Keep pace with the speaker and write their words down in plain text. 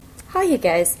Hi, you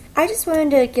guys. I just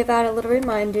wanted to give out a little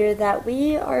reminder that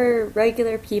we are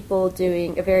regular people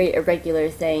doing a very irregular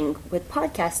thing with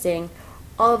podcasting.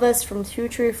 All of us from Two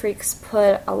True Freaks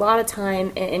put a lot of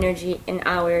time and energy and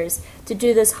hours to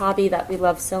do this hobby that we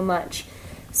love so much.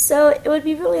 So it would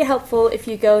be really helpful if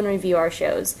you go and review our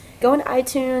shows. Go on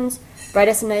iTunes, write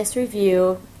us a nice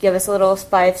review, give us a little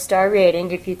 5-star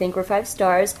rating if you think we're 5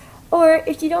 stars, or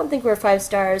if you don't think we're 5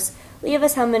 stars, leave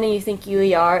us how many you think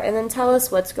we are, and then tell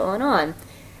us what's going on.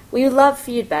 We love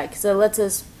feedback, because it lets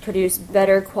us produce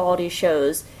better quality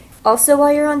shows. Also,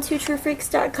 while you're on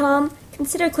twotruefreaks.com,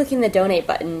 consider clicking the donate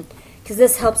button, because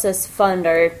this helps us fund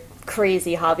our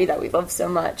crazy hobby that we love so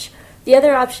much. The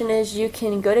other option is you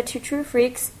can go to Two True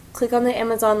Freaks, click on the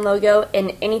Amazon logo,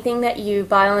 and anything that you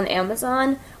buy on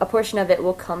Amazon, a portion of it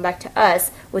will come back to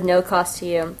us with no cost to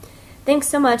you. Thanks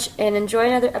so much, and enjoy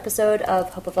another episode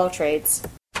of Hope of All Trades.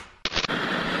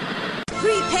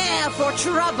 Prepare for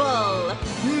trouble!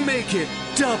 Make it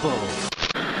double!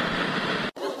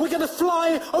 We're going to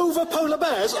fly over polar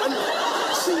bears and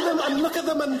see them and look at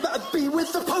them and be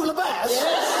with the polar bears?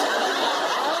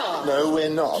 Yes. No, we're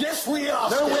not. Yes, we are.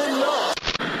 No, we're not.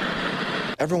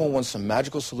 Everyone wants some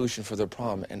magical solution for their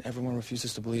problem, and everyone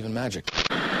refuses to believe in magic.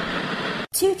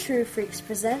 Two True Freaks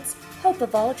presents Hope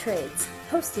of All Trades,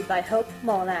 hosted by Hope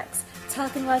Molinax,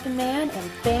 talking like a man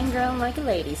and fangirling like a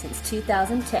lady since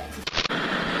 2010.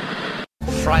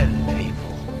 Frighten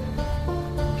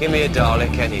people. Give me a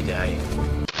Dalek any day.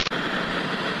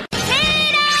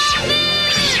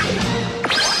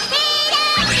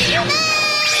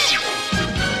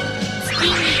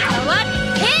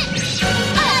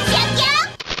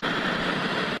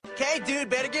 Okay, dude,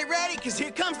 better get ready, because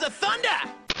here comes the thunder!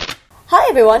 Hi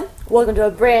everyone, welcome to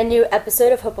a brand new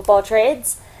episode of Hope of All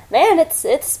Trades. Man,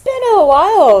 it's been a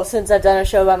while since I've done a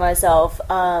show by myself.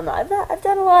 I've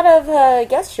done a lot of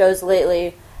guest shows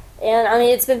lately, and I mean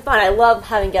it's been fun. I love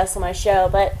having guests on my show,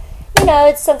 but you know,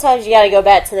 it's sometimes you got to go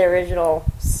back to the original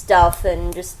stuff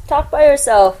and just talk by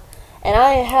yourself. And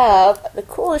I have the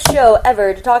coolest show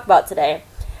ever to talk about today.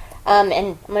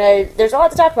 And there's a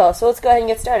lot to talk about, so let's go ahead and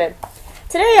get started.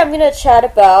 Today I'm going to chat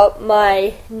about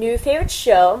my new favorite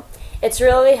show. It's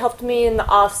really helped me in the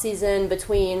off season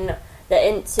between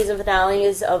the season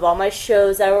finales of all my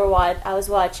shows that I was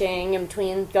watching, in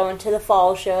between going to the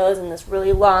fall shows and this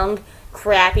really long,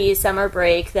 crappy summer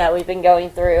break that we've been going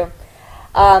through.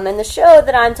 And the show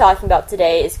that I'm talking about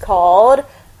today is called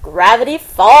Gravity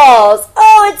Falls.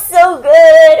 Oh, it's so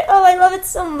good! Oh, I love it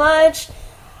so much.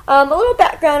 A little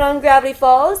background on Gravity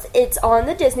Falls. It's on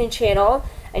the Disney Channel,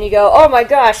 and you go, oh my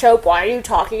gosh, Hope, why are you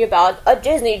talking about a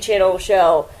Disney Channel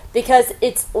show? Because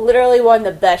it's literally one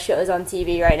of the best shows on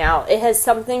TV right now. It has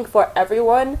something for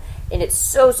everyone, and it's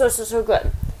so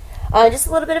good. Just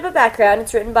a little bit of a background.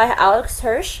 It's written by Alex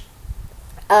Hirsch.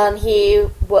 He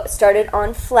started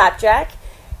on Flapjack,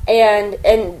 and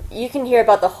you can hear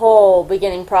about the whole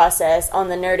beginning process on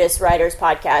the Nerdist Writers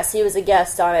podcast. He was a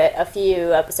guest on it a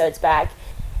few episodes back.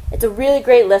 It's a really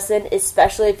great listen,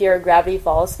 especially if you're a Gravity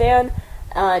Falls fan.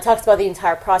 It talks about the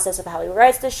entire process of how he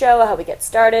writes the show, how we get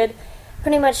started.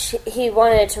 Pretty much, he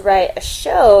wanted to write a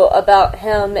show about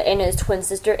him and his twin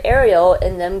sister Ariel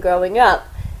and them growing up.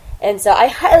 And so I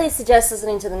highly suggest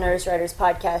listening to the Nerdist Writers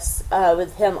podcast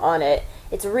with him on it.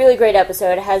 It's a really great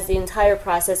episode. It has the entire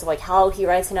process of like how he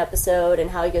writes an episode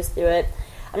and how he goes through it.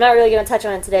 I'm not really going to touch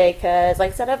on it today because,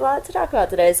 like I said, I have a lot to talk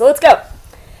about today. So let's go.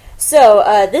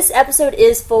 So this episode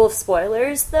is full of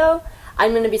spoilers, though.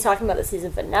 I'm going to be talking about the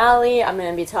season finale. I'm going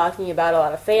to be talking about a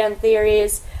lot of fan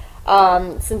theories.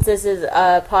 Since this is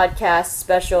a podcast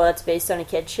special that's based on a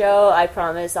kid's show, I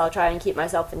promise I'll try and keep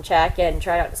myself in check and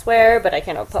try not to swear, but I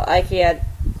can't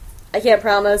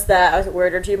promise that a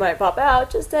word or two might pop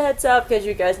out. Just a heads up, because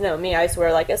you guys know me, I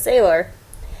swear like a sailor.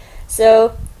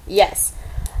 So, yes.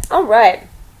 Alright.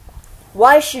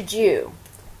 Why should you,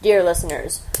 dear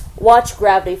listeners, watch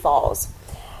Gravity Falls?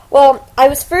 Well, I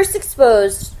was first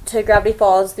exposed to Gravity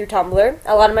Falls through Tumblr.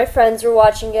 A lot of my friends were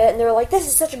watching it, and they were like, this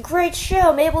is such a great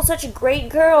show. Mabel's such a great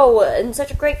girl, and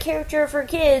such a great character for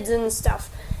kids and stuff.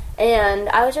 And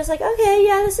I was just like, okay,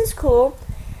 yeah, this is cool.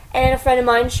 And a friend of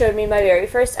mine showed me my very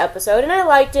first episode, and I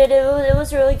liked it. It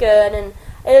was really good, and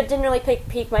it didn't really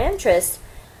pique my interest.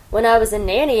 When I was a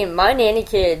nanny, my nanny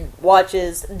kid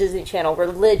watches Disney Channel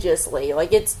religiously.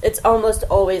 Like, it's almost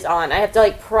always on. I have to,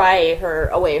 like, pry her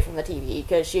away from the TV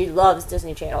because she loves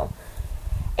Disney Channel.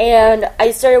 And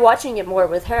I started watching it more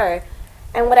with her.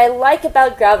 And what I like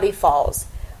about Gravity Falls,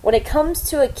 when it comes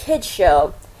to a kid's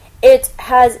show, it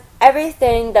has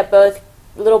everything that both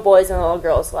little boys and little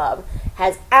girls love. It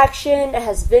has action, it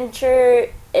has adventure,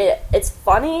 it's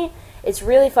funny. It's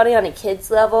really funny on a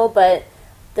kid's level, but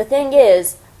the thing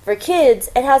is, for kids,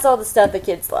 it has all the stuff that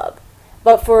kids love.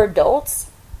 But for adults,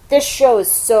 this show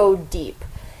is so deep.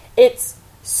 It's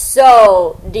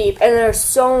so deep, and there are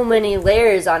so many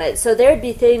layers on it. So there'd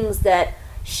be things that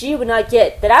she would not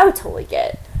get that I would totally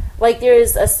get. Like,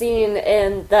 there's a scene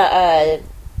in the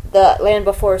Land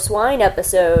Before Swine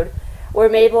episode where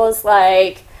Mabel is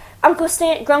like, Uncle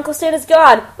Stan is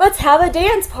gone. Let's have a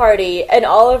dance party. And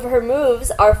all of her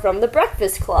moves are from the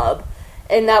Breakfast Club.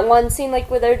 In that one scene, like,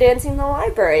 where they're dancing in the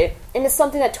library. And it's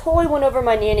something that totally went over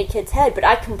my nanny kid's head, but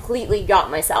I completely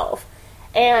got myself.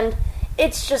 And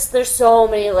it's just, there's so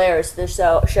many layers to this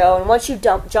show. And once you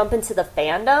jump into the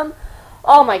fandom,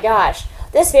 oh my gosh,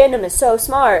 this fandom is so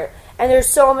smart. And there's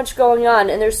so much going on.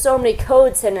 And there's so many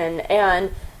codes hidden.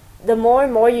 And the more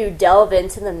and more you delve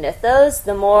into the mythos,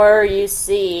 the more you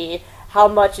see how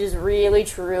much is really,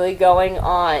 truly going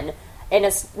on. And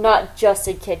it's not just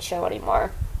a kid show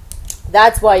anymore.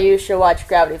 That's why you should watch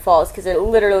Gravity Falls, because it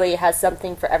literally has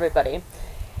something for everybody.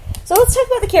 So let's talk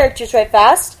about the characters right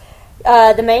fast.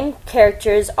 The main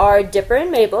characters are Dipper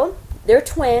and Mabel. They're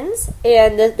twins,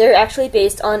 and they're actually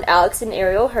based on Alex and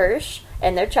Ariel Hirsch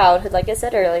and their childhood, like I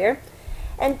said earlier.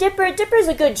 And Dipper's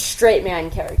a good straight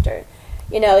man character.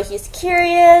 You know, he's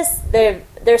curious.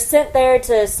 They're sent there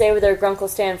to stay with their grunkle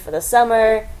Stan for the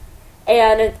summer.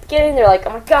 And at the beginning, they're like,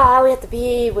 oh my god, we have to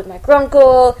be with my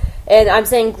grunkle. And I'm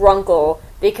saying grunkle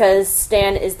because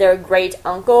Stan is their great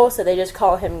uncle, so they just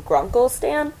call him Grunkle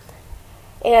Stan.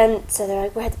 And so they're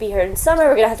like, we have to be here in summer.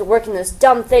 We're going to have to work in this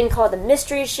dumb thing called the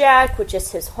Mystery Shack, which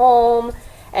is his home.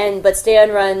 But Stan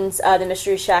runs the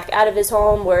Mystery Shack out of his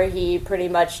home, where he pretty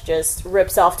much just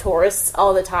rips off tourists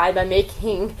all the time by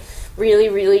making really,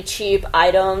 really cheap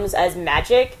items as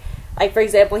magic. Like, for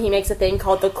example, he makes a thing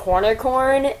called the Corner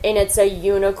Corn, and it's a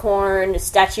unicorn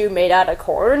statue made out of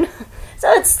corn.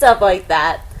 So it's stuff like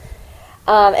that.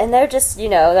 And they're just, you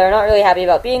know, they're not really happy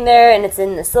about being there, and it's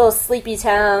in this little sleepy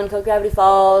town called Gravity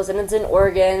Falls, and it's in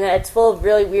Oregon, and it's full of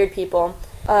really weird people.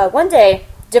 One day,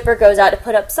 Dipper goes out to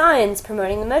put up signs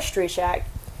promoting the Mystery Shack.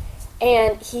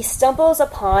 And he stumbles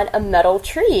upon a metal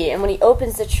tree. And when he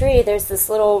opens the tree, there's this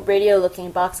little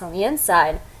radio-looking box on the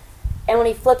inside. And when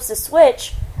he flips the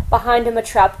switch, behind him a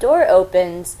trap door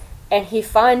opens, and he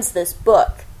finds this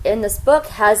book. And this book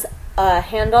has a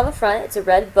hand on the front. It's a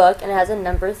red book, and it has a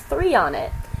number 3 on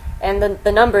it. And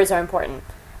the numbers are important.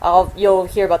 You'll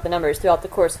hear about the numbers throughout the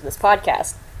course of this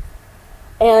podcast.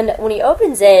 And when he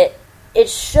opens it, it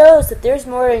shows that there's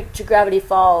more to Gravity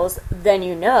Falls than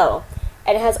you know.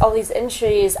 And it has all these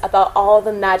entries about all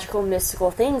the magical,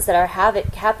 mystical things that are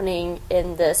happening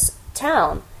in this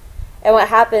town. And what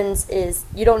happens is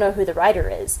you don't know who the writer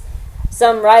is.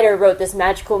 Some writer wrote this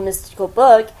magical, mystical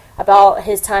book about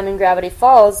his time in Gravity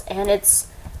Falls, and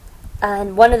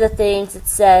one of the things it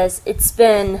says, it's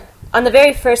been, on the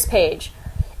very first page,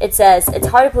 it says, it's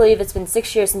hard to believe it's been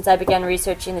 6 years since I began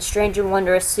researching the strange and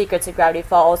wondrous secrets of Gravity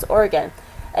Falls, Oregon.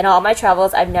 In all my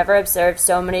travels, I've never observed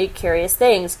so many curious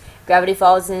things. Gravity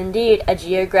Falls is indeed a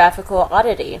geographical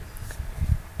oddity.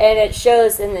 And it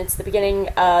shows, and it's the beginning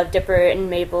of Dipper and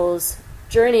Mabel's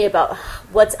journey about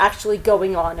what's actually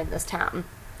going on in this town.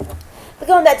 But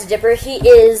going back to Dipper, he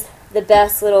is the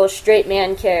best little straight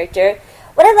man character.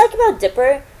 What I like about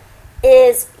Dipper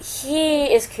is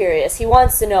he is curious. He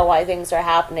wants to know why things are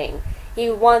happening. He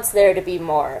wants there to be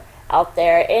more out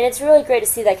there, and it's really great to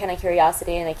see that kind of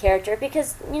curiosity in a character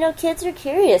because, you know, kids are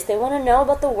curious. They want to know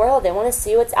about the world. They want to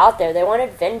see what's out there. They want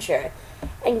adventure.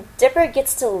 And Dipper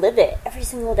gets to live it every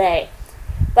single day.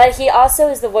 But he also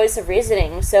is the voice of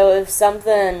reasoning, so if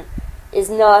something is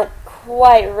not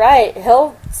quite right,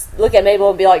 he'll look at Mabel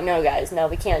and be like, no, guys, no,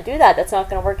 we can't do that. That's not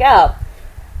going to work out.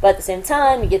 But at the same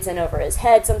time, he gets in over his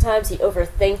head sometimes. He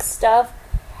overthinks stuff.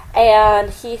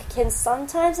 And he can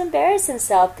sometimes embarrass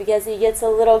himself because he gets a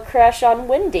little crush on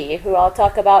Wendy, who I'll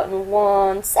talk about in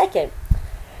 1 second.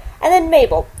 And then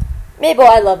Mabel. Mabel,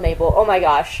 I love Mabel. Oh my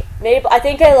gosh. I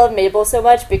think I love Mabel so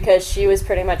much because she was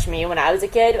pretty much me when I was a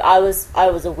kid. I was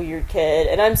a weird kid,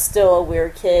 and I'm still a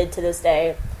weird kid to this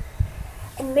day.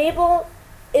 And Mabel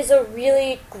is a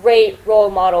really great role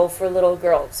model for little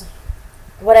girls.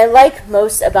 What I like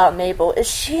most about Mabel is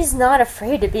she's not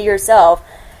afraid to be herself.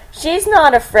 She's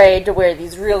not afraid to wear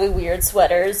these really weird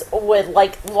sweaters with,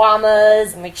 like,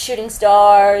 llamas and, like, shooting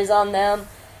stars on them.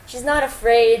 She's not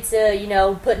afraid to, you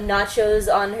know, put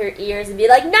nachos on her ears and be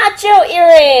like, nacho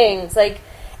earrings! Like,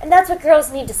 and that's what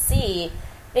girls need to see.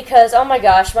 Because, oh my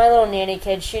gosh, my little nanny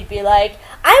kid, she'd be like,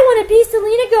 I want to be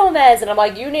Selena Gomez! And I'm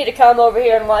like, you need to come over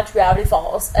here and watch Gravity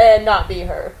Falls and not be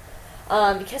her.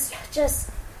 Because just,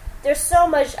 there's so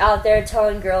much out there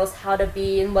telling girls how to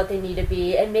be and what they need to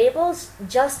be. And Mabel's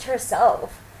just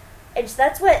herself. And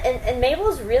that's what, and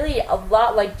Mabel's really a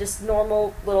lot like just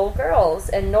normal little girls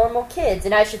and normal kids.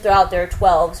 And I should throw out they're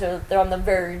 12, so they're on the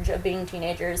verge of being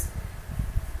teenagers.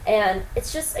 And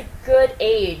it's just a good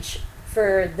age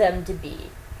for them to be.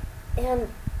 And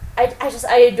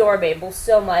I adore Mabel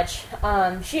so much.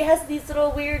 She has these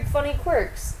little weird, funny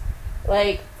quirks.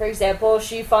 Like, for example,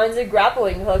 she finds a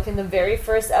grappling hook in the very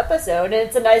first episode, and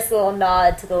it's a nice little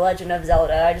nod to The Legend of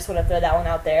Zelda. I just want to throw that one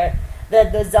out there.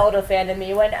 The Zelda fan in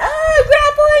me went,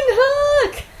 grappling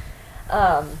hook!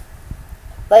 And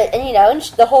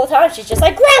the whole time she's just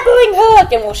like, grappling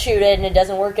hook! And we'll shoot it, and it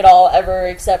doesn't work at all, ever,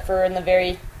 except for in the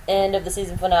very end of the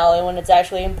season finale when it's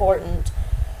actually important.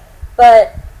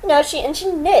 But, she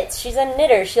knits. She's a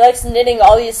knitter. She likes knitting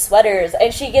all these sweaters,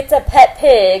 and she gets a pet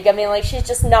pig. I mean, she's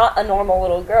just not a normal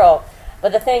little girl.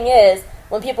 But the thing is,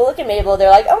 when people look at Mabel, they're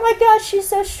like, oh my gosh, she's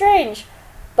so strange.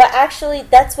 But actually,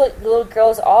 that's what little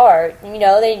girls are.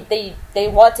 They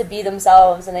want to be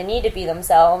themselves, and they need to be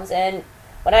themselves. And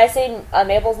when I say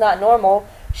Mabel's not normal,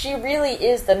 she really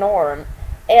is the norm.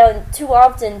 And too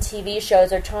often, TV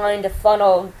shows are trying to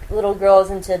funnel little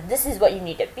girls into, this is what you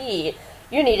need to be.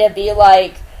 You need to be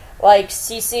like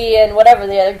Cece and whatever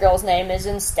the other girl's name is,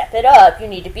 and Step It Up. You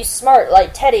need to be smart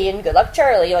like Teddy and Good Luck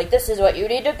Charlie. This is what you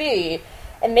need to be.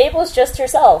 And Mabel's just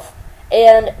herself.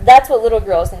 And that's what little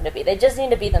girls need to be. They just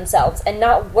need to be themselves and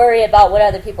not worry about what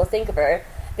other people think of her.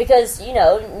 Because,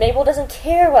 Mabel doesn't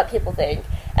care what people think.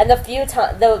 And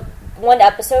the one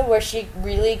episode where she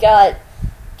really got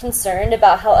concerned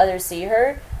about how others see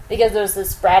her, because there's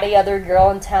this bratty other girl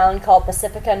in town called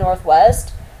Pacifica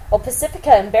Northwest. Well,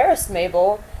 Pacifica embarrassed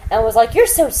Mabel and was like, you're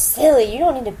so silly. You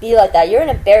don't need to be like that. You're an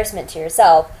embarrassment to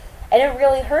yourself. And it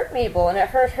really hurt Mabel, and it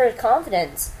hurt her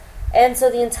confidence. And so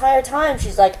the entire time,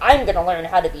 she's like, I'm going to learn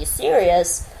how to be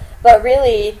serious. But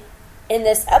really, in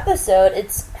this episode,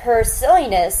 it's her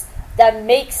silliness that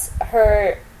makes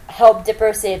her help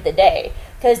Dipper save the day.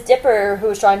 Because Dipper, who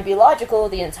was trying to be logical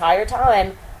the entire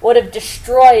time, would have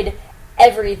destroyed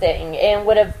everything and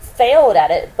would have failed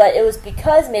at it. But it was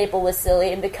because Mabel was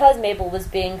silly and because Mabel was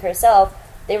being herself,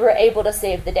 they were able to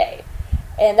save the day.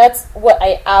 And that's what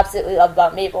I absolutely love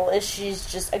about Mabel, is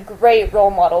she's just a great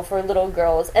role model for little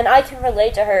girls. And I can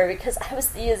relate to her because I was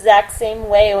the exact same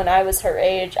way when I was her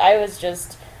age. I was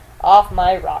just off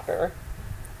my rocker.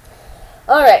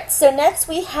 Alright, so next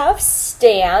we have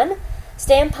Stan.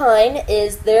 Stan Pine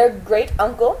is their great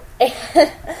uncle.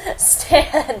 And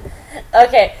Stan,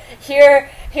 okay,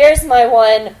 here's my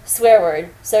one swear word.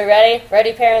 So ready?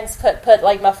 Ready, parents? Put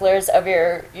mufflers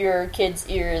over your kids'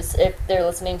 ears if they're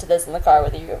listening to this in the car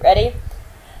with you. Ready?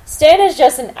 Stan is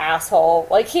just an asshole.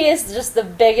 He is just the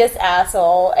biggest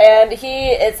asshole. And he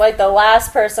is the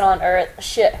last person on earth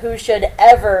who should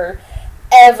ever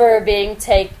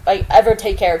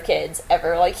take care of kids,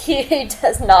 ever. He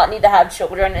does not need to have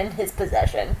children in his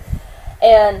possession.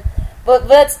 But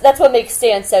that's what makes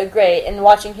Stan so great, in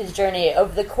watching his journey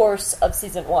over the course of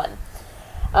season 1.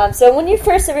 So when you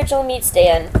first originally meet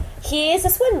Stan, he is a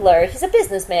swindler. He's a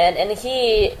businessman, and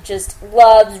he just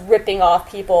loves ripping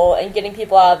off people and getting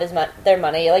people out of their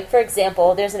money. For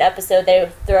example, there's an episode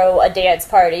they throw a dance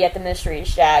party at the Mystery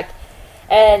Shack,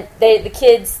 and the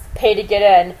kids pay to get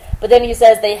in, but then he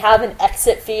says they have an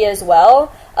exit fee as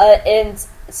well, and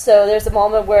so there's a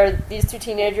moment where these two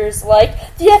teenagers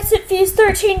the exit fee is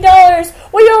 $13,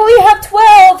 we only have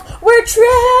 12, we're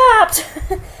trapped!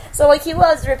 So he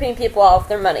loves ripping people off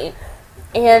their money,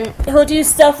 and he'll do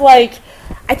stuff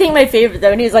I think my favorite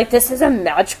though, and he's like, this is a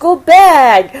magical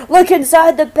bag, look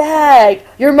inside the bag,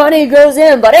 your money goes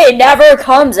in, but it never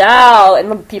comes out,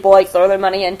 and the people throw their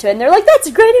money into it, and they're like, that's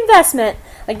a great investment.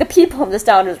 The people in this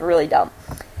town is really dumb.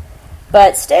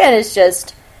 But Stan is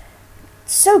just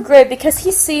so great because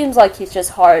he seems like he's just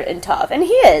hard and tough. And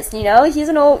he is, he's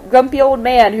an old, grumpy old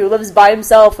man who lives by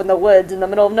himself in the woods in the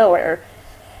middle of nowhere.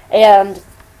 And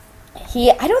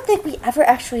I don't think we ever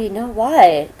actually know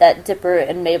why that Dipper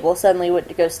and Mabel suddenly went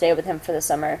to go stay with him for the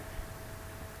summer.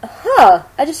 Huh,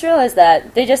 I just realized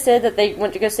that. They just said that they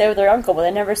went to go stay with their uncle, but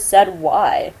they never said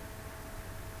why.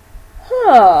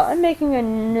 Huh, I'm making a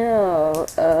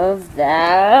note of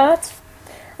that.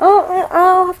 Oh,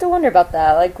 I'll have to wonder about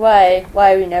that,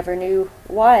 why we never knew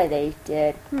why they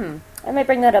did. I might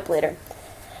bring that up later.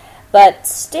 But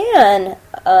Stan,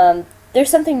 there's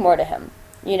something more to him.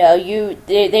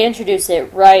 They introduce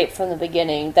it right from the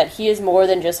beginning, that he is more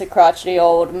than just a crotchety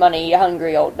old,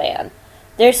 money-hungry old man.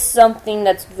 There's something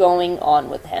that's going on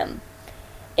with him.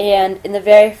 And in the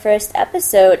very first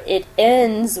episode, it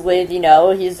ends with,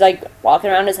 he's walking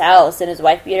around his house, and his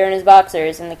wife beater in his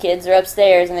boxers, and the kids are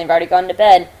upstairs, and they've already gone to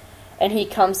bed. And he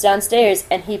comes downstairs,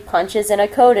 and he punches in a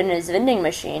code in his vending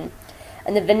machine.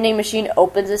 and the vending machine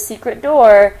opens a secret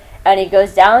door, and he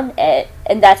goes down it,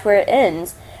 and that's where it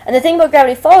ends. And the thing about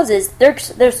Gravity Falls is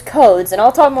there's codes, and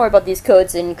I'll talk more about these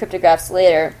codes in cryptographs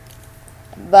later.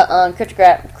 But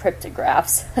cryptographs,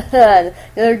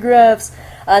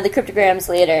 the cryptograms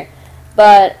later.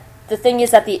 But the thing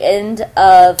is, at the end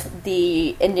of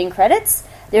the ending credits,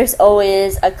 there's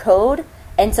always a code,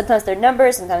 and sometimes they're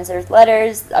numbers, sometimes there's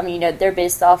letters. I mean, they're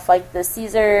based off like the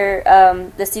Caesar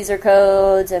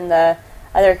codes and the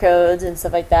other codes and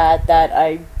stuff like that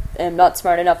I am not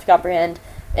smart enough to comprehend,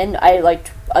 and I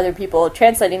liked other people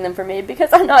translating them for me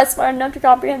because I'm not smart enough to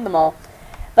comprehend them all.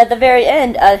 But at the very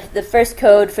end, the first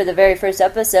code for the very first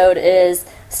episode is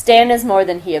Stan is more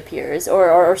than he appears,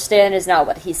 or Stan is not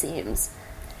what he seems.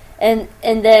 And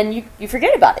then you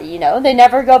forget about it, They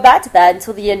never go back to that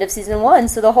until the end of season 1,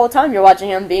 so the whole time you're watching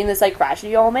him being this, like,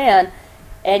 crotchety old man,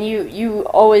 and you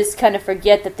always kind of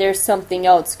forget that there's something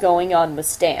else going on with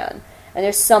Stan, and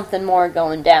there's something more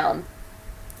going down.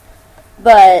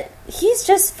 But he's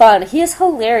just fun. He is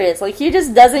hilarious. Like, he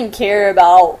just doesn't care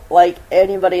about, like,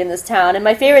 anybody in this town. And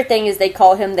my favorite thing is they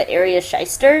call him the area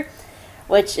shyster,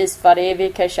 which is funny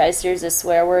because shyster is a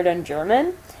swear word in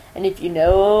German. And if you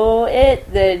know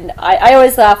it, then I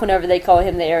always laugh whenever they call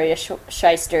him the area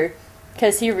shyster,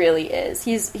 because he really is.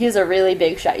 He's a really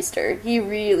big shyster. He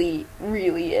really,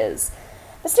 really is.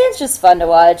 But Stan's just fun to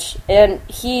watch, and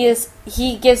he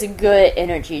gives a good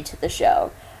energy to the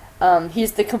show.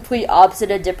 He's the complete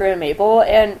opposite of Dipper and Mabel,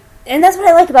 and that's what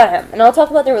I like about him. And I'll talk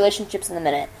about their relationships in a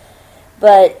minute.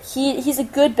 But he's a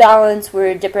good balance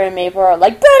where Dipper and Mabel are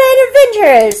like, Badass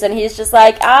Adventures! And he's just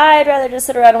like, I'd rather just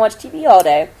sit around and watch TV all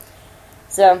day.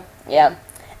 So, yeah.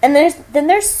 And then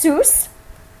there's Seuss.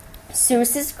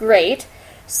 Seuss is great.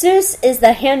 Seuss is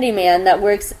the handyman that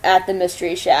works at the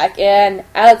Mystery Shack, and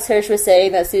Alex Hirsch was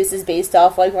saying that Seuss is based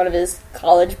off like one of his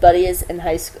college buddies in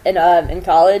high school, in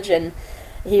college, and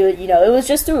he, it was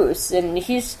just Seuss, and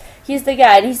he's the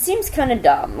guy, and he seems kind of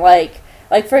dumb. Like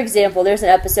for example, there's an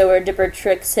episode where Dipper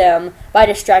tricks him by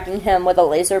distracting him with a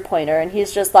laser pointer, and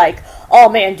he's just like, "Oh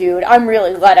man, dude, I'm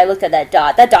really glad I looked at that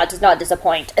dot. That dot does not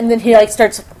disappoint." And then he like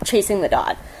starts chasing the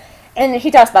dot. And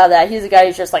he talks about that. He's a guy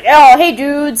who's just like, "Oh, hey,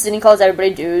 dudes," and he calls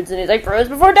everybody dudes, and he's like, "Bros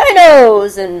before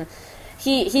dinos," and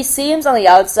he seems on the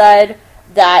outside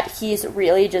that he's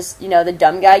really just, the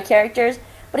dumb guy characters,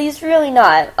 but he's really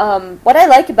not. What I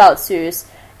like about Seuss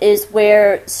is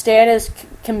where Stan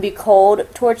can be cold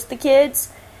towards the kids.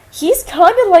 He's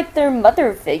kind of like their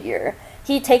mother figure.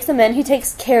 He takes them in, he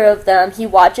takes care of them, he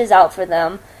watches out for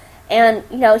them. And,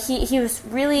 he was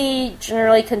really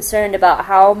generally concerned about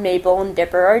how Mabel and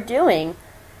Dipper are doing.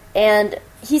 And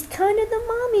he's kind of the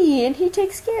mommy, and he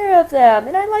takes care of them.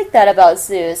 And I like that about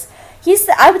Seuss.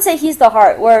 I would say he's the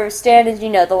heart, where Stan is,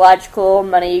 the logical,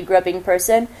 money-grubbing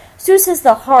person. Seuss is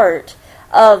the heart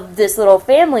of this little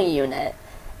family unit.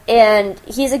 And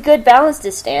he's a good balance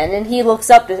to Stan, and he looks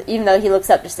up to, even though he looks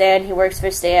up to Stan, he works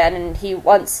for Stan, and he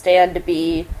wants Stan to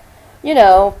be,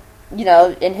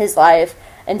 in his life.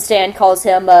 And Stan calls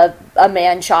him a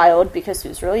man-child, because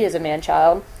Seuss really is a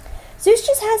man-child. Seuss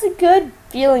just has a good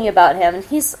feeling about him, and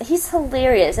he's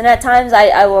hilarious. And at times,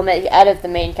 I will admit, out of the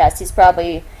main cast, he's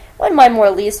probably one of my more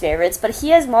least favorites, but he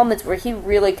has moments where he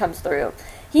really comes through.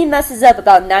 He messes up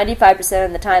about 95%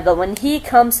 of the time, but when he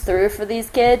comes through for these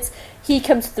kids, he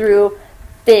comes through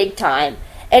big time.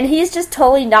 And he's just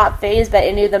totally not fazed by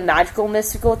any of the magical,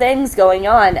 mystical things going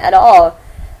on at all.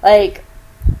 Like,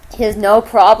 he has no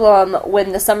problem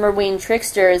when the Summerween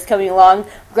trickster is coming along,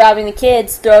 grabbing the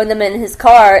kids, throwing them in his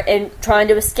car, and trying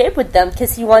to escape with them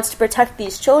because he wants to protect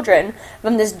these children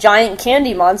from this giant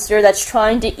candy monster that's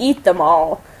trying to eat them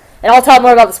all. And I'll talk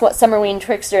more about this Summerween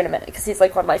trickster in a minute because he's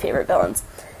like one of my favorite villains.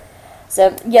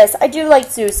 So, yes, I do like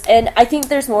Seuss, and I think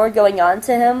there's more going on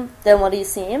to him than what he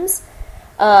seems.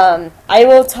 I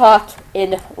will talk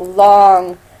in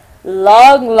longness.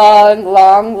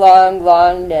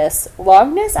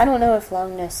 Longness? I don't know if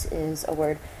longness is a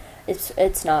word.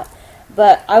 It's not.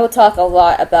 But I will talk a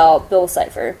lot about Bill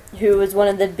Cipher, who was one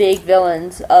of the big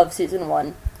villains of Season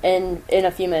 1 in a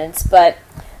few minutes. But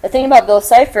the thing about Bill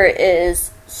Cipher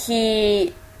is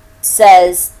he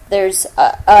says there's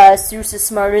Seuss is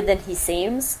smarter than he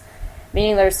seems,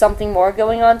 meaning there's something more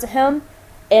going on to him.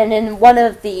 And in one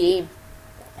of the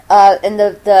in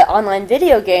the online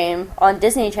video game on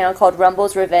Disney Channel called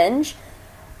Rumble's Revenge,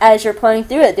 as you're playing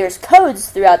through it, there's codes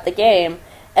throughout the game,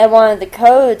 and one of the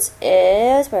codes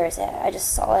is, where is it? I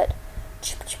just saw it.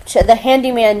 The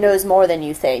handyman knows more than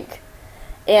you think.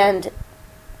 And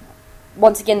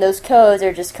once again, those codes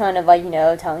are just kind of like,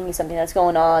 telling you something that's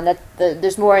going on, that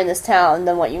there's more in this town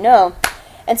than what you know.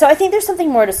 And so I think there's something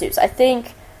more to Seuss. I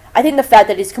think I think the fact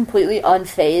that he's completely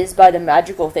unfazed by the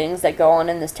magical things that go on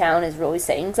in this town is really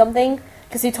saying something,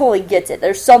 because he totally gets it.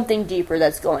 There's something deeper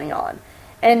that's going on.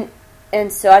 And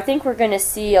so I think we're going to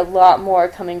see a lot more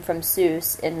coming from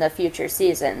Seuss in the future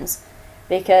seasons,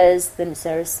 because then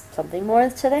there's something more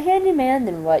to the handyman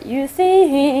than what you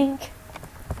think.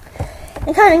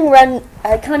 And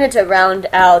kind of to round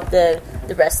out the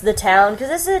rest of the town, because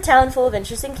this is a town full of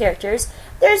interesting characters,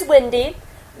 there's Wendy.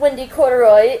 Wendy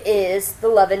Corduroy is the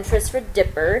love interest for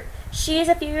Dipper. She's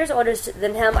a few years older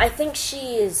than him. I think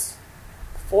she's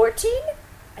 14?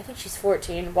 I think she's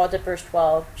 14, while Dipper's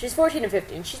 12. She's 14 and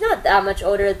 15. She's not that much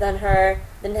older than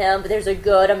him, but there's a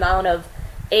good amount of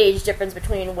age difference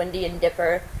between Wendy and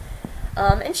Dipper.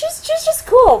 And she's just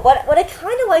cool. What I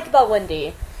kind of like about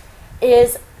Wendy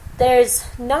is there's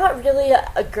not really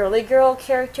a girly girl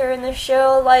character in this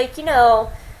show. Like,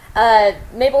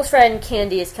 Mabel's friend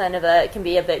Candy is can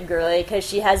be a bit girly because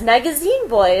she has magazine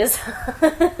boys.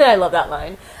 I love that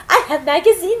line. I have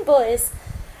magazine boys.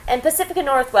 And Pacifica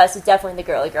Northwest is definitely the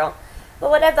girly girl. But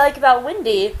what I like about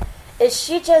Wendy is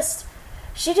she just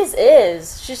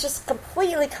is. She's just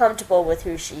completely comfortable with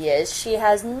who she is. She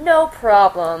has no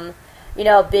problem,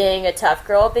 being a tough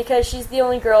girl, because she's the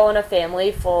only girl in a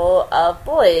family full of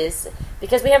boys.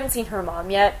 Because we haven't seen her mom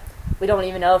yet. We don't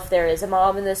even know if there is a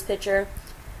mom in this picture.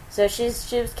 So she's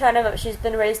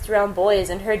been raised around boys,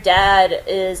 and her dad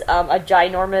is a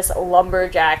ginormous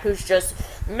lumberjack who's just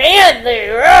manly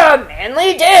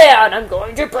dad. I'm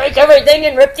going to break everything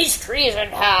and rip these trees in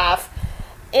half.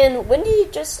 And Wendy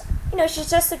just, she's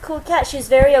just a cool cat. She's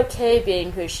very okay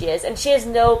being who she is, and she has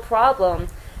no problem,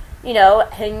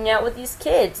 hanging out with these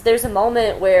kids. There's a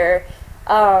moment where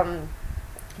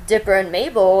Dipper and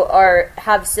Mabel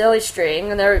have silly string,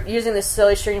 and they're using this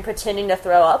silly string pretending to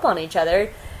throw up on each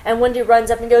other. And Wendy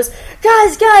runs up and goes,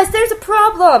 guys, there's a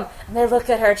problem! And they look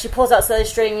at her, and she pulls out silly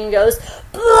string and goes,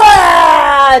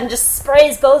 blah! And just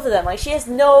sprays both of them. Like, she has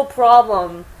no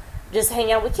problem just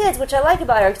hanging out with kids, which I like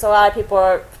about her, because a lot of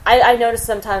people I notice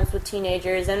sometimes with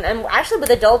teenagers, and actually with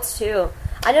adults, too.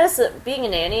 I notice that being a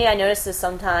nanny, I notice this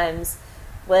sometimes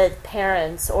with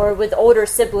parents, or with older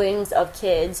siblings of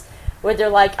kids, where they're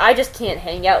like, I just can't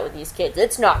hang out with these kids.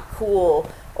 It's not cool.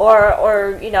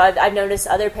 Or I've noticed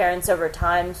other parents over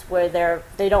times where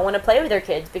they don't want to play with their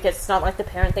kids because it's not like the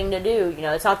parent thing to do.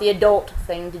 It's not the adult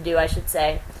thing to do, I should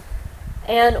say.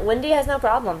 And Wendy has no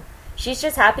problem. She's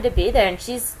just happy to be there, and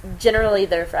she's generally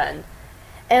their friend.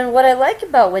 And what I like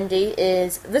about Wendy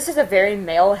is this is a very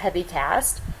male-heavy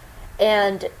cast,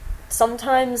 and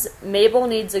sometimes Mabel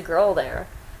needs a girl there.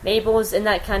 Mabel's in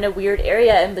that kind of weird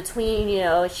area in between,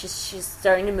 she's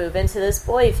starting to move into this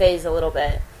boy phase a little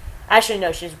bit. Actually,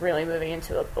 no, she's really moving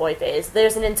into a boy phase.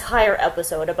 There's an entire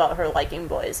episode about her liking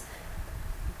boys.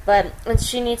 And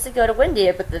she needs to go to Wendy,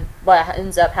 but what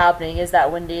ends up happening is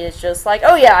that Wendy is just like,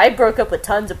 oh yeah, I broke up with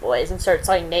tons of boys, and starts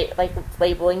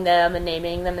labeling them and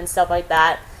naming them and stuff like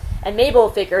that. And Mabel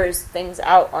figures things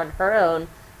out on her own.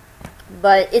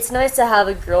 But it's nice to have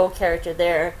a girl character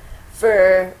there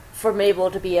for Mabel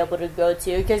to be able to go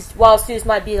to, because while Seuss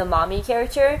might be the mommy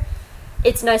character,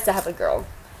 it's nice to have a girl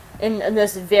in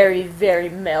this very, very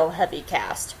male-heavy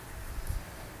cast.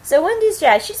 So Wendy's,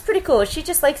 she's pretty cool. She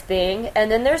just likes being. And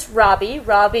then there's Robbie.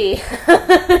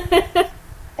 I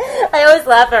always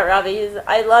laugh at Robbie.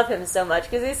 I love him so much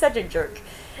because he's such a jerk.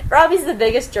 Robbie's the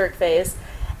biggest jerk face.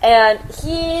 And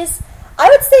I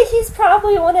would say he's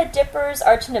probably one of Dipper's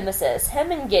arch nemesis.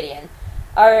 Him and Gideon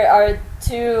are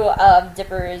two of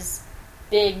Dipper's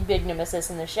big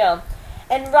nemesis in the show.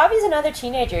 And Robbie's another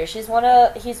teenager. He's one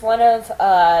of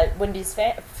Wendy's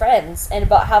friends, and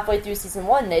about halfway through season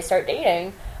 1, they start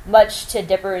dating, much to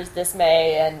Dipper's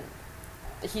dismay, and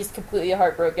he's completely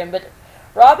heartbroken. But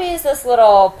Robbie is this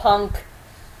little punk,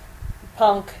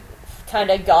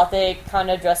 kind of gothic, kind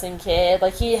of dressing kid.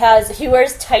 Like he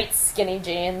wears tight, skinny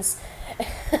jeans.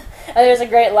 And there's a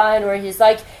great line where he's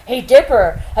like, hey,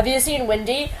 Dipper, have you seen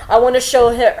Wendy? I want to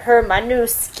show her my new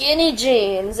skinny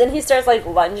jeans. And he starts,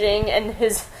 lunging, and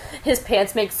his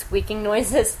pants make squeaking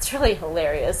noises. It's really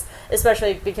hilarious,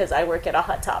 especially because I work at a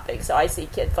Hot Topic, so I see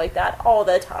kids like that all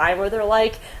the time, where they're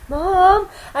like, Mom,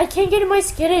 I can't get in my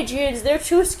skinny jeans. They're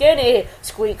too skinny.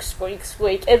 Squeak, squeak,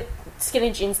 squeak. And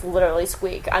skinny jeans literally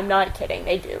squeak. I'm not kidding.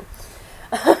 They do.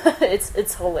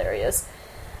 It's hilarious.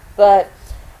 But...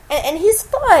 And he's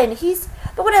fun.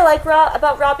 But what I like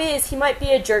about Robbie is he might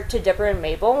be a jerk to Dipper and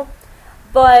Mabel,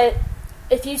 but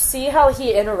if you see how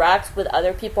he interacts with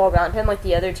other people around him, like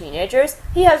the other teenagers,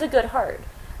 he has a good heart.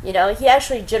 He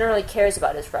actually generally cares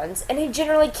about his friends, and he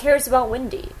generally cares about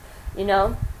Wendy.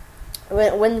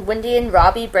 When Wendy and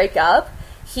Robbie break up,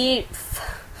 he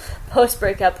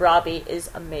post-breakup Robbie is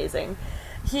amazing.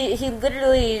 He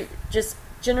literally just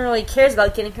generally cares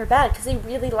about getting her back because he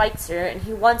really likes her and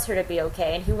he wants her to be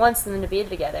okay and he wants them to be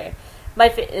together.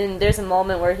 And there's a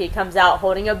moment where he comes out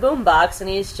holding a boombox and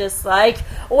he's just like,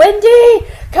 Wendy,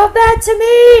 come back to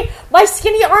me! My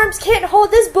skinny arms can't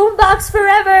hold this boombox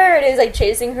forever! And he's like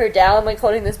chasing her down, like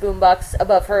holding this boombox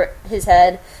above his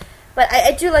head. But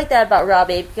I do like that about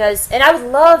Robbie and I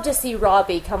would love to see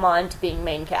Robbie come on to being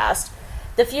main cast.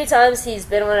 The few times he's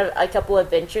been on a couple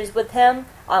adventures with him,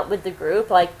 with the group,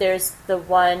 like there's the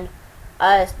one,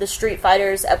 the Street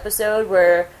Fighters episode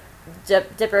where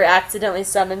Dipper accidentally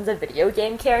summons a video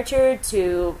game character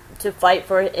to fight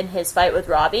in his fight with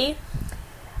Robbie.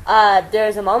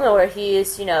 There's a moment where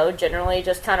he's, generally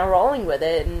just kind of rolling with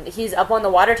it, and he's up on the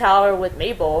water tower with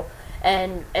Mabel,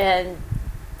 and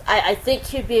I think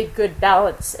he'd be a good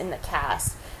balance in the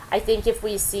cast. I think if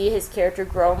we see his character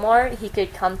grow more, he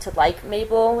could come to like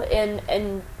Mabel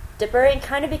and Dipper and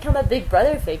kind of become a big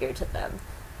brother figure to them.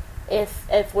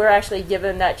 If we're actually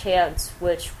given that chance,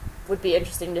 which would be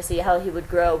interesting to see how he would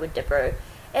grow with Dipper.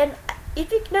 And it'd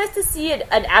be nice to see an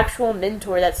actual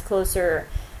mentor that's closer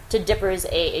to Dipper's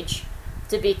age,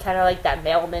 to be kind of like that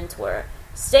male mentor.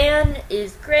 Stan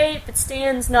is great, but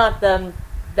Stan's not the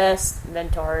best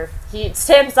mentor.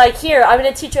 Stan's like, here, I'm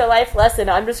going to teach you a life lesson.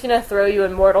 I'm just going to throw you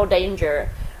in mortal danger.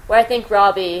 Where I think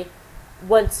Robbie,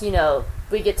 once,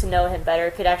 we get to know him better,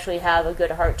 could actually have a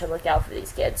good heart to look out for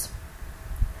these kids.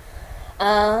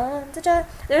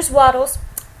 There's Waddles.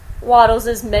 Waddles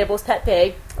is Mabel's pet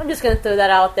pig. I'm just going to throw that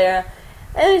out there.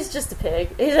 And he's just a pig.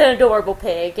 He's an adorable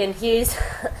pig, and he's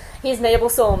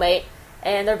Mabel's soulmate,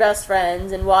 and they're best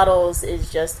friends, and Waddles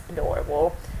is just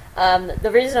adorable. The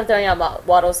reason I'm throwing out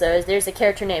Waddles, though, is there's a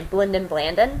character named Blendon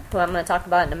Blandon, who I'm going to talk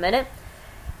about in a minute,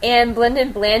 and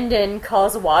Blendon Blandon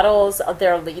calls Waddles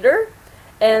their leader.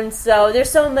 And so there's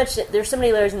so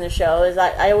many layers in the show.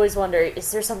 I always wonder,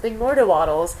 is there something more to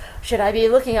Waddles? Should I be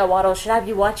looking at Waddles? Should I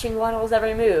be watching Waddles'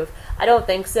 every move? I don't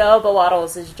think so, but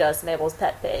Waddles is just Mabel's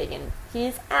pet pig, and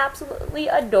he's absolutely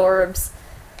adorbs.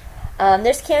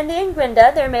 There's Candy and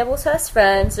Glinda. They're Mabel's best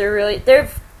friends. They're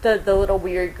the little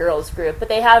weird girls group, but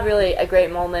they have really a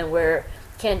great moment where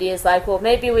Candy is like, well,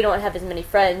 maybe we don't have as many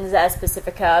friends as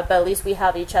Pacifica, but at least we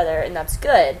have each other, and that's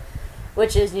good.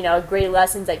 Which is, great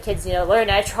lessons that kids, learn.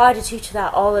 I try to teach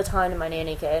that all the time to my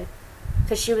nanny kid.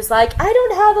 Because she was like, I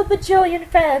don't have a bajillion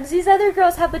friends. These other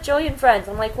girls have bajillion friends.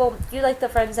 I'm like, well, you like the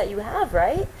friends that you have,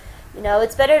 right?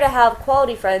 It's better to have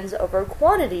quality friends over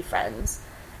quantity friends.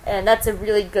 And that's a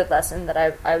really good lesson that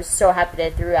I was so happy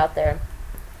they threw out there.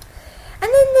 And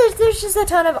then there's just a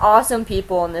ton of awesome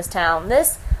people in this town.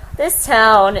 This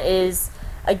town is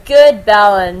a good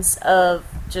balance of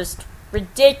just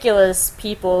ridiculous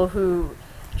people who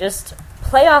just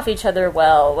play off each other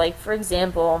well. Like, for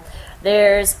example,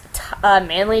 there's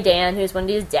Manly Dan, who's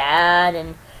Wendy's dad,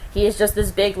 and he's just this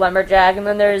big lumberjack. And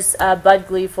then there's Bud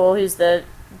Gleeful, who's the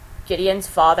Gideon's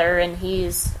father, and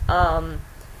he's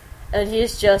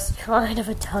just kind of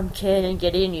a dumb kid, and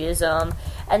Gideon uses him.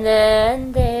 And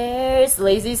then there's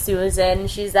Lazy Susan.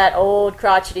 She's that old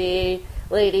crotchety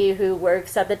lady who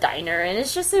works at the diner, and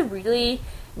it's just a really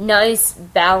nice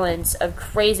balance of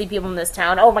crazy people in this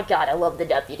town. Oh my god, I love the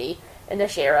deputy and the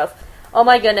sheriff. Oh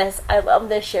my goodness, I love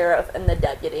the sheriff and the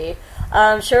deputy.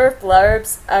 Sheriff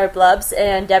Blubs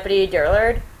and Deputy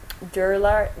Durland,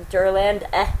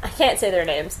 I can't say their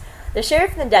names. The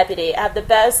sheriff and the deputy have the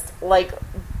best,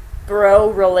 bro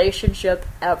relationship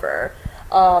ever.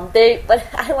 But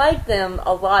I like them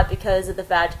a lot because of the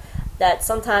fact that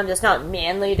sometimes it's not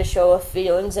manly to show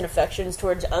feelings and affections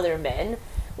towards other men.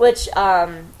 Which,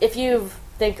 if you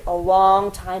think a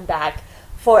long time back,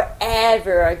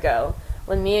 forever ago,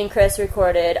 when me and Chris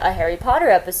recorded a Harry Potter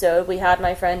episode, we had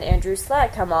my friend Andrew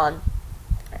Slack come on.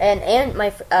 And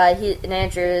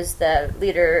Andrew is the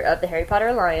leader of the Harry Potter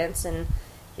Alliance, and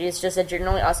he's just a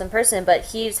generally awesome person, but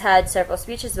he's had several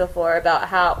speeches before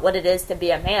about what it is to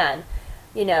be a man,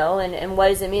 and what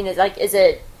does it mean?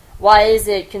 Why is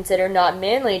it considered not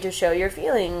manly to show your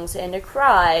feelings and to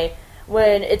cry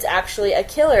when it's actually a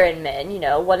killer in men?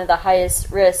 One of the highest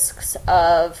risks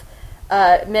of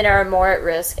men are more at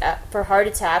risk for heart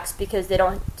attacks because they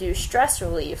don't do stress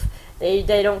relief. They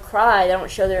don't cry, they don't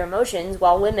show their emotions,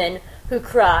 while women who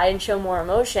cry and show more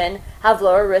emotion have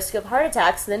lower risk of heart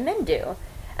attacks than men do.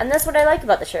 And that's what I like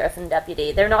about the sheriff and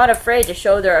deputy. They're not afraid to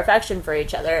show their affection for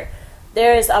each other.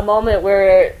 There's a moment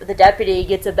where the deputy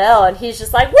gets a bell, and he's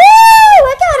just like, woo!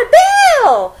 I got a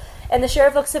bell! And the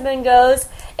sheriff looks at him and goes,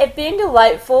 if being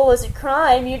delightful was a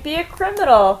crime, you'd be a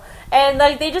criminal. And,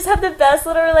 they just have the best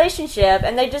little relationship,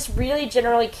 and they just really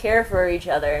generally care for each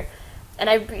other. And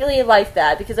I really like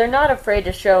that, because they're not afraid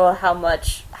to show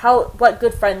what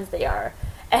good friends they are.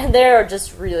 And they're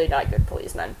just really not good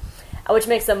policemen, which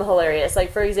makes them hilarious.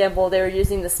 Like, for example, they were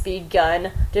using the speed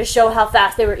gun to show how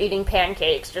fast they were eating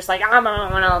pancakes, just like,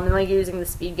 and like using the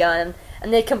speed gun.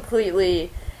 And they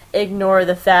completely ignore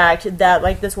the fact that,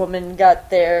 like, this woman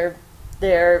got her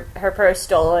purse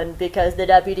stolen because the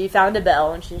deputy found a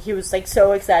bell, and he was, like,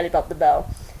 so excited about the bell.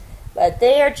 But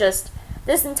they are just,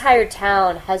 this entire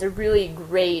town has a really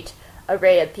great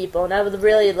array of people, and I would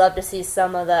really love to see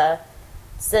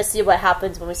see what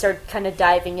happens when we start kind of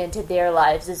diving into their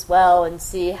lives as well, and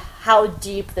see how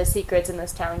deep the secrets in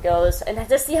this town goes, and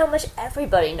to see how much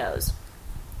everybody knows.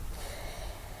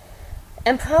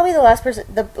 And probably the last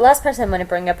person I'm going to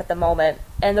bring up at the moment,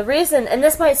 and the reason, and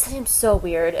this might seem so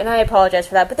weird, and I apologize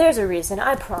for that, but there's a reason,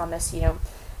 I promise you,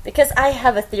 because I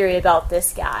have a theory about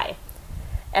this guy.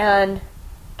 And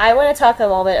I want to talk a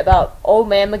moment about Old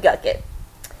Man McGucket.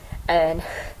 And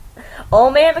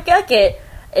Old Man McGucket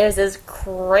is this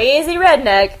crazy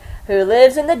redneck who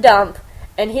lives in the dump,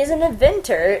 and he's an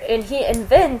inventor, and he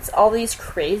invents all these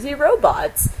crazy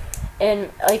robots.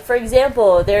 And, like, for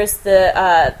example, there's the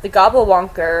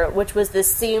Gobblewonker, which was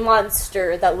this sea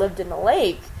monster that lived in the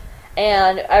lake.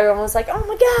 And everyone was like, oh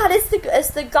my god, it's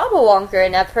the Gobblewonker.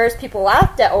 And at first people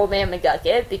laughed at Old Man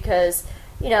McGucket because,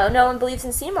 you know, no one believes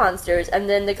in sea monsters. And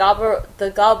then the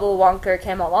Gobblewonker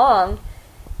came along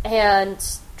and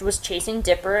was chasing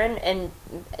Dipper and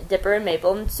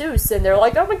Mabel and Seuss. And they're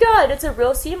like, oh my god, it's a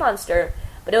real sea monster.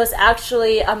 But it was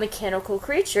actually a mechanical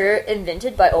creature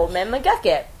invented by Old Man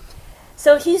McGucket.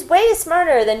 So he's way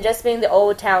smarter than just being the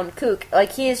old town kook.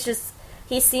 Like, he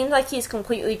seems like he's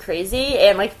completely crazy,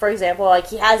 and, like, for example, like,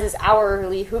 he has his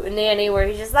hourly hootenanny where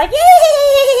he's just like,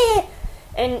 yeah!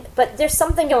 But there's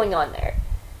something going on there.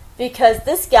 Because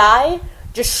this guy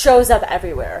just shows up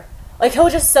everywhere. Like,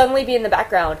 he'll just suddenly be in the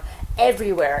background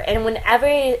everywhere. And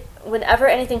whenever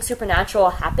anything supernatural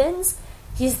happens,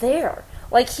 he's there.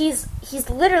 Like, he's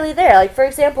literally there. Like, for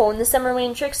example, when the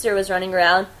Summerlane Trickster was running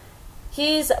around,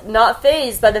 he's not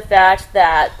fazed by the fact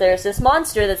that there's this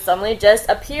monster that suddenly just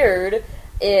appeared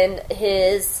in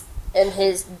his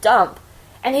dump,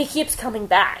 and he keeps coming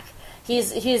back.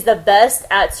 He's the best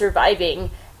at surviving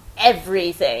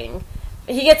everything.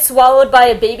 He gets swallowed by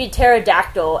a baby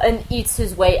pterodactyl and eats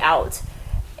his way out.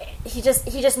 He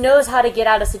just knows how to get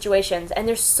out of situations, and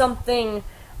there's something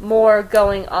more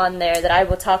going on there that I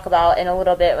will talk about in a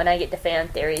little bit when I get to fan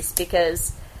theories,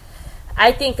 because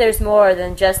I think there's more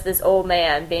than just this old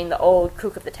man being the old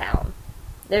kook of the town.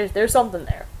 There's something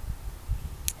there.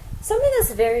 Something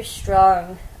that's very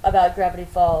strong about Gravity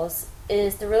Falls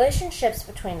is the relationships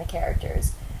between the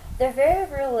characters. They're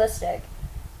very realistic,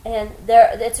 and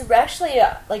it's actually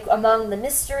like among the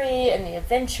mystery and the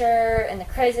adventure and the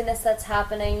craziness that's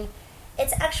happening.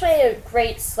 It's actually a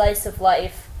great slice of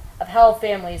life of how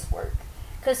families work,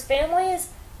 because families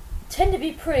tend to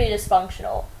be pretty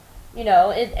dysfunctional. You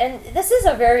know, and this is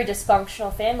a very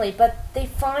dysfunctional family, but they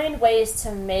find ways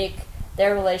to make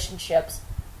their relationships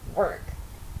work.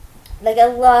 Like, I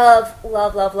love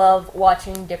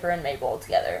watching Dipper and Mabel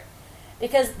together,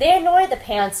 because they annoy the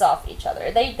pants off each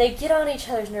other. They get on each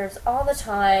other's nerves all the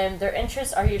time. Their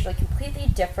interests are usually completely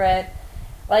different.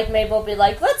 Like, Mabel will be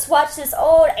like, let's watch this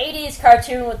old 80s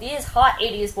cartoon with these hot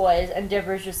 80s boys, and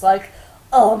Dipper's just like,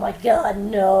 oh my god,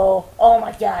 no. Oh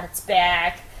my god, it's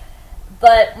back.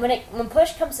 But when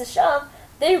push comes to shove,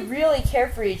 they really care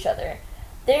for each other.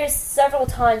 There's several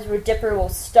times where Dipper will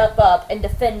step up and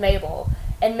defend Mabel,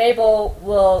 and Mabel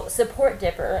will support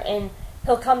Dipper, and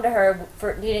he'll come to her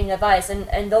for needing advice,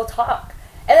 and they'll talk.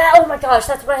 And oh my gosh,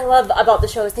 that's what I love about the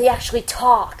show, is they actually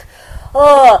talk.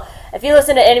 Oh, if you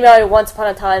listen to any of my Once Upon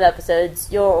a Time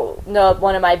episodes, you'll know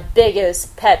one of my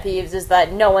biggest pet peeves is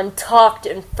that no one talked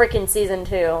in frickin' season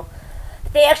 2.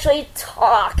 They actually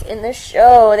talk in this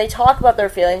show. They talk about their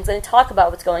feelings. They talk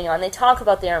about what's going on. They talk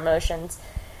about their emotions.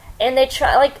 And they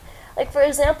try, like for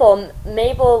example,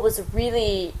 Mabel was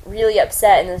really, really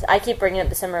upset. And I keep bringing up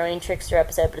the Summerlane Trickster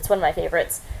episode, but it's one of my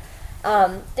favorites.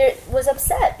 Was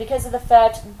upset because of the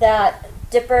fact that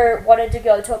Dipper wanted to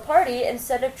go to a party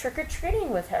instead of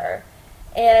trick-or-treating with her.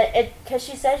 And because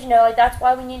she says, you know, like, that's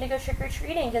why we need to go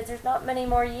trick-or-treating, because there's not many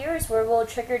more years where we'll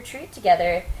trick-or-treat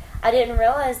together. I didn't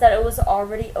realize that it was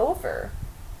already over.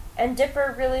 And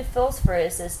Dipper really feels for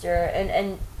his sister,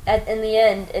 and in the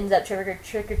end ends up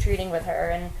trick-or-treating with her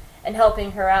and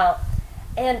helping her out.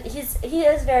 And he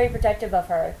is very protective of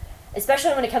her,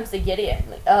 especially when it comes to Gideon.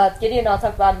 Gideon I'll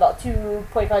talk about in about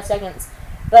 2.5 seconds.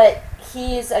 But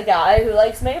he's a guy who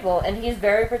likes Mabel, and he's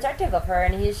very protective of her,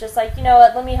 and he's just like, you know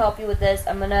what, let me help you with this,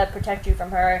 I'm going to protect you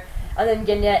from her. and then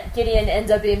Gideon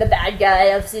ends up being the bad guy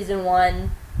of season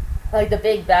 1, like the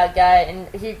big bad guy, and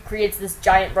he creates this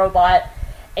giant robot.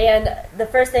 And the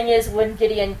first thing is when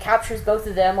Gideon captures both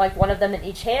of them, like one of them in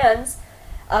each hands,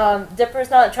 Dipper's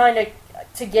not trying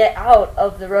to get out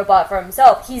of the robot for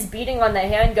himself. He's beating on the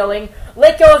hand going,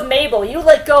 "Let go of Mabel, you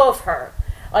let go of her."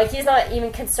 Like, he's not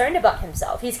even concerned about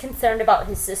himself. He's concerned about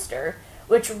his sister,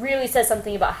 which really says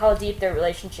something about how deep their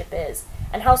relationship is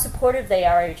and how supportive they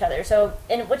are of each other. So,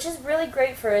 and which is really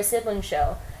great for a sibling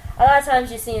show. A lot of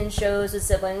times you see in shows with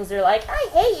siblings, they're like, I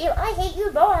hate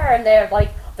you more, and they're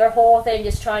like, their whole thing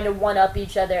is trying to one-up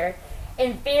each other.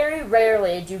 And very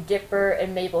rarely do Dipper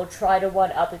and Mabel try to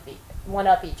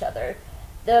one-up each other.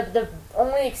 The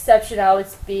only exception I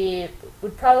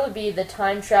would probably be the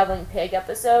time-traveling pig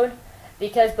episode,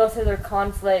 because both of their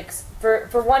conflicts, for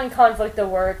one conflict to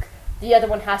work, the other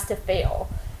one has to fail.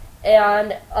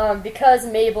 And because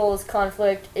Mabel's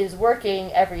conflict is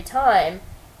working every time,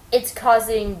 it's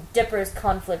causing Dipper's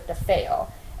conflict to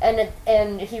fail.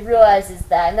 And he realizes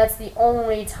that, and that's the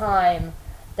only time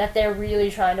that they're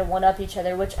really trying to one-up each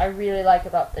other, which I really like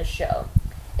about this show,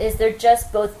 is they're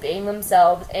just both being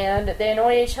themselves, and they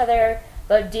annoy each other,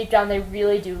 but deep down they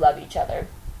really do love each other.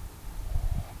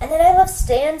 And then I love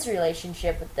Stan's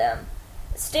relationship with them.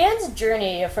 Stan's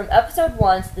journey from episode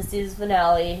 1 to the season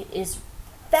finale is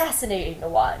fascinating to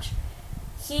watch.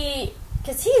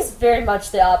 Because he's very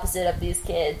much the opposite of these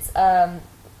kids.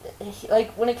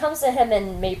 Like, when it comes to him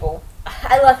and Mabel,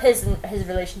 I love his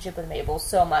relationship with Mabel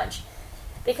so much.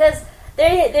 Because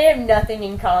they have nothing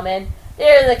in common.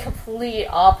 They're the complete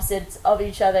opposites of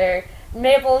each other.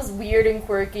 Mabel's weird and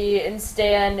quirky, and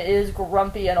Stan is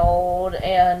grumpy and old,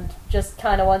 and just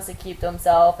kind of wants to keep to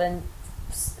himself and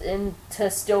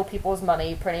to steal people's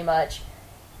money, pretty much.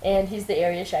 And he's the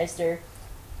area shyster.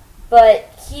 But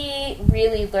he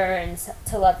really learns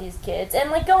to love these kids.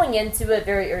 And, like, going into it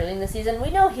very early in the season,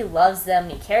 we know he loves them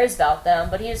and he cares about them,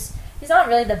 but he's not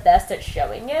really the best at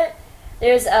showing it.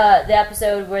 There's the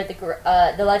episode where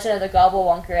the Legend of the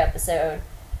Gobblewonker episode,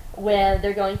 when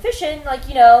they're going fishing, like,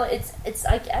 you know, it's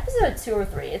like episode 2 or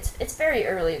 3. It's very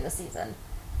early in the season.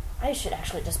 I should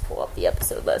actually just pull up the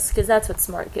episode list, because that's what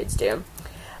smart kids do.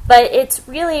 But it's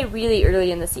really, really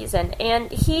early in the season,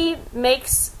 and he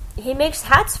makes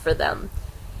hats for them.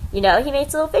 You know, he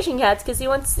makes little fishing hats because he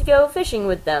wants to go fishing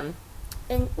with them.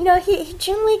 And, you know, he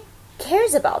genuinely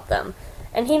cares about them.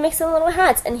 And he makes them little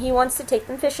hats, and he wants to take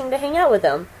them fishing to hang out with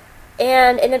them.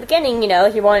 And in the beginning, you know,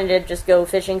 he wanted to just go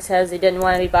fishing because he didn't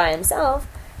want to be by himself.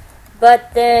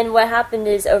 But then what happened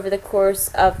is, over the course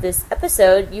of this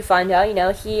episode, you find out, you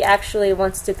know, he actually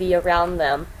wants to be around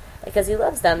them because he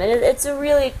loves them. And it's a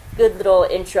really good little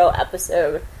intro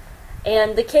episode.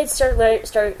 And the kids start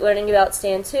learning about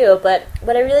Stan too, but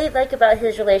what I really like about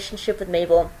his relationship with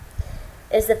Mabel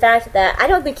is the fact that I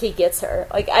don't think he gets her.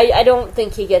 Like, I don't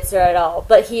think he gets her at all,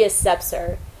 but he accepts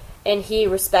her, and he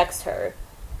respects her,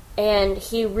 and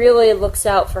he really looks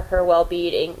out for her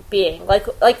well-being.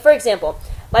 Like, for example,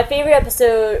 my favorite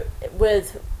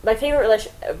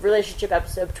relationship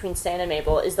episode between Stan and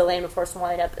Mabel is the Land of Horse and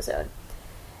Wine episode.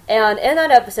 And in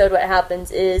that episode, what happens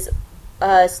is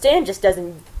Stan just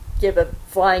doesn't give a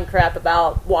flying crap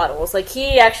about Waddles. Like,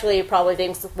 he actually probably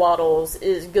thinks Waddles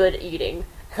is good eating.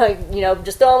 Like, you know,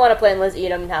 just don't want to play and let's eat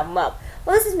him and have him up.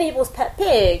 Well, this is Mabel's pet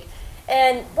pig,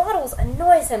 and Waddles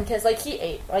annoys him because, like,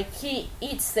 he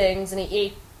eats things, and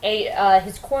he ate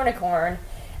his cornicorn,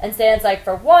 and Stan's like,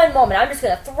 for one moment, I'm just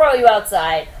going to throw you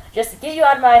outside just to get you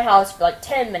out of my house for, like,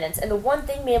 10 minutes. And the one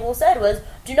thing Mabel said was,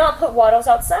 do not put Waddles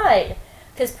outside,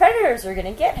 because predators are going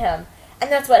to get him. And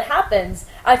that's what happens.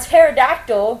 A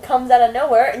pterodactyl comes out of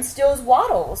nowhere and steals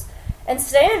Waddles. And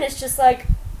Stan is just like,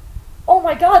 oh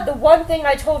my god, the one thing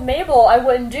I told Mabel I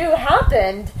wouldn't do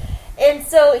happened. And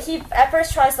so he at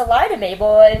first tries to lie to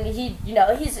Mabel, and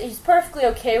he's perfectly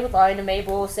okay with lying to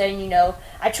Mabel, saying, you know,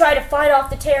 I tried to fight off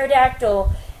the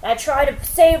pterodactyl, and I tried to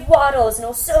save Waddles, and it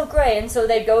was so great. And so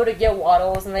they go to get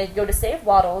Waddles, and they go to save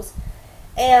Waddles.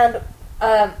 And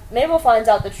Mabel finds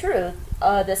out the truth.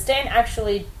 The Stan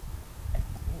actually,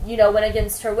 you know, went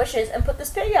against her wishes and put this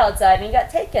pig outside, and he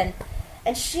got taken.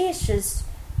 And she's just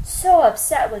so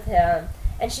upset with him,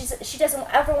 and she doesn't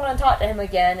ever want to talk to him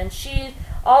again, and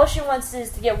all she wants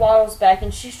is to get Waddles back,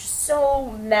 and she's just so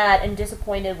mad and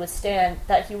disappointed with Stan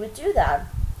that he would do that.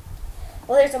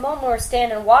 Well, there's a moment where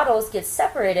Stan and Waddles get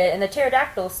separated, and the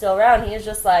pterodactyl's still around. He is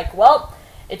just like, well,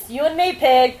 it's you and me,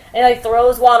 pig, and he, like,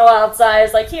 throws Waddle outside.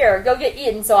 It's like, here, go get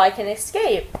eaten so I can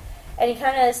escape. And he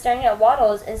kind of is staring at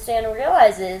Waddles, and Stan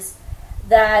realizes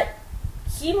that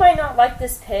he might not like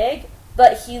this pig,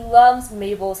 but he loves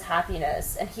Mabel's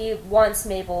happiness, and he wants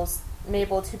Mabel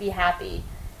to be happy.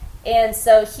 And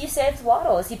so he saves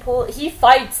Waddles. He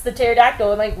fights the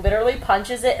pterodactyl and like literally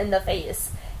punches it in the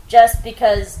face, just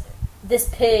because this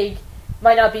pig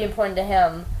might not be important to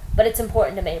him, but it's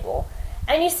important to Mabel.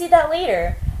 And you see that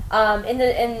later. In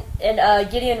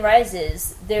Gideon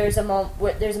Rises, there's a moment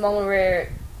where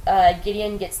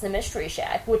Gideon gets the Mystery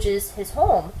Shack, which is his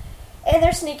home, and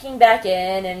they're sneaking back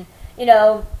in, and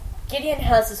Gideon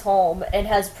has his home and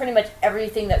has pretty much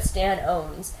everything that Stan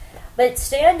owns. But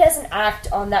Stan doesn't act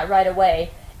on that right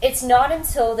away. It's not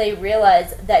until they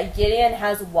realize that Gideon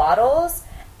has Waddles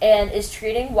and is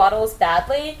treating Waddles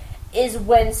badly is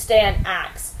when Stan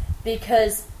acts,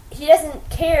 because he doesn't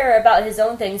care about his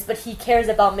own things, but he cares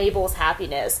about Mabel's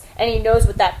happiness, and he knows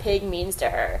what that pig means to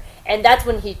her, and that's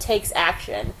when he takes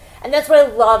action. And that's what I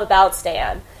love about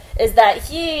Stan, is that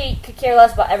he could care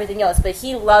less about everything else, but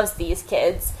he loves these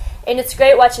kids. And it's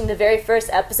great watching the very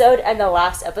first episode and the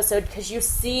last episode, because you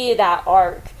see that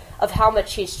arc of how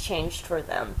much he's changed for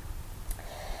them.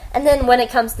 And then when it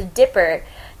comes to Dipper,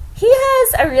 he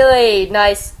has a really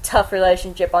nice, tough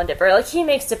relationship on Dipper. Like, he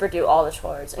makes Dipper do all the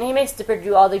chores, and he makes Dipper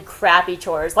do all the crappy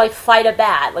chores, like fight a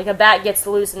bat. Like, a bat gets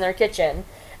loose in their kitchen,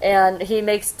 and he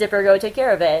makes Dipper go take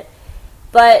care of it.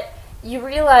 But you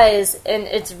realize, and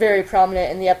it's very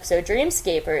prominent in the episode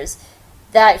Dreamscapers,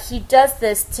 that he does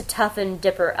this to toughen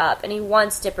Dipper up, and he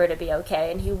wants Dipper to be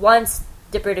okay, and he wants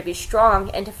Dipper to be strong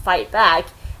and to fight back,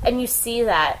 and you see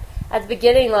that. At the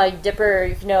beginning, like, Dipper,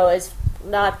 is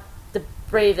not the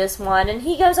bravest one, and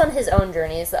he goes on his own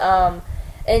journeys.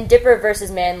 In Dipper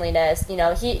versus Manliness,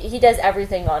 he does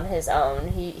everything on his own.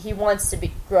 He wants to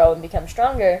grow and become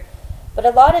stronger, but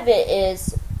a lot of it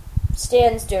is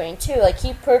Stan's doing, too. Like,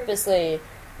 he purposely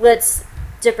lets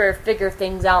Dipper figure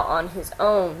things out on his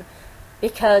own,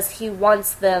 because he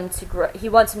wants them to grow. He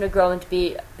wants him to grow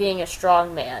into being a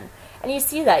strong man. And you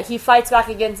see that. He fights back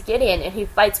against Gideon, and he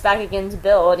fights back against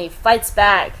Bill, and he fights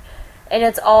back. And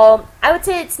it's all, I would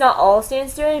say it's not all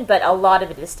Stan's doing, but a lot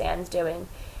of it is Stan's doing.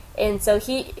 And so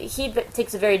he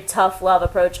takes a very tough love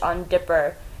approach on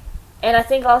Dipper. And I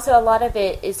think also a lot of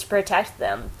it is to protect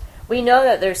them. We know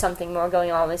that there's something more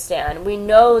going on with Stan. We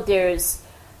know there's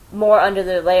more under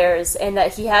the layers, and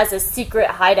that he has a secret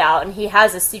hideout, and he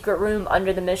has a secret room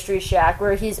under the Mystery Shack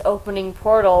where he's opening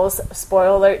portals,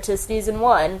 spoiler alert to season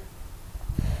 1,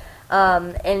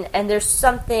 and there's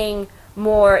something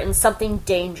more and something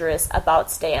dangerous about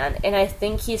Stan, and I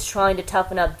think he's trying to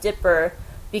toughen up Dipper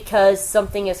because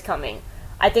something is coming.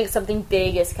 I think something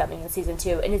big is coming in season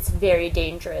 2, and it's very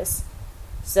dangerous.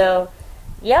 So,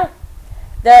 yeah,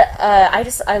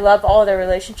 I love all their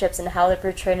relationships and how they're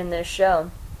portrayed in this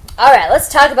show. Alright, let's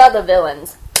talk about the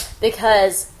villains,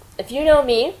 because if you know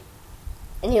me,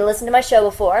 and you listened to my show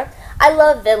before, I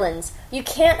love villains. You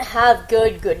can't have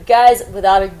good guys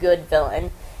without a good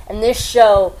villain, and this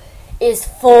show is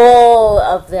full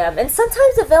of them, and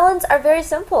sometimes the villains are very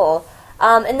simple.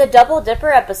 In the Double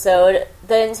Dipper episode,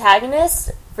 the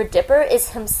antagonist for Dipper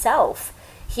is himself.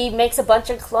 He makes a bunch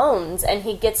of clones, and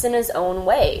he gets in his own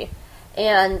way,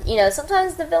 and,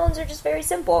 sometimes the villains are just very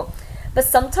simple, but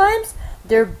sometimes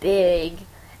they're big,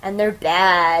 and they're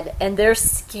bad, and they're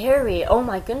scary. Oh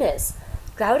my goodness.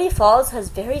 Gravity Falls has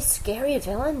very scary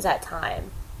villains at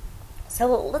times. So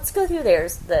let's go through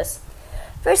this.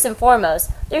 First and foremost,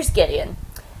 there's Gideon.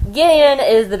 Gideon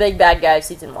is the big bad guy of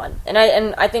season 1, and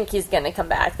I think he's going to come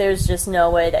back. There's just no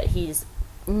way that he's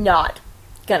not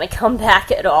going to come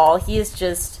back at all. He's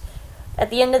just,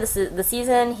 at the end of the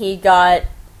season, he got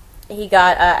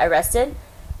arrested.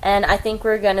 And I think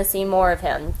we're going to see more of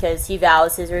him, because he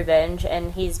vows his revenge,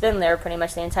 and he's been there pretty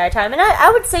much the entire time. And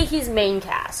I would say he's main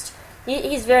cast.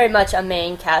 He's very much a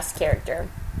main cast character.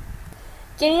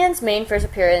 Gideon's main first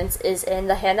appearance is in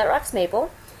The Hand That Rocks Maple.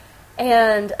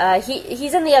 And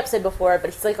he's in the episode before,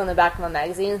 but he's like on the back of my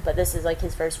magazine, but this is like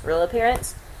his first real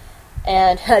appearance.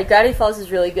 And Gravity Falls is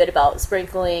really good about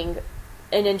sprinkling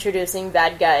and introducing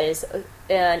bad guys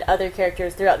and other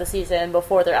characters throughout the season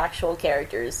before their actual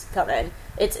characters come in.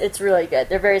 It's really good.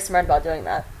 They're very smart about doing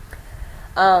that.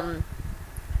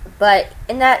 But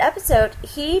in that episode,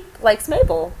 he likes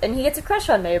Mabel, and he gets a crush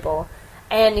on Mabel.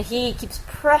 And he keeps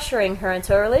pressuring her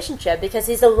into a relationship because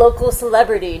he's a local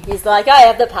celebrity. He's like, I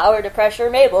have the power to pressure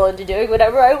Mabel into doing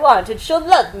whatever I want, and she'll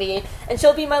love me, and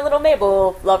she'll be my little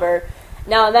Mabel lover.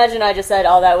 Now imagine I just said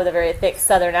all that with a very thick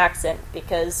southern accent,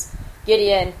 because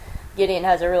Gideon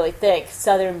has a really thick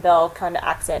Southern Belle kind of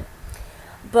accent,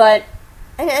 but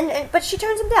she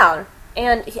turns him down,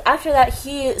 and after that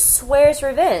he swears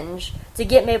revenge to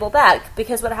get Mabel back,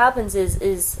 because what happens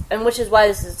is, and which is why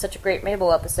this is such a great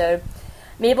Mabel episode,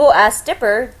 Mabel asks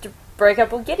Dipper to break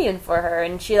up with Gideon for her,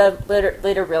 and she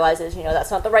later realizes, that's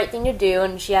not the right thing to do,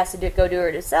 and she has to go do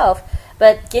it herself.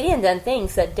 But Gideon then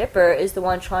thinks that Dipper is the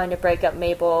one trying to break up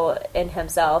Mabel and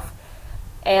himself,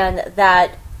 and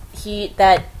that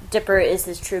Dipper is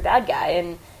his true bad guy,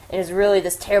 and is really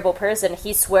this terrible person.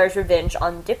 He swears revenge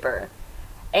on Dipper.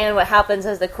 And what happens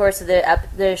as the course of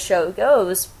the show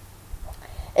goes,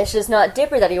 it's just not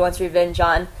Dipper that he wants revenge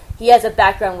on. He has a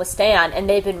background with Stan, and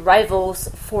they've been rivals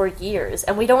for years.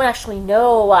 And we don't actually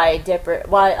know why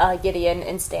Gideon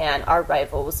and Stan are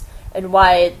rivals, and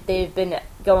why they've been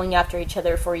going after each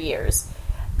other for years.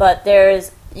 But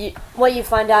what you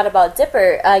find out about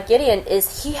Gideon,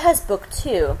 is he has book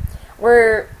 2.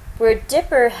 Where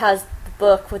Dipper has the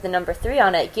book with the number 3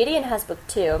 on it, Gideon has book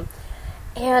 2.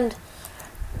 And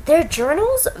their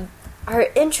journals are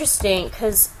interesting,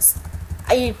 because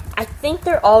I think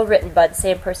they're all written by the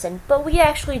same person, but we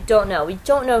actually don't know. We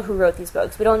don't know who wrote these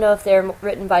books. We don't know if they're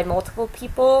written by multiple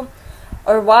people,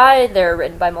 or why they're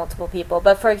written by multiple people.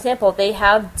 But, for example, they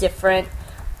have different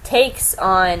takes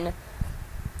on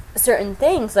certain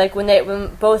things. Like,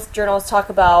 when both journals talk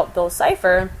about Bill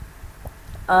Cipher,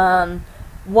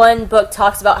 one book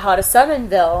talks about how to summon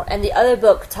Bill, and the other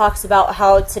book talks about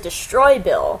how to destroy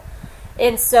Bill.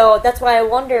 And so that's why I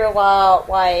wonder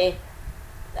why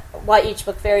each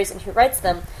book varies and who writes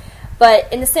them.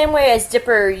 But in the same way as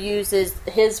Dipper uses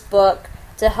his book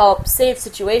to help save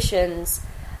situations,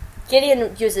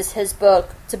 Gideon uses his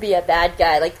book to be a bad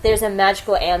guy. Like, there's a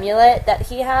magical amulet that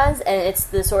he has, and it's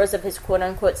the source of his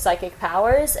quote-unquote psychic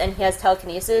powers, and he has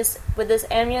telekinesis with this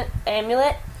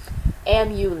amulet.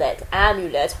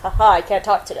 Haha, I can't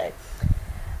talk today.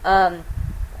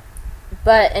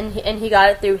 But he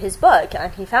got it through his book,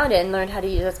 and he found it and learned how to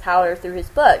use his power through his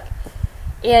book.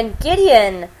 And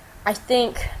Gideon, I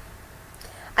think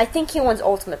he wants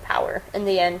ultimate power in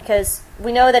the end, because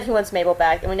we know that he wants Mabel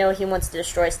back, and we know he wants to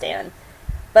destroy Stan.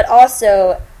 But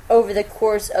also, over the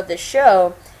course of the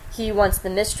show, he wants the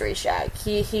Mystery Shack.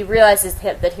 He realizes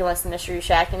that he wants the Mystery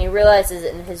Shack, and he realizes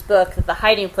in his book that the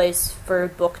hiding place for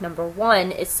book number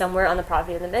 1 is somewhere on the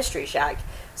property of the Mystery Shack.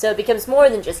 So it becomes more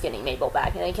than just getting Mabel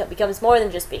back, and it becomes more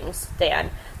than just being Stan.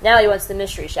 Now he wants the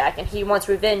Mystery Shack, and he wants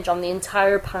revenge on the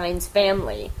entire Pines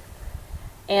family.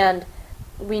 And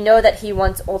we know that he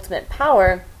wants ultimate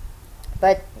power,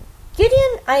 but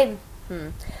Gideon, I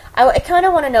kind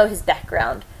of want to know his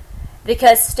background.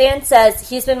 Because Stan says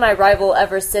he's been my rival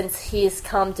ever since he's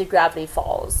come to Gravity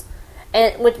Falls.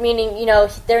 And which meaning,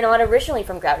 they're not originally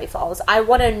from Gravity Falls. I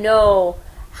want to know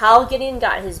how Gideon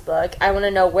got his book. I want to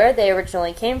know where they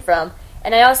originally came from.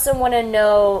 And I also want to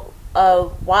know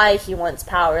why he wants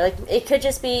power. Like, it could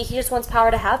just be he just wants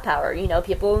power to have power.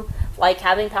 People like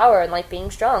having power and like being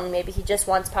strong. Maybe he just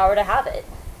wants power to have it.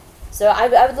 So I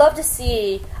would love to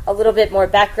see a little bit more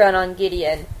background on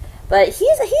Gideon. But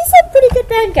he's a pretty good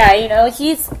bad guy,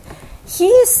 He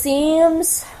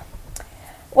seems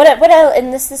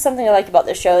and this is something I like about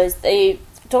the show, is they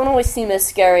don't always seem as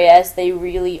scary as they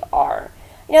really are.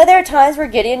 There are times where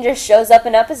Gideon just shows up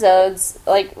in episodes,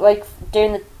 like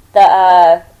during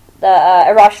the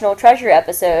Irrational Treasure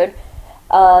episode.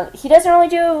 He doesn't really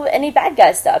do any bad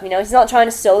guy stuff. He's not trying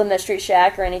to steal the Mystery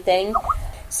Shack or anything.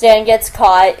 Stan gets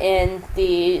caught in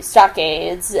the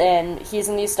stockades, and he's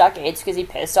in these stockades because he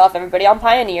pissed off everybody on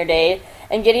Pioneer Day,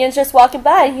 and Gideon's just walking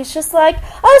by, and he's just like,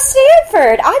 "Oh,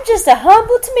 Stanford, I'm just a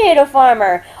humble tomato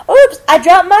farmer. Oops, I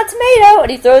dropped my tomato," and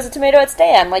he throws a tomato at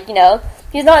Stan.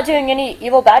 He's not doing any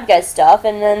evil bad guy stuff.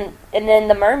 And then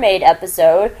the mermaid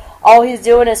episode, all he's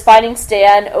doing is fighting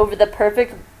Stan over the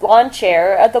perfect lawn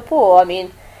chair at the pool.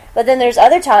 But then there's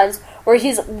other times where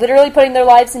he's literally putting their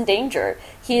lives in danger.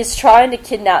 He's trying to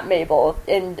kidnap Mabel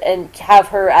and have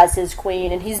her as his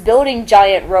queen, and he's building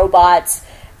giant robots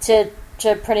to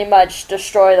pretty much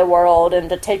destroy the world and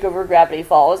to take over Gravity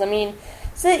Falls.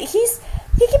 So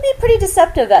he can be pretty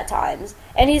deceptive at times,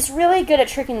 and he's really good at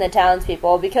tricking the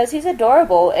townspeople because he's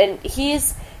adorable, and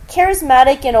he's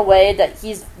charismatic in a way that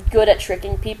he's good at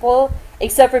tricking people,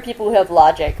 except for people who have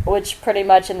logic, which pretty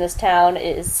much in this town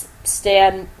is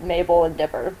Stan, Mabel, and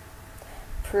Dipper.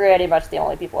 Pretty much the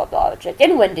only people with logic.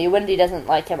 And Wendy. Wendy doesn't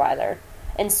like him either.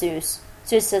 And Seuss.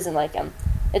 Seuss doesn't like him.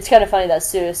 It's kind of funny that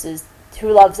Seuss,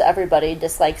 who loves everybody,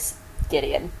 dislikes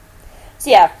Gideon. So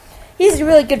yeah, he's a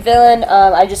really good villain.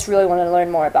 I just really want to learn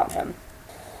more about him.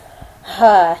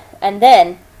 And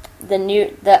then, the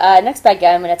next bad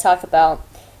guy I'm going to talk about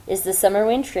is the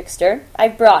Submarine Trickster.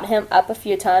 I've brought him up a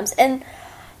few times, and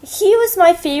he was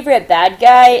my favorite bad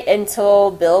guy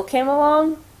until Bill came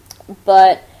along.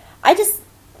 But I just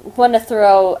want to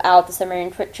throw out the Submarine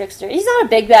Trickster. He's not a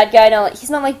big bad guy. He's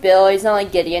not like Bill. He's not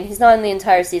like Gideon. He's not in the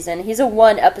entire season. He's a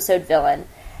one-episode villain.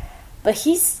 but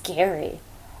he's scary.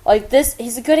 Like,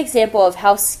 he's a good example of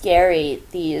how scary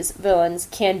these villains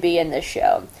can be in this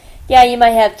show. Yeah, you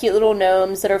might have cute little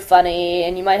gnomes that are funny,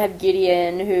 and you might have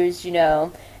Gideon, who's,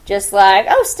 just like,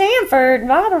 oh, Stanford,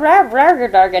 not a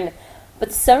rag. But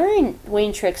the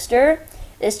Submarine Trickster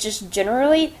is just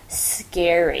generally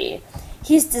scary.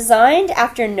 He's designed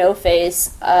after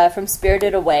No-Face from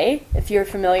Spirited Away. If you're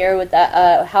familiar with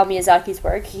that, how Miyazaki's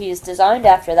work, he's designed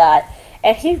after that,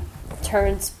 and he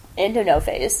turns into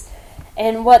No-Face.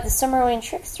 And what the Submarine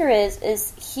Trickster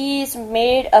is he's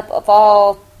made up of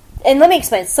all... And let me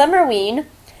explain. Summerween,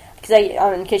 because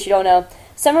in case you don't know,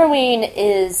 Summerween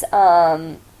is...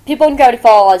 people in Gravity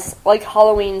Falls like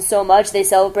Halloween so much, they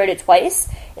celebrate it twice.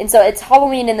 And so it's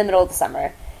Halloween in the middle of the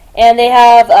summer. And they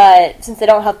have, since they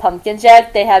don't have pumpkins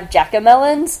yet, they have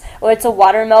jack-o'-melons, where it's a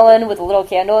watermelon with a little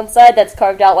candle inside that's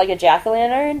carved out like a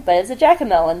jack-o'-lantern, but it's a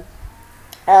jack-o'-melon.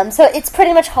 So it's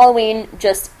pretty much Halloween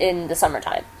just in the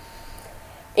summertime.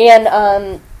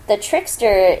 And the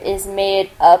Trickster is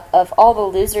made up of all the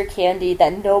loser candy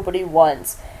that nobody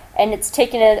wants. And it's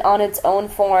taken it on its own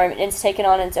form, and it's taken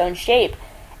on its own shape.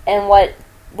 And what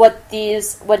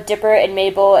Dipper and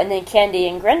Mabel and then Candy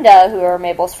and Grinda, who are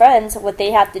Mabel's friends, what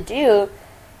they have to do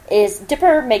is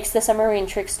Dipper makes the Submarine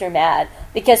Trickster mad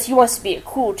because he wants to be a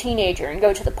cool teenager and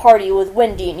go to the party with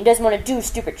Wendy, and he doesn't want to do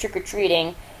stupid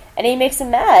trick-or-treating. And he makes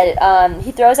him mad.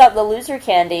 He throws out the loser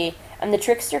candy, and the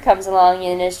Trickster comes along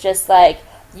and is just like,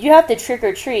 you have to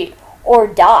trick-or-treat or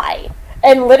die.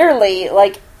 And literally,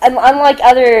 like, unlike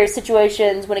other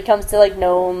situations when it comes to, like,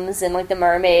 gnomes and, like, the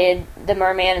merman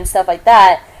and stuff like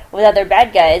that, with other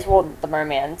bad guys, well, the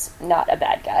merman's not a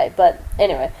bad guy, but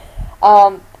anyway, there's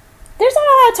not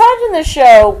a lot of times in this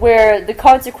show where the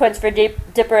consequence for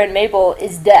Dipper and Mabel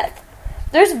is death.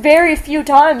 There's very few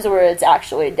times where it's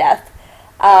actually death.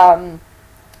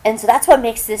 And so that's what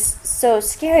makes this so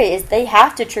scary, is they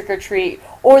have to trick-or-treat,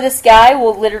 or this guy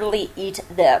will literally eat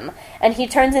them. And he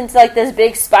turns into, like, this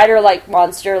big spider-like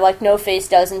monster, like No-Face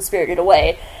does in Spirited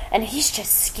Away. And he's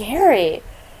just scary.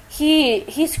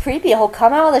 He's creepy. He'll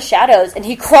come out of the shadows, and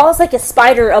he crawls like a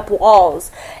spider up walls.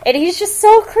 And he's just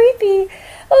so creepy.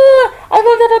 Oh, I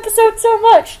love that episode so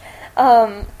much.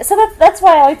 So that's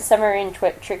why I like the Submarine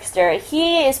Trickster.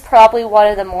 He is probably one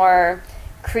of the more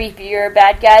creepier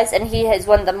bad guys, and he is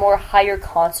one of the more higher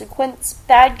consequence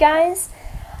bad guys.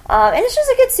 And it's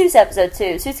just a good Suits episode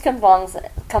too. Suits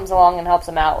comes along and helps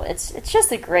him out. It's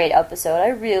just a great episode. I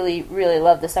really, really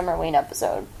love the Summerween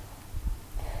episode.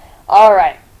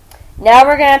 Alright, now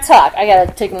we're gonna talk. I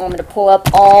gotta take a moment to pull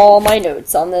up all my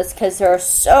notes on this, because there are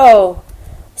so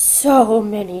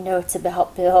many notes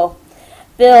about Bill.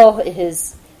 Bill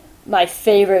is my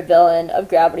favorite villain of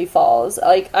Gravity Falls.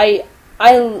 Like,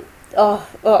 to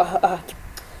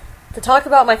talk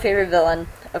about my favorite villain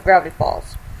of Gravity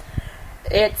Falls,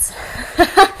 it's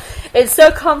it's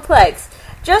so complex.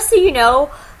 Just so you know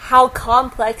how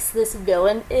complex this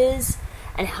villain is,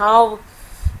 and how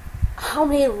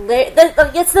many layers.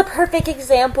 It's the perfect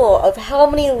example of how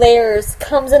many layers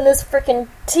comes in this freaking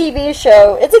TV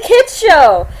show. It's a kids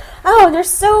show. Oh, there's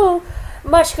so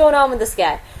much going on with this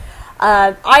guy.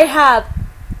 I have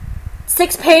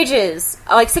 6 pages,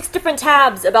 like 6 different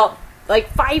tabs about like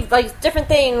 5 like different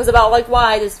things about like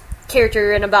why this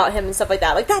character and about him and stuff like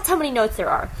that. Like, that's how many notes there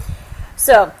are.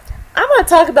 So I'm going to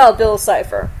talk about Bill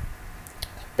Cipher.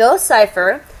 Bill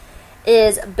Cipher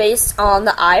is based on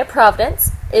the Eye of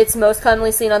Providence. It's most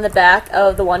commonly seen on the back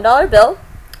of the $1 bill.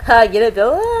 Get it,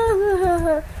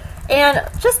 Bill? And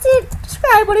just to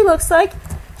describe what he looks like,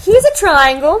 he's a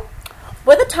triangle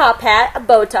with a top hat, a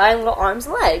bow tie, and little arms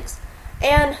and legs.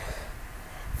 And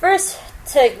first,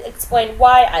 to explain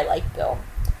why I like Bill,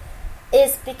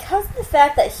 is because of the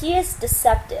fact that he is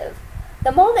deceptive.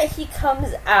 The moment he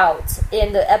comes out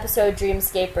in the episode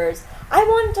Dreamscapers, I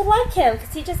wanted to like him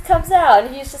because he just comes out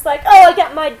and he's just like, oh, I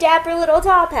got my dapper little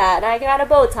top hat and I got a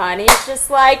bow tie, and he's just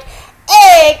like,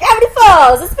 hey, Gravity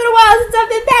Falls, it's been a while since I've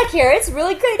been back here. It's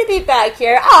really great to be back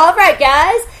here. Oh, alright,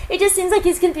 guys. It just seems like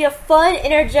he's going to be a fun,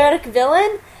 energetic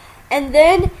villain. And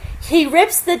then he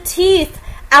rips the teeth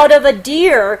out of a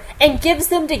deer and gives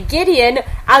them to Gideon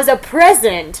as a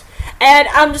present. And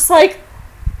I'm just like,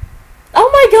 oh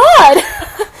my god,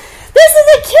 this is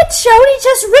a kid's show, and he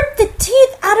just ripped the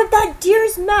teeth out of that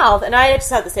deer's mouth. And I just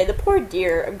have to say, the poor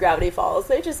deer of Gravity Falls,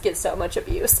 they just get so much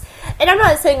abuse. And I'm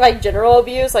not saying, like, general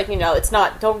abuse, like, it's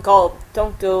not, don't go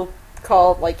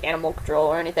call, like, animal control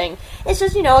or anything. It's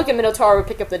just, like a Minotaur would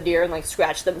pick up the deer and, like,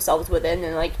 scratch themselves with it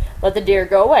and, like, let the deer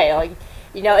go away, like,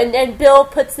 and Bill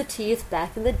puts the teeth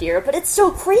back in the deer, but it's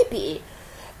so creepy.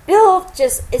 Bill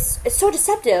just is so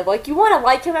deceptive. Like, you want to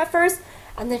like him at first,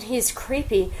 and then he's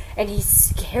creepy, and he's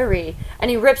scary, and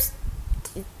he rips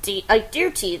deer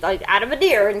teeth out of a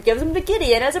deer and gives them to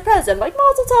Gideon as a present, like,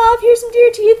 Mazel tov, here's some deer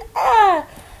teeth,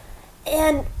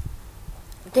 and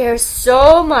there's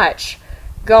so much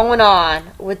going on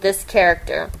with this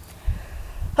character.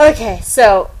 Okay,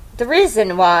 so the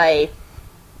reason why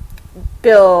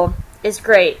Bill is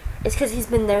great is because he's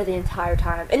been there the entire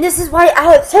time. And this is why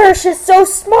Alex Hirsch is so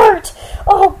smart.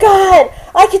 Oh, God.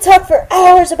 I could talk for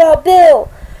hours about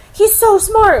Bill. He's so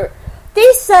smart. They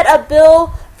set up Bill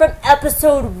from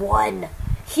episode 1.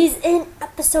 He's in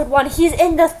episode 1. He's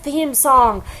in the theme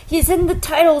song. He's in the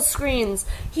title screens.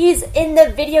 He's in the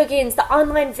video games, the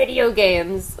online video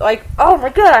games. Like, oh my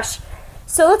gosh.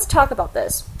 So let's talk about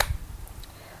this.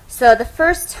 So the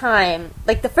first time,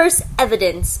 like the first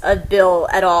evidence of Bill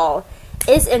at all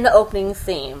is in the opening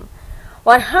theme.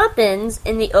 What happens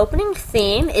in the opening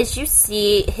theme is you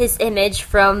see his image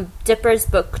from Dipper's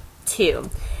book 2.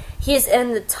 He's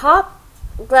in the top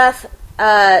left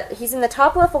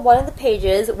of one of the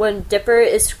pages when Dipper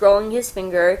is scrolling his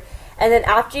finger, and then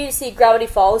after you see Gravity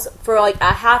Falls, for like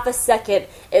a half a second,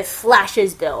 it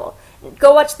flashes Bill.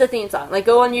 Go watch the theme song. Like,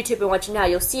 go on YouTube and watch it now.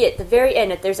 You'll see it at the very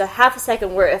end. There's a half a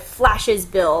second where it flashes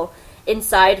Bill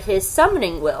inside his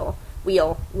summoning wheel.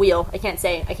 I can't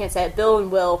say it. Bill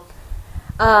and Will.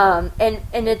 And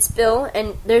it's Bill,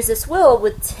 and there's this wheel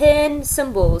with 10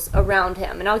 symbols around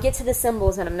him. And I'll get to the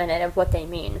symbols in a minute of what they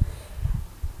mean.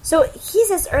 So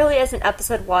he's as early as in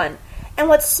episode 1. And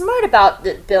what's smart about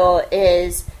Bill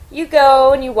is you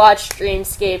go and you watch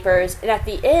Dreamscapers, and at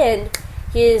the end,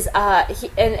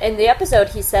 in the episode,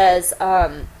 he says,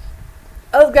 oh,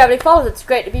 Gravity Falls, it's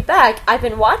great to be back. I've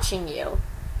been watching you.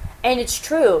 And it's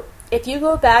true. If you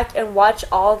go back and watch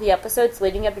all the episodes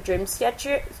leading up to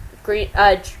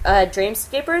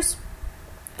Dreamscapers,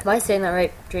 am I saying that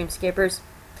right? Dreamscapers?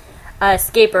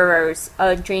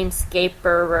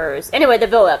 Dreamscaperers. Anyway, the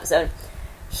Bill episode.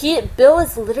 Bill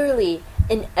is literally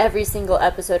in every single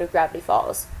episode of Gravity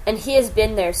Falls. And he has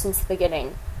been there since the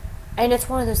beginning. And it's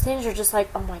one of those things you're just like,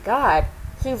 oh my god,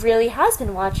 he really has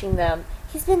been watching them.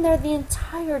 He's been there the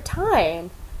entire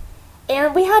time.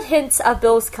 And we had hints of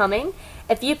Bill's coming.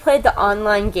 If you played the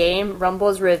online game,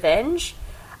 Rumble's Revenge,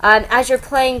 as you're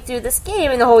playing through this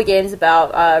game, and the whole game's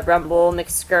about Rumble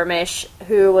McSkirmish,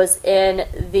 who was in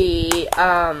the,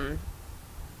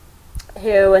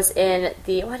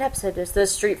 what episode is this? The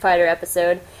Street Fighter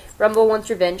episode. Rumble wants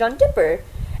revenge on Dipper.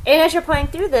 And as you're playing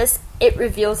through this, it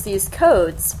reveals these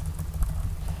codes.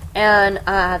 And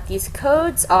these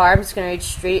codes are, I'm just going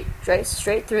to read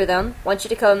straight through them. I want you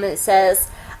to come, and it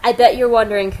says, I bet you're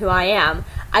wondering who I am.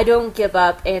 I don't give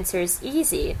up answers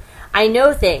easy. I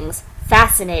know things,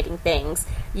 fascinating things.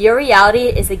 Your reality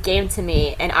is a game to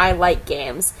me, and I like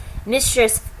games.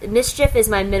 Mischief is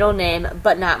my middle name,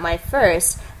 but not my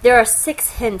first. There are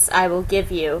 6 hints I will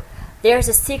give you. There's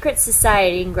a secret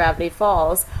society in Gravity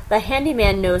Falls. The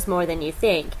handyman knows more than you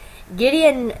think.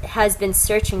 Gideon has been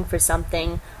searching for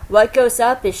something. What goes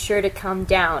up is sure to come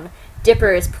down.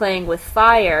 Dipper is playing with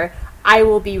fire. I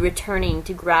will be returning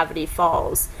to Gravity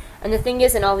Falls. And the thing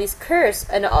is, in all these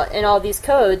in all these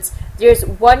codes, there's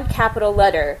one capital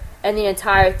letter in the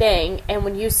entire thing. And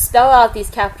when you spell out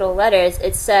these capital letters,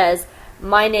 it says,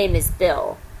 my name is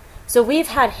Bill. So we've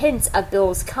had hints of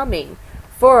Bill's coming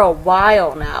for a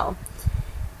while now.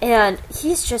 And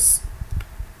he's just...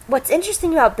 What's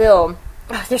interesting about Bill...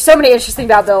 there's so many interesting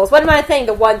about Bills. What am I saying?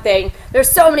 The one thing. There's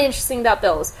so many interesting about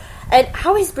Bills. And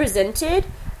how he's presented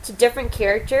to different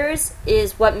characters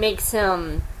is what makes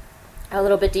him a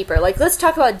little bit deeper. Like, let's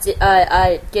talk about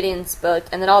Gideon's book,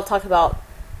 and then I'll talk about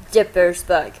Dipper's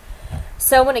book.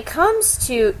 So when it comes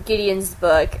to Gideon's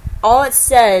book, all it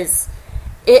says,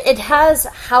 it has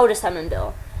how to summon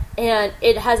Bill. And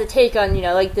it has a take on,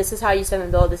 like, this is how you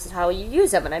summon Bill, this is how you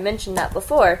use him. And I mentioned that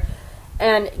before.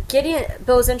 And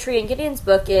Bill's entry in Gideon's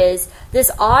book is,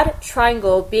 this odd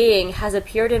triangle being has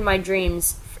appeared in my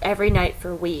dreams every night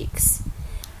for weeks.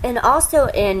 And also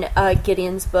in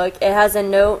Gideon's book, it has a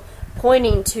note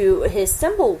pointing to his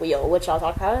symbol wheel, which I'll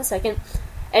talk about in a second.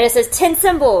 And it says 10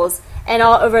 symbols. And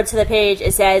all over to the page,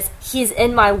 it says, he's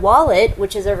in my wallet,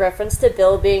 which is a reference to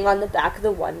Bill being on the back of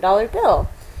the $1 bill.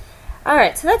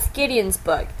 Alright, so that's Gideon's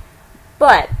book.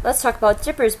 But let's talk about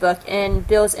Dipper's book and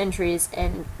Bill's entries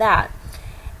in that.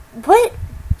 What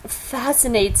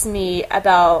fascinates me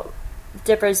about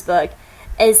Dipper's book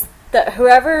is that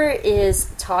whoever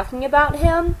is talking about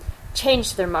him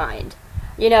changed their mind.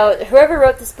 Whoever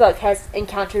wrote this book has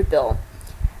encountered Bill.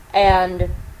 And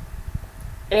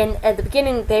at the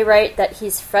beginning, they write that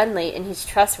he's friendly and he's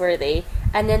trustworthy.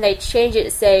 And then they change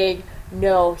it saying,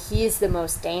 no, he's the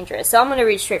most dangerous. So I'm going to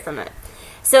read straight from it.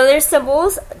 So there's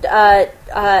symbols.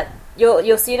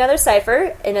 You'll see another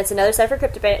cipher, and it's another cipher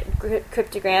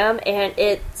cryptogram, and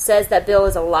it says that Bill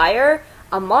is a liar,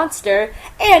 a monster,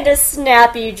 and a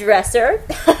snappy dresser,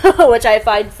 which I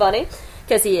find funny,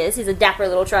 because he is. He's a dapper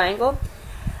little triangle.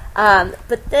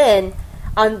 But then,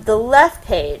 on the left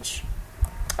page,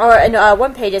 or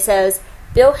one page, it says,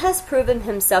 Bill has proven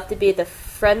himself to be the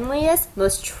friendliest,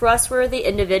 most trustworthy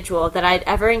individual that I've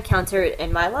ever encountered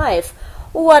in my life.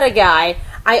 What a guy.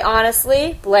 I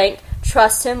honestly, blank,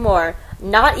 trust him more.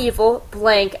 Not evil,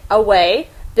 blank, away.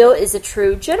 Bill is a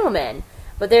true gentleman.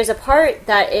 But there's a part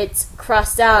that it's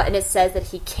crossed out and it says that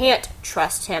he can't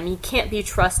trust him. He can't be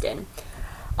trusted.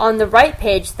 On the right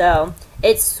page, though,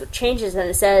 it changes and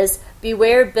it says,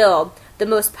 Beware Bill, the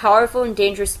most powerful and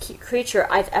dangerous creature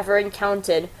I've ever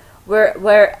encountered.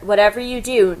 Where whatever you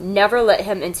do, never let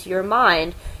him into your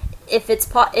mind. If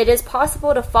it is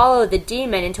possible to follow the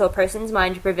demon into a person's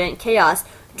mind to prevent chaos,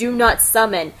 do not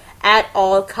summon at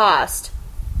all cost.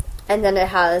 And then it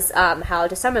has how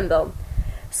to summon Bill.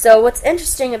 So what's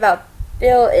interesting about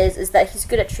Bill is that he's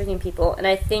good at tricking people, and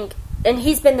I think, and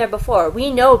he's been there before.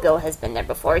 We know Bill has been there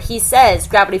before. He says,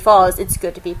 Gravity Falls, it's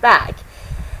good to be back.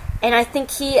 And I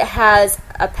think he has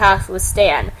a path with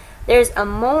Stan. There's a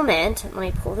moment, let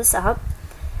me pull this up.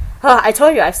 Oh, I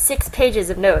told you I have 6 pages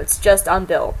of notes just on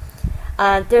Bill.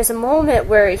 There's a moment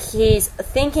where he's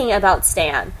thinking about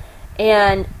Stan,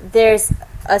 and there's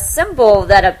a symbol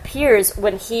that appears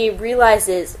when he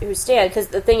realizes who's Stan, because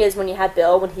the thing is, when you have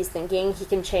Bill, when he's thinking, he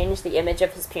can change the image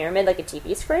of his pyramid like a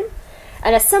TV screen,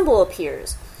 and a symbol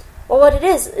appears. Well, what it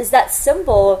is that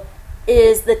symbol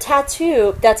is the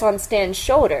tattoo that's on Stan's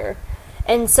shoulder,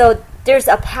 and so there's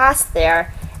a past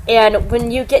there, and when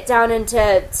you get down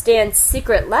into Stan's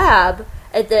secret lab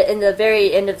in the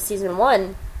very end of season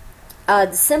 1,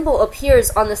 the symbol appears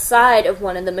on the side of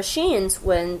one of the machines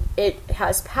when it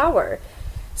has power.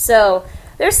 So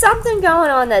there's something going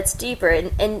on that's deeper,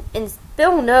 and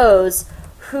Bill knows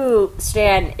who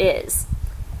Stan is.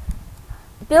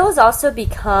 Bill has also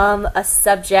become a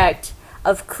subject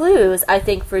of clues, I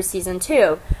think, for season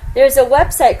 2. There's a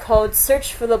website called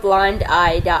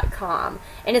searchfortheblindeye.com,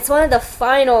 and it's one of the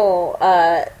final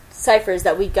ciphers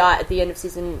that we got at the end of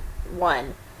season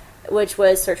 1, which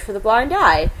was Search for the Blind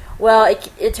Eye. Well,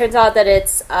 it turns out that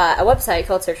it's a website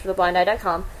called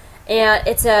searchfortheblindeye.com, and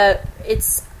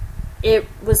it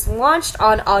was launched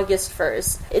on August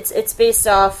 1st. It's based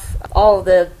off all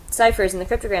the ciphers and the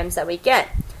cryptograms that we get.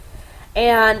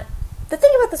 And the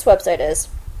thing about this website is,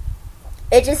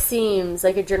 it just seems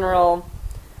like a general...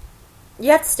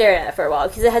 You have to stare at it for a while,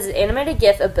 because it has an animated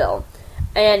GIF of Bill,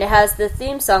 and it has the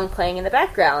theme song playing in the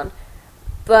background.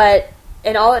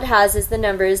 And all it has is the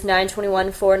numbers 9,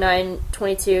 21, 4, 9,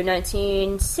 22,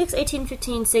 19, 6, 18,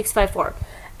 15, 6, 5, 4.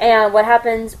 And what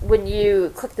happens when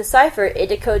you click the cipher,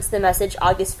 it decodes the message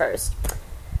August 1st.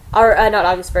 Or, not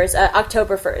August 1st,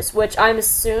 October 1st, which I'm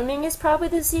assuming is probably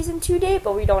the season 2 date,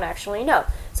 but we don't actually know.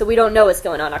 So we don't know what's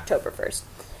going on October 1st.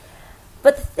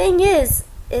 But the thing is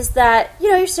that,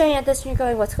 you're staring at this and you're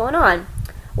going, what's going on?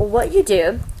 Well, what you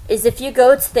do is if you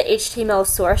go to the HTML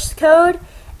source code,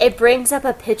 it brings up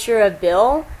a picture of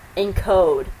Bill in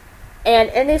code. And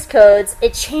in these codes,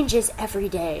 it changes every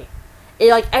day.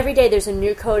 Every day there's a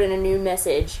new code and a new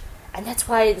message. And that's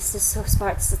why this is so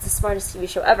smart. This is the smartest TV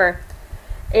show ever.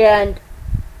 And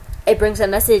it brings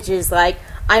up messages like,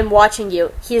 I'm watching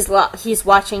you. He's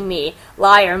watching me.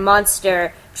 Liar,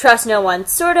 monster, trust no one.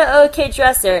 Sorta okay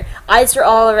dresser. Eyes are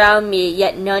all around me,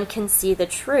 yet none can see the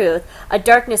truth. A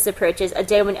darkness approaches, a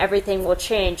day when everything will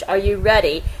change. Are you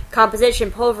ready?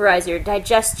 Composition, pulverizer,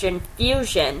 digestion,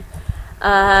 fusion.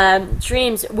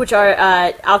 Dreams, which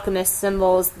are alchemist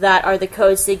symbols that are the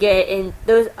codes to get in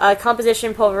those.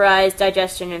 Composition, pulverize,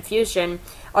 digestion, and fusion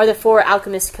are the 4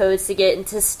 alchemist codes to get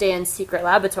into Stan's secret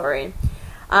laboratory.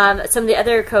 Some of the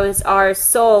other codes are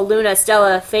Sol, Luna,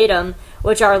 Stella, Fatum,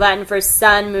 which are Latin for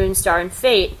sun, moon, star, and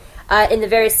fate. In the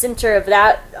very center of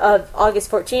that, of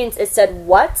August 14th, it said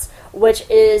what, which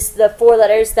is the 4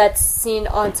 letters that's seen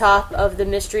on top of the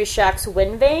Mystery Shack's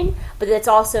wind vane, but it's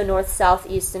also north, south,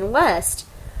 east, and west.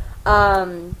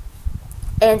 And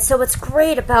so what's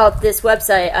great about this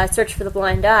website, Search for the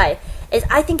Blind Eye, is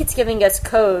I think it's giving us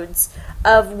codes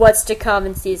of what's to come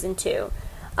in Season 2.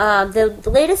 The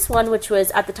latest one, which was,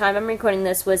 at the time I'm recording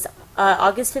this, was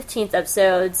August 15th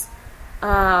episodes.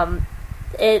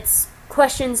 It's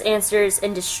questions, answers,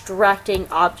 and distracting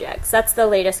objects. That's the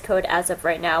latest code as of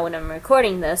right now when I'm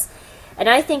recording this. And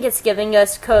I think it's giving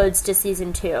us codes to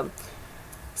Season 2.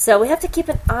 So we have to keep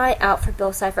an eye out for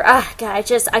Bill Cipher.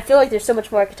 God, I feel like there's so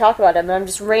much more I could talk about him, and I'm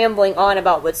just rambling on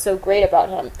about what's so great about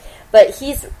him. But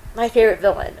he's my favorite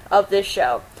villain of this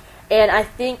show. And I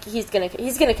think he's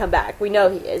gonna come back. We know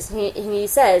he is. He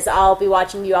says, I'll be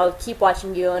watching you, I'll keep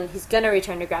watching you, and he's gonna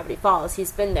return to Gravity Falls.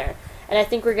 He's been there. And I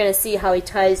think we're gonna see how he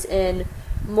ties in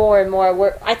more and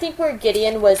more. I think where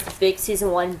Gideon was the big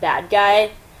Season 1 bad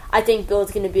guy, I think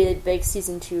Bill's gonna be the big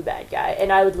Season 2 bad guy.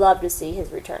 And I would love to see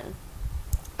his return.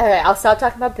 Alright, I'll stop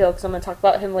talking about Bill, because I'm gonna talk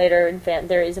about him later in fan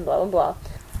theories and blah, blah, blah.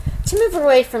 To move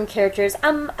away from characters,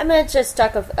 I'm gonna just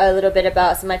talk a little bit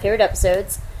about some of my favorite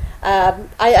episodes.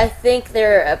 I think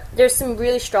there's some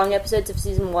really strong episodes of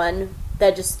Season 1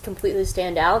 that just completely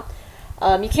stand out.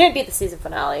 You can't beat the season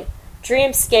finale.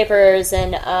 Dreamscapers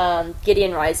and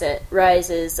Gideon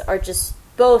Rises are just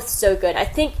both so good. I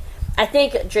think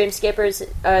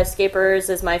Dreamscapers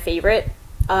is my favorite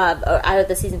out of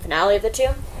the season finale of the two.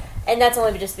 And that's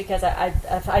only just because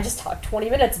I just talked 20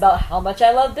 minutes about how much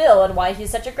I love Bill and why he's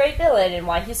such a great villain and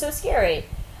why he's so scary.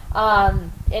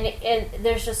 And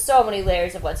there's just so many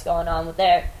layers of what's going on with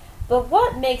there. But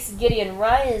what makes Gideon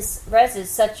Rises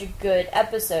such a good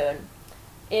episode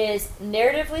is,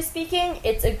 narratively speaking,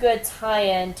 it's a good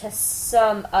tie-in to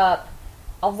sum up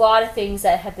a lot of things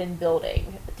that have been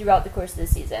building throughout the course of the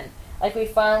season. Like, we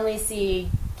finally see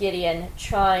Gideon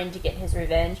trying to get his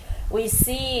revenge. We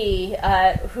see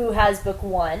who has book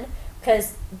 1,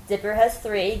 because Dipper has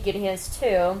 3, Gideon has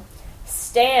 2.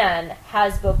 Stan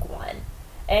has book 1.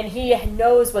 And he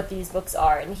knows what these books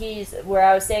are. And he's, where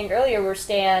I was saying earlier, where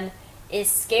Stan is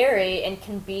scary and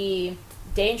can be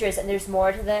dangerous, and there's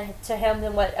more to him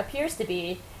than what appears to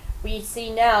be, we see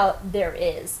now there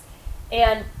is.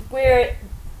 And we're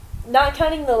not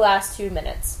counting the last 2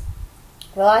 minutes.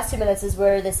 The last 2 minutes is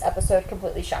where this episode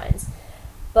completely shines.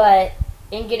 But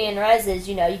in Gideon Rises,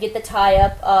 you get the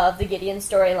tie-up of the Gideon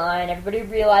storyline. Everybody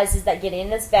realizes that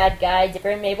Gideon is bad guy. Dipper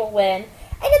and Mabel win.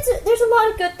 And there's a lot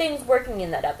of good things working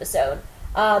in that episode.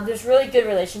 There's really good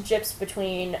relationships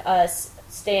between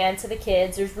Stan to the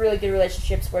kids. There's really good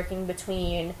relationships working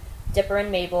between Dipper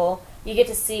and Mabel. You get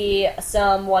to see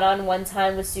some one-on-one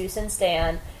time with Seuss and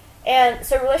Stan. And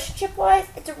so relationship-wise,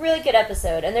 it's a really good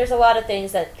episode. And there's a lot of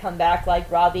things that come back, like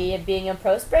Robbie being in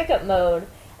post-breakup mode.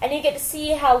 And you get to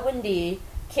see how Wendy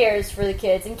cares for the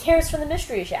kids and cares for the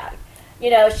Mystery Shack.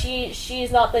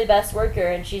 She's not the best worker,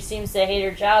 and she seems to hate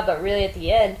her job, but really at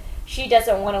the end, she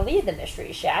doesn't want to leave the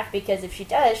Mystery Shack, because if she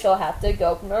does, she'll have to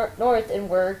go north and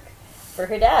work for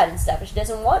her dad and stuff, and she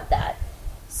doesn't want that.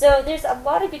 So there's a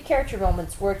lot of good character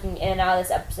moments working in and out of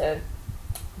this episode.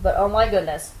 But oh my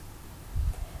goodness.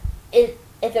 If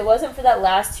it wasn't for that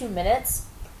last 2 minutes,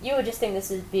 you would just think this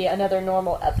would be another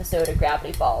normal episode of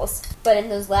Gravity Falls. But in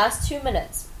those last 2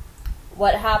 minutes,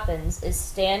 what happens is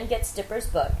Stan gets Dipper's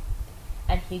book,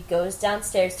 and he goes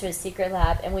downstairs to his secret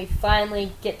lab, and we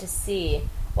finally get to see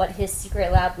what his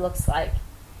secret lab looks like.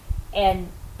 And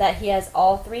that he has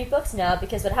all 3 books now,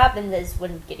 because what happens is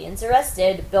when Gideon's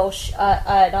arrested,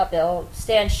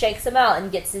 Stan shakes him out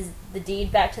and gets the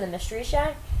deed back to the Mystery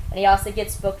Shack, and he also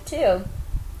gets book 2.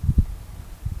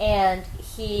 And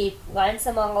he lines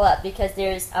them all up, because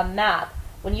there's a map.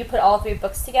 When you put all 3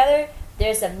 books together,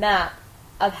 there's a map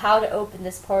of how to open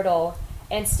this portal.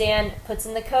 And Stan puts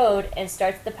in the code and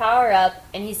starts the power up,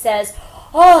 and he says,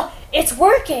 "Oh, it's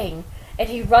working!" And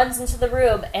he runs into the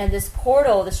room, and this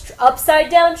portal, this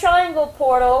upside-down triangle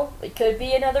portal, it could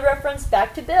be another reference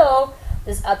back to Bill,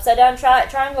 this upside-down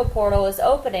triangle portal is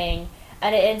opening,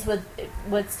 and it ends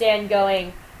with Stan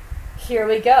going, "Here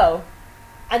we go."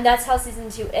 And that's how Season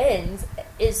 2 ends,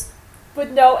 is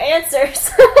with no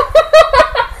answers.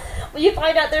 Well, you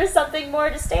find out there's something more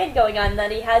to Stan going on,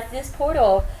 that he has this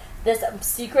portal, this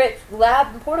secret lab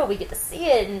and portal. We get to see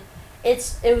it, and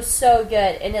it was so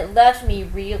good, and it left me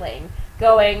reeling,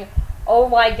 going, oh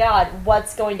my god,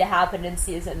 what's going to happen in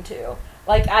Season 2?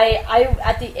 Like, I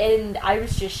at the end, I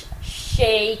was just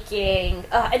shaking,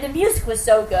 and the music was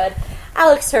so good.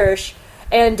 Alex Hirsch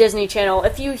and Disney Channel,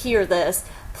 if you hear this,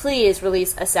 please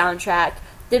release a soundtrack.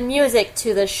 The music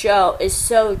to the show is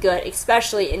so good,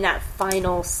 especially in that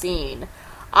final scene.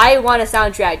 I want a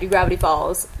soundtrack to Gravity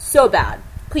Falls so bad.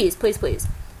 Please, please, please.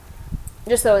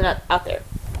 Just throwing that out there.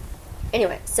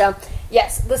 Anyway, so,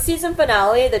 yes, the season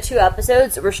finale, the 2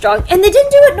 episodes were strong. And they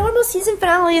didn't do what normal season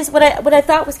finale is what I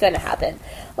thought was going to happen.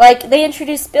 Like, they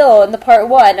introduced Bill in the part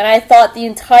 1, and I thought the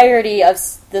entirety of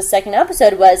the second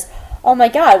episode was, oh my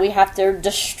god, we have to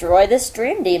destroy this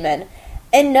dream demon.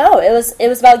 And no, it was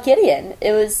about Gideon.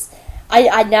 It was,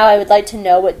 I would like to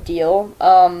know what deal,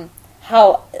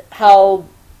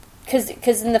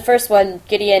 because in the first one,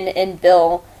 Gideon and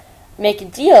Bill make a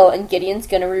deal, and Gideon's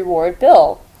going to reward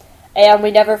Bill. And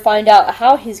we never find out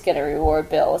how he's going to reward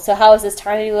Bill. So how is this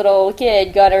tiny little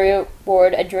kid going to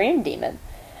reward a dream demon?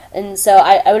 And so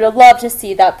I would have loved to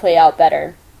see that play out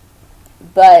better.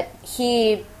 But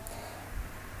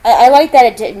I like that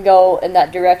it didn't go in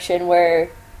that direction where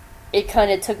it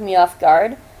kind of took me off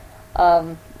guard.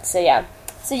 So yeah,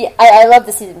 I love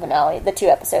the season finale, the 2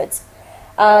 episodes.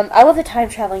 I love the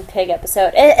time-traveling pig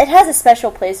episode. It has a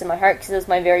special place in my heart because it was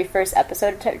my very first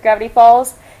episode of Gravity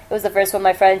Falls. It was the first one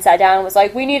my friend sat down and was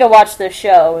like, we need to watch this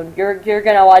show, and you're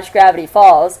going to watch Gravity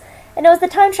Falls. And it was the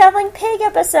time-traveling pig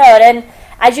episode. And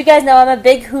as you guys know, I'm a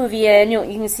big Whovian. You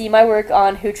can see my work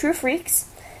on Who True Freaks,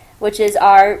 which is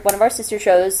one of our sister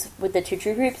shows with the Two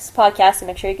True Freaks podcast, so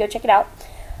make sure you go check it out.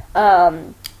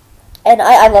 And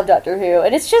I love Doctor Who,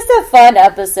 and it's just a fun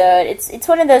episode. It's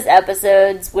one of those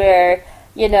episodes where,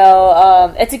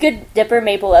 it's a good Dipper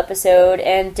Mabel episode,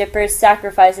 and Dipper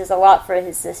sacrifices a lot for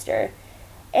his sister.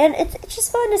 And it's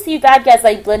just fun to see bad guys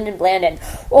like Blynden Blandon.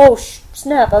 Oh,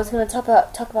 snap, I was going to talk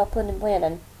about Blynden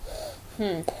Blandon.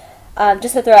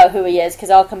 Just to throw out who he is, because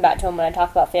I'll come back to him when I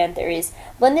talk about fan theories.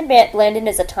 Blynden Blandon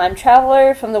is a time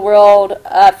traveler from the world,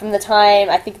 from the time,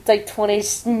 I think it's like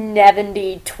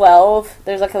 2012.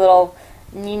 There's like a little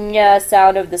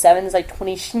sound of the 7s, like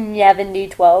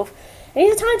 2012. And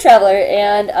he's a time traveler,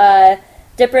 and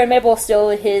Dipper and Mabel steal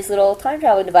his little time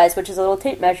traveling device, which is a little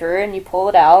tape measure, and you pull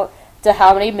it out to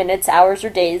how many minutes, hours, or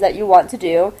days that you want to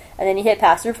do, and then you hit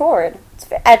pass or forward,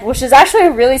 which is actually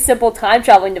a really simple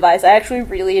time-traveling device. I actually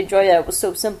really enjoyed that. It was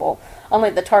so simple,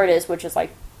 unlike the TARDIS, which is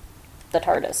like the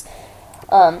TARDIS.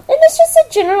 And it's just a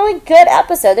generally good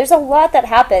episode. There's a lot that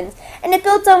happens, and it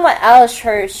builds on what Alex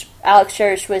Hirsch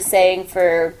was saying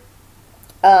for,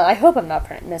 I hope I'm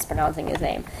not mispronouncing his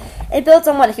name. It builds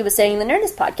on what he was saying in the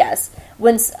Nerdist podcast.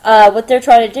 What they're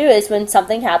trying to do is when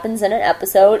something happens in an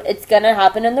episode, it's going to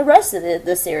happen in the rest of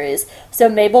the series. So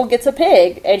Mabel gets a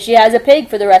pig, and she has a pig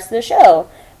for the rest of the show.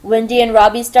 Wendy and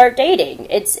Robbie start dating.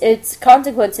 Its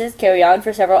consequences carry on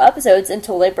for several episodes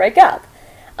until they break up.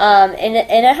 And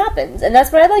it happens. And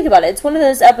that's what I like about it. It's one of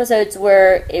those episodes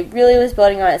where it really was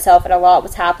building on itself and a lot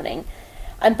was happening.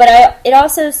 But it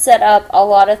also set up a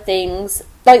lot of things.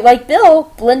 Like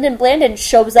Bill, Blynden Blandon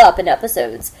shows up in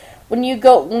episodes. When you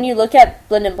look at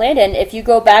Blynden Blandon, if you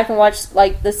go back and watch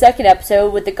like the second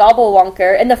episode with the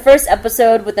Gobblewonker and the first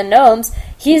episode with the gnomes,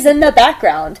 he's in the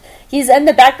background. He's in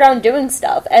the background doing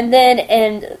stuff. And then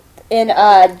in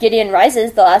Gideon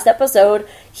Rises, the last episode,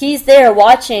 he's there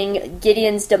watching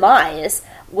Gideon's demise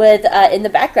with in the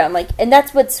background. And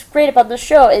that's what's great about the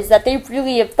show is that they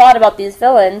really have thought about these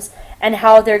villains and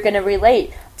how they're going to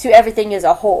relate to everything as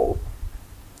a whole.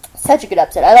 Such a good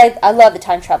episode. I love the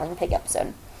time traveling pig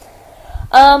episode.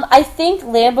 I think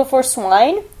Land Before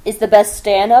Swine is the best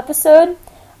Stan episode.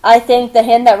 I think The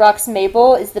Hand That Rocks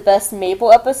Mabel is the best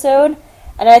Mabel episode.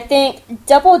 And I think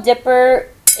Double Dipper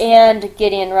and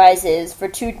Gideon Rises, for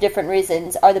 2 different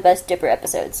reasons, are the best Dipper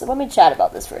episodes. So let me chat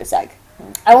about this for a sec.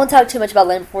 I won't talk too much about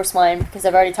Land Before Swine because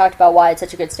I've already talked about why it's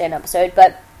such a good Stan episode.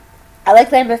 But I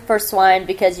like Land Before Swine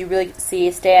because you really see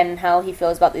Stan and how he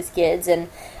feels about these kids. And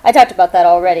I talked about that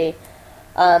already.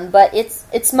 But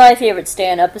it's my favorite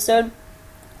Stan episode.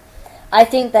 I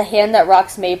think The Hand That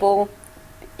Rocks Mabel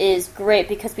is great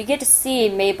because we get to see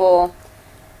Mabel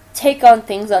take on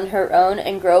things on her own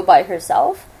and grow by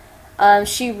herself.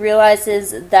 She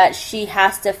realizes that she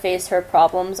has to face her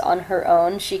problems on her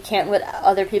own. She can't let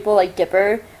other people like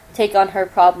Dipper take on her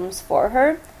problems for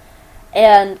her.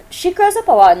 And she grows up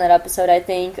a lot in that episode, I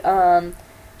think.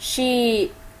 She's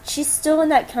still in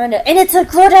that kind of... And it's a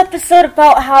good episode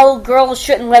about how girls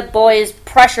shouldn't let boys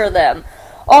pressure them.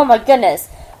 Oh my goodness.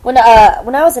 When I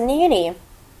was a nanny,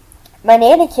 my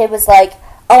nanny kid was like,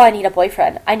 oh, I need a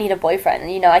boyfriend.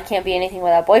 And, I can't be anything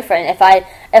without a boyfriend. If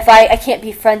I can't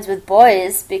be friends with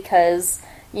boys because,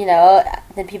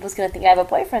 then people's going to think I have a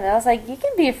boyfriend. And I was like, you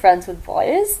can be friends with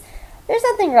boys. There's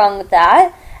nothing wrong with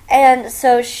that. And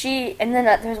so then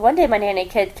there was one day my nanny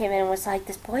kid came in and was like,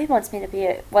 this boy wants me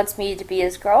to be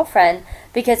his girlfriend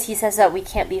because he says that we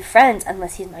can't be friends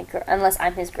unless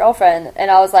I'm his girlfriend. And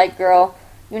I was like, girl,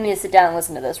 you need to sit down and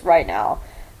listen to this right now.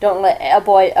 Don't let a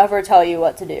boy ever tell you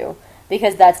what to do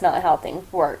because that's not how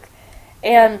things work.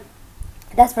 And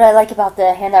that's what I like about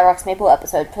the Hand That Rocks Mabel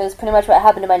episode because pretty much what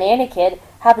happened to my nanny kid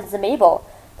happens to Mabel.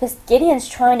 Because Gideon's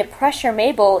trying to pressure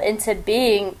Mabel into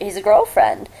being his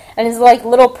girlfriend. And his,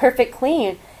 little perfect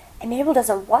queen. And Mabel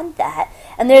doesn't want that.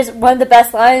 And there's one of the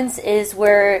best lines is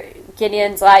where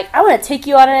Gideon's like, I want to take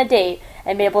you out on a date.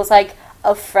 And Mabel's like,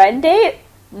 a friend date?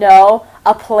 No.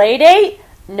 A play date?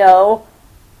 No.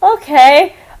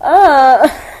 Okay.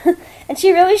 And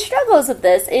she really struggles with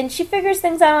this. And she figures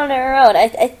things out on her own. I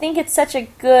think it's such a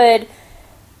good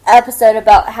episode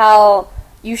about how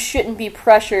you shouldn't be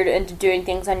pressured into doing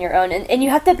things on your own, and you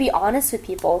have to be honest with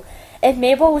people. If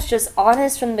Mabel was just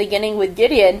honest from the beginning with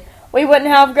Gideon, we wouldn't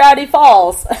have Gravity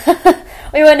Falls.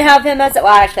 We wouldn't have him as... Well,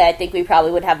 actually, I think we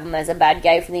probably would have him as a bad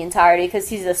guy for the entirety, because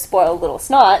he's a spoiled little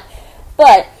snot.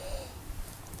 But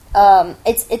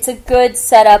it's a good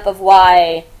setup of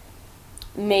why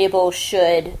Mabel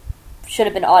should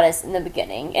have been honest in the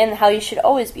beginning, and how you should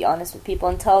always be honest with people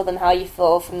and tell them how you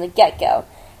feel from the get-go.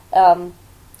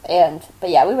 But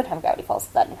yeah, we wouldn't have Gravity Falls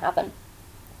if that didn't happen.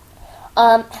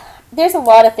 There's a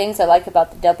lot of things I like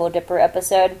about the Double Dipper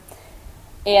episode,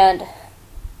 and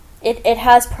it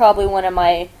has probably one of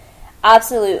my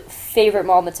absolute favorite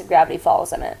moments of Gravity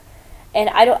Falls in it. And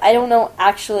I don't know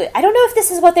if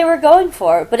this is what they were going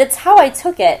for, but it's how I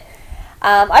took it.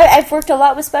 I've worked a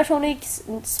lot with special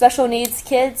needs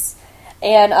kids,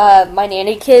 and my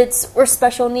nanny kids were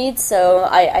special needs, so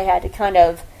I had to kind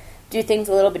of do things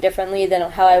a little bit differently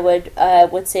than how I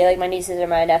would say, like, my nieces or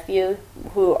my nephew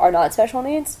who are not special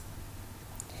needs.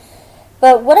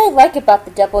 But what I like about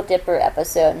the Double Dipper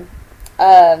episode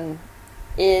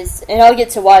is, and I'll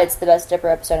get to why it's the best Dipper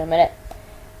episode in a minute,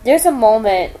 there's a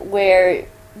moment where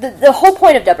the whole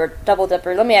point of Double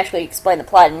Dipper, let me actually explain the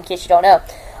plot in case you don't know.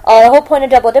 The whole point of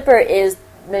Double Dipper is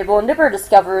Mabel and Dipper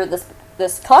discover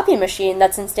this copy machine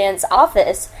that's in Stan's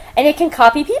office, and it can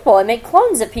copy people and make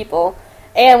clones of people.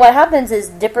 And what happens is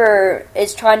Dipper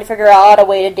is trying to figure out a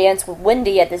way to dance with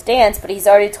Wendy at this dance, but he's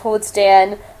already told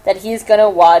Stan that he's going to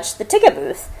watch the ticket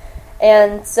booth.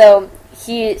 And so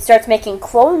he starts making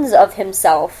clones of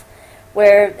himself,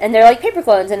 and they're like paper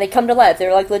clones, and they come to life.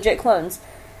 They're like legit clones.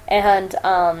 And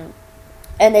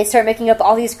they start making up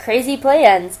all these crazy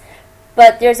plans.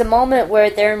 But there's a moment where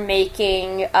they're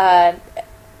making a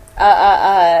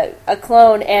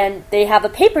clone, and they have a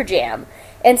paper jam.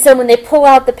 And so when they pull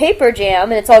out the paper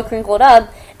jam, and it's all crinkled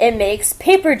up, it makes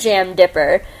Paper Jam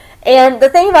Dipper. And the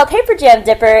thing about Paper Jam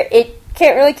Dipper, it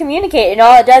can't really communicate, and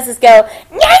all it does is go,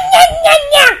 nya, nya, nya,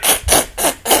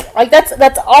 nya. Like, that's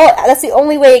the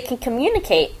only way it can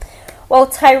communicate. Well,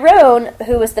 Tyrone,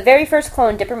 who was the very first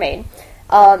clone Dipper made,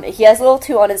 he has a little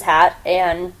 2 on his hat,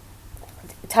 and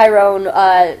Tyrone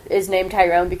is named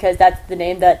Tyrone because that's the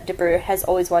name that Dipper has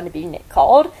always wanted to be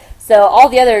called. So all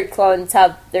the other clones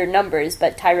have their numbers,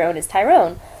 but Tyrone is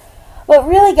Tyrone. What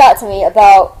really got to me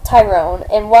about Tyrone,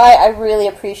 and why I really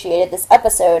appreciated this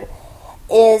episode,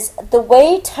 is the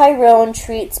way Tyrone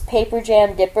treats Paper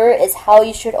Jam Dipper is how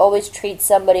you should always treat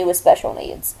somebody with special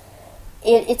needs.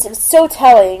 It's so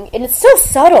telling, and it's so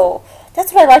subtle.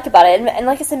 That's what I like about it. And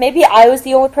like I said, maybe I was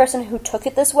the only person who took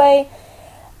it this way,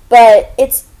 but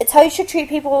it's how you should treat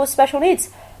people with special needs.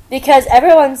 Because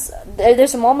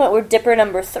there's a moment where Dipper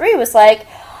number 3 was like,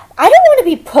 I don't want to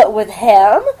be put with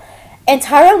him. And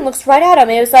Tyrone looks right at him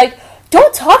and it was like,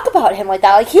 don't talk about him like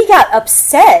that. Like, he got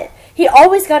upset. He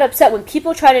always got upset when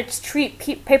people try to treat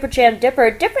Paper Jam Dipper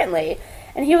differently.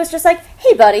 And he was just like,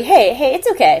 hey buddy, hey,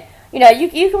 it's okay. You know, you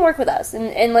can work with us.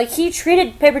 And like, he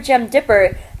treated Paper Jam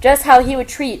Dipper just how he would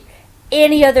treat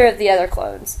any other of the other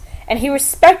clones. And he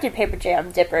respected Paper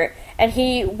Jam Dipper, and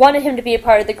he wanted him to be a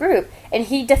part of the group, and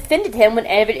he defended him when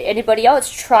anybody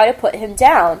else tried to put him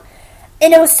down.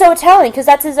 And it was so telling, because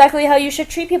that's exactly how you should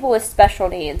treat people with special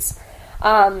needs.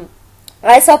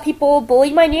 I saw people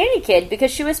bully my nanny kid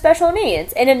because she was special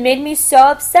needs, and it made me so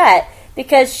upset,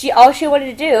 because all she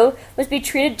wanted to do was be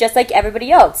treated just like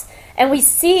everybody else. And we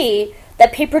see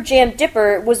that Paper Jam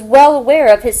Dipper was well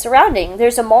aware of his surrounding.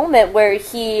 There's a moment where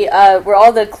where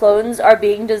all the clones are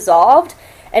being dissolved,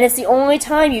 and it's the only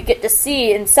time you get to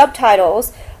see in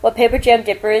subtitles what Paper Jam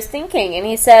Dipper is thinking. And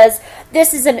he says,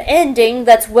 this is an ending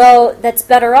that's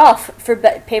better off for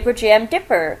Paper Jam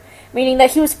Dipper, meaning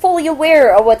that he was fully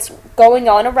aware of what's going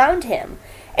on around him.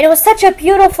 And it was such a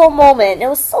beautiful moment. It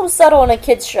was so subtle in a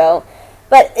kids show,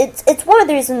 but it's one of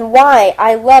the reasons why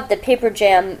I love the Paper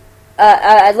Jam.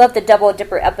 I love the Double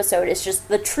Dipper episode. It's just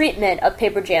the treatment of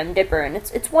Paper Jam Dipper, and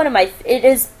it's one of my it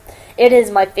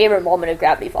is my favorite moment of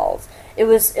Gravity Falls. It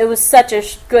was such a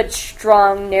good,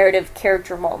 strong narrative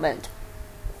character moment.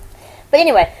 But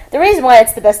anyway, the reason why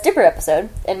it's the best Dipper episode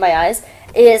in my eyes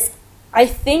is I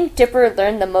think Dipper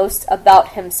learned the most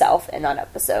about himself in that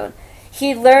episode.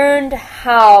 He learned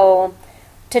how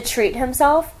to treat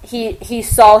himself. He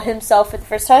saw himself for the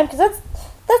first time, because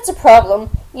that's a problem.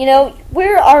 You know, we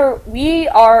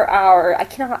are our, I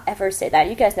cannot ever say that.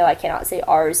 You guys know I cannot say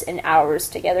ours and ours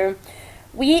together.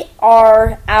 We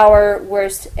are our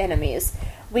worst enemies.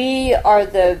 We are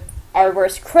our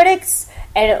worst critics,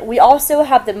 and we also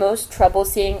have the most trouble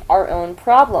seeing our own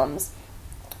problems.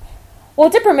 Well,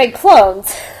 Dipper made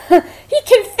clones. He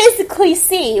can physically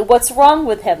see what's wrong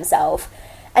with himself.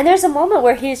 And there's a moment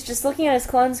where he's just looking at his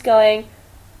clones going,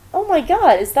 oh my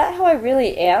god, is that how I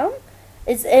really am?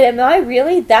 Am I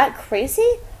really that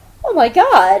crazy? Oh my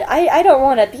god, I don't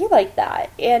want to be like that.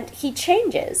 And he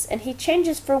changes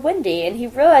for Wendy, and he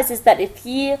realizes that if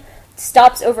he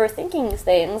stops overthinking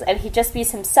things and he just be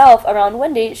himself around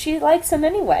Wendy, she likes him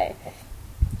anyway.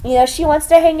 You know, she wants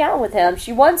to hang out with him.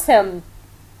 She wants him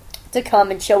to come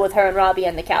and chill with her and Robbie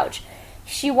on the couch.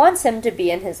 She wants him to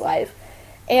be in his life.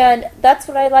 And that's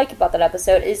what I like about that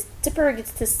episode, is Dipper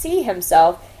gets to see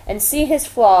himself and see his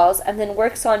flaws and then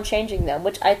works on changing them,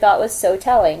 which I thought was so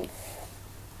telling.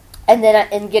 And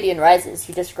then in Gideon Rises,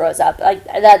 he just grows up. Like,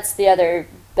 that's the other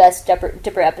best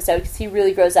Dipper episode, because he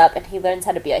really grows up and he learns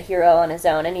how to be a hero on his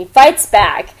own, and he fights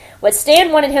back. What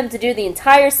Stan wanted him to do the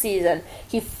entire season,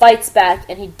 he fights back,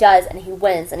 and he does, and he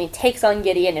wins, and he takes on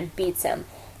Gideon and beats him.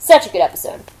 Such a good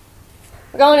episode.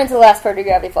 We're going into the last part of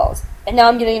Gravity Falls, and now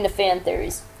I'm getting into fan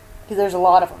theories, because there's a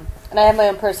lot of them, and I have my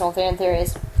own personal fan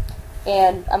theories,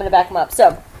 and I'm going to back them up.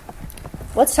 So,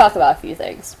 let's talk about a few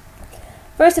things.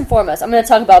 First and foremost, I'm going to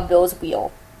talk about Bill's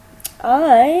wheel.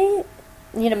 I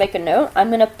need to make a note. I'm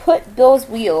going to put Bill's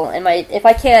wheel in my, if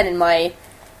I can, in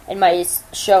my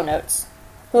show notes.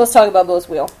 So let's talk about Bill's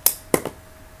wheel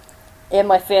and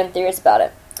my fan theories about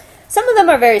it. Some of them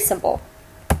are very simple,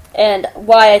 and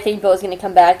why I think Bill is going to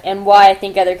come back, and why I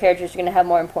think other characters are going to have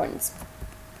more importance.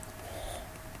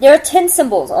 There are 10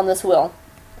 symbols on this wheel.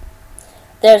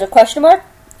 There's a question mark,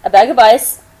 a bag of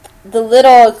ice, the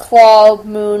little claw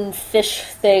moon fish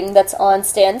thing that's on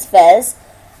Stan's fez,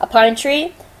 a pine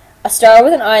tree, a star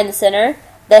with an eye in the center,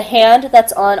 the hand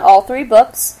that's on all 3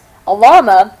 books, a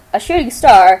llama, a shooting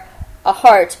star, a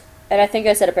heart, and I think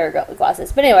I said a pair of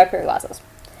glasses. But anyway, a pair of glasses.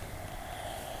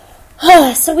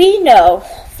 So we know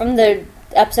from the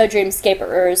episode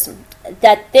Dreamscapers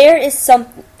that there is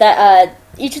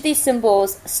each of these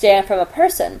symbols stand from a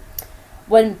person.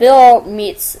 When Bill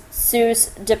meets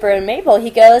Seuss, Dipper, and Mabel,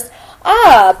 he goes,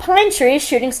 pine tree,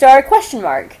 shooting star, question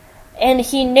mark. And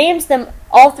he names them,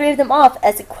 all 3 of them off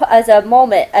as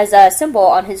a symbol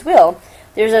on his wheel.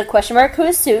 There's a question mark, who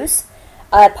is Seuss,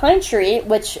 a pine tree,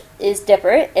 which is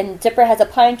Dipper, and Dipper has a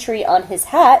pine tree on his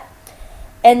hat,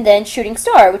 and then shooting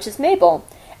star, which is Mabel.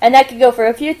 And that could go for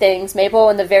a few things. Mabel,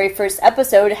 in the very first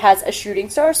episode, has a shooting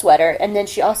star sweater, and then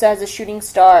she also has a shooting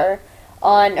star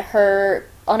on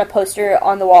a poster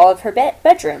on the wall of her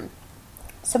bedroom.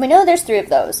 So we know there's 3 of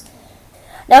those.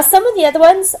 Now, some of the other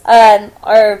ones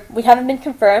we haven't been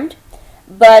confirmed,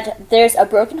 but there's a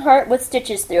broken heart with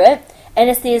stitches through it, and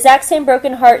it's the exact same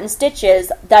broken heart and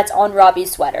stitches that's on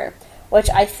Robbie's sweater, which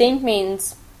I think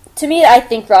means, to me, I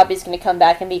think Robbie's going to come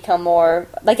back and become more,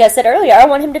 like I said earlier, I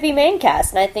want him to be main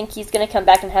cast, and I think he's going to come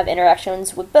back and have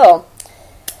interactions with Bill.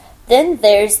 Then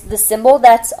there's the symbol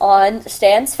that's on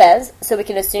Stan's fez, so we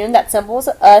can assume that symbol's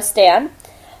Stan.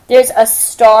 There's a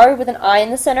star with an eye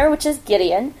in the center, which is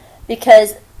Gideon,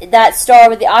 because that star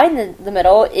with the eye in the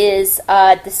middle is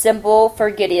the symbol for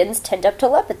Gideon's turned-up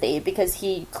telepathy, because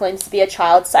he claims to be a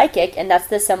child psychic, and that's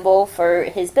the symbol for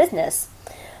his business.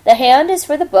 The hand is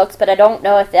for the books, but I don't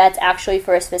know if that's actually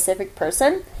for a specific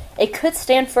person. It could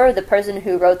stand for the person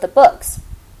who wrote the books.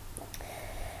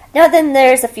 Now then,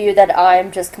 there's a few that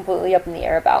I'm just completely up in the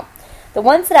air about. The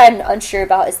ones that I'm unsure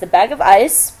about is the bag of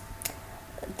ice,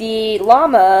 the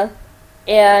llama,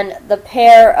 and the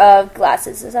pair of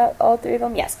glasses. Is that all 3 of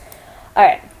them? Yes.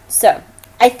 Alright, so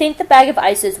I think the bag of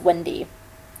ice is Wendy.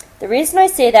 The reason I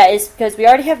say that is because we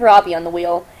already have Robbie on the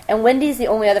wheel, and Wendy's the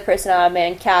only other person on our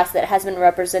main cast that hasn't been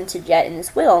represented yet in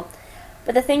this wheel.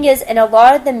 But the thing is, in a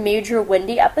lot of the major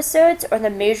Wendy episodes, or the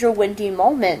major Wendy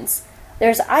moments,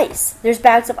 there's ice. There's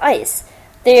bags of ice.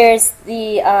 There's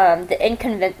there's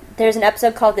an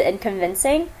episode called The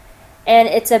Inconvincing, and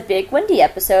it's a big Wendy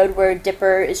episode where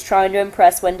Dipper is trying to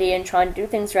impress Wendy and trying to do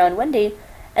things around Wendy,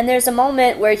 and there's a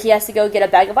moment where he has to go get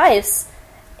a bag of ice,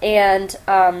 and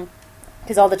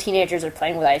because all the teenagers are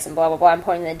playing with ice and blah blah blah, and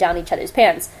pouring it down each other's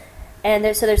pants, and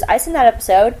there's ice in that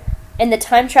episode. In the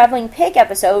Time Traveling Pig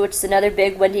episode, which is another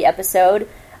big Wendy episode,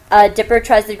 Dipper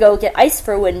tries to go get ice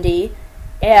for Wendy,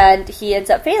 and he ends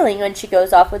up failing when she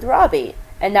goes off with Robbie.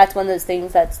 And that's one of those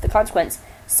things that's the consequence.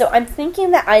 So I'm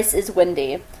thinking that ice is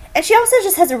Wendy. And she also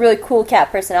just has a really cool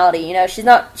cat personality. You know,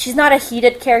 she's not a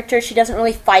heated character. She doesn't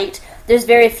really fight. There's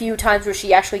very few times where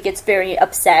she actually gets very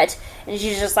upset. And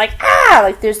she's just like,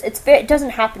 like it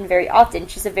doesn't happen very often.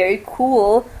 She's a very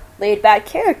cool, laid back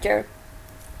character.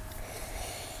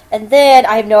 And then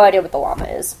I have no idea what the llama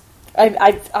is.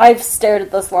 I've stared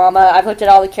at this llama. I've looked at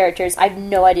all the characters. I have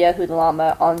no idea who the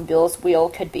llama on Bill's wheel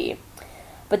could be.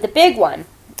 But the big one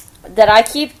that I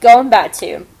keep going back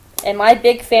to, and my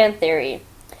big fan theory,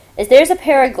 is there's a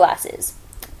pair of glasses.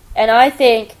 and I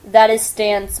think that is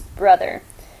Stan's brother.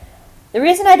 The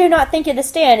reason I do not think it is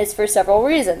Stan is for several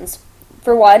reasons.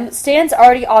 For one, Stan's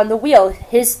already on the wheel.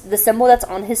 The symbol that's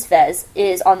on his fez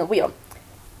is on the wheel.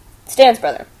 Stan's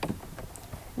brother.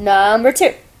 Number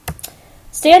 2.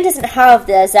 Stan doesn't have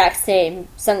the exact same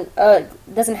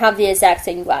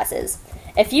glasses.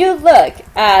 If you look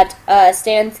at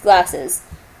Stan's glasses,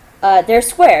 they're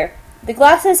square. The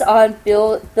glasses on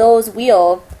Bill's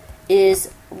wheel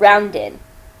is rounded.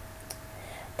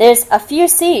 There's a few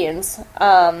seams,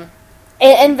 and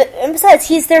besides,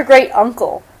 he's their great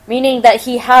uncle, meaning that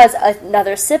he has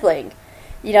another sibling.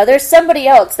 There's somebody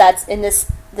else that's in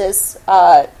this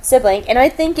sibling, and I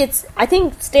think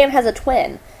Stan has a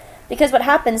twin, because what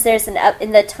happens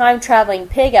in the time traveling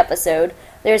pig episode,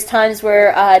 there's times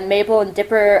where Mabel and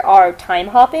Dipper are time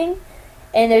hopping,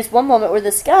 and there's one moment where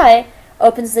this guy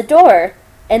opens the door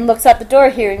and looks out the door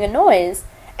hearing a noise,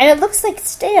 and it looks like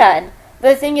Stan.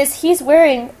 But the thing is, he's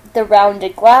wearing the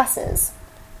rounded glasses.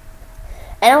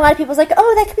 And a lot of people's like,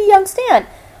 oh, that could be young Stan.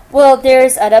 Well,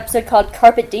 there's an episode called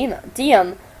Carpet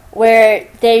Diem where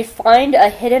they find a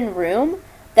hidden room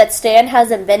that Stan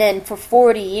hasn't been in for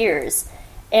 40 years.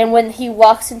 And when he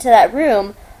walks into that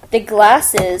room, the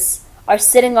glasses are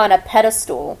sitting on a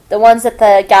pedestal. The ones that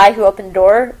the guy who opened the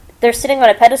door, they're sitting on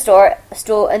a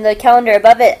pedestal, and the calendar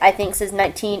above it, I think, says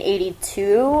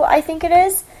 1982, I think it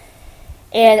is.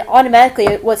 And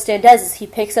automatically what Stan does is he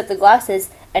picks up the glasses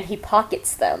and he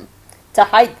pockets them to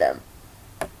hide them.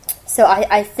 So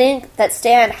I think that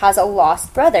Stan has a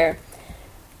lost brother.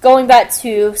 Going back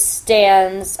to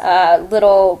Stan's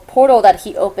little portal that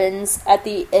he opens at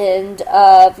the end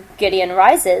of Gideon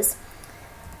Rises,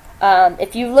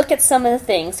 if you look at some of the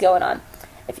things going on,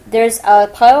 there's a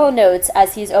pile of notes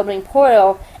as he's opening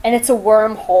portal, and it's a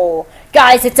wormhole.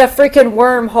 Guys, it's a freaking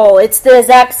wormhole. It's the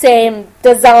exact same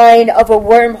design of a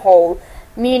wormhole,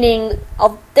 meaning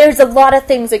there's a lot of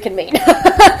things it can mean.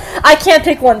 I can't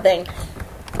pick one thing.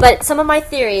 But some of my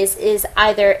theories is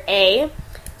either A,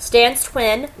 Stan's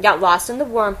twin got lost in the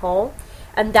wormhole,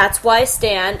 and that's why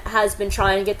Stan has been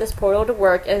trying to get this portal to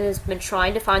work and has been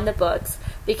trying to find the books,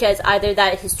 because either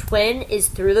that his twin is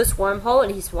through this wormhole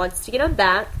and he wants to get him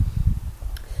back.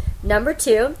 Number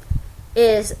 2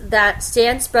 is that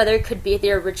Stan's brother could be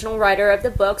the original writer of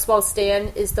the books, while Stan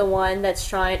is the one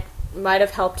that's might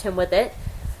have helped him with it.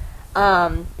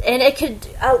 And it could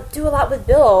do a lot with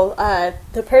Bill.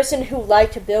 The person who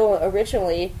liked Bill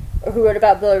originally, or who wrote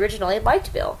about Bill originally,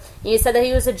 liked Bill. He said that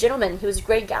he was a gentleman, he was a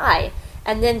great guy.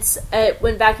 And then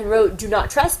went back and wrote, do not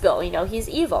trust Bill, he's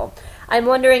evil. I'm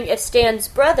wondering if Stan's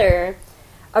brother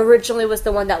originally was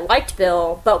the one that liked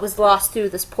Bill, but was lost through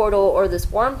this portal or this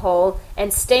wormhole,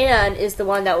 and Stan is the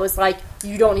one that was like,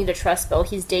 you don't need to trust Bill,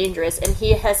 he's dangerous, and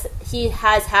he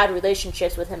has had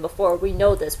relationships with him before. We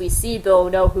know this. We see Bill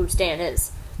know who Stan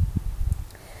is.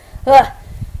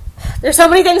 There's so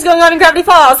many things going on in Gravity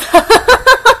Falls.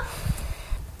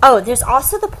 Oh, there's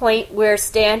also the point where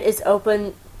Stan is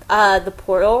open the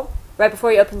portal. Right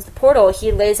before he opens the portal,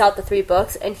 he lays out the 3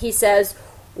 books, and he says,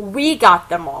 we got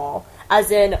them all. As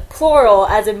in plural,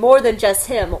 as in more than just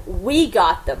him. We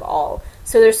got them all.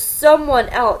 So there's someone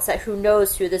else who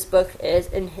knows who this book is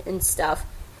and stuff.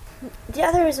 The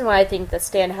other reason why I think that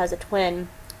Stan has a twin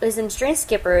is in Strange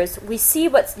Skippers, we see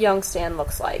what young Stan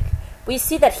looks like. We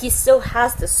see that he still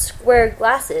has the square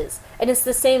glasses, and it's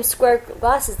the same square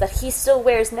glasses that he still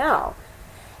wears now.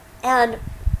 And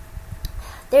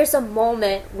there's a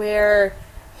moment where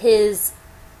his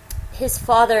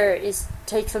father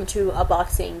takes him to a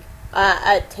boxing,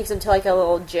 takes him to like a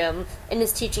little gym, and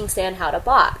is teaching Stan how to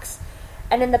box.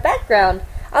 And in the background,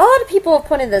 a lot of people have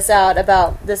pointed this out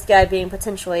about this guy being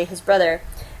potentially his brother.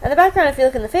 In the background, if you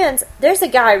look in the fans, there's a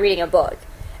guy reading a book.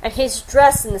 And he's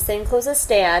dressed in the same clothes as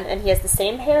Stan, and he has the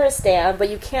same hair as Stan, but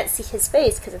you can't see his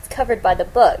face because it's covered by the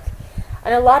book.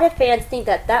 And a lot of fans think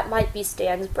that that might be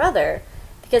Stan's brother.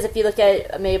 Because if you look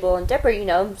at Mabel and Dipper,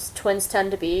 twins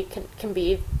tend to can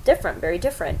be different, very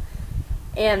different.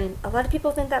 And a lot of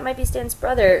people think that might be Stan's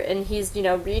brother, and he's,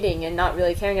 reading and not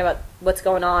really caring about what's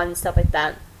going on and stuff like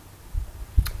that.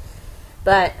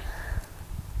 But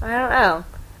I don't know.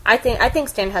 I think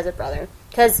Stan has a brother,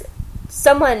 because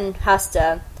someone has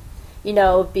to,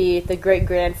 be the great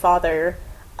grandfather,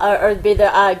 or be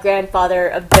the grandfather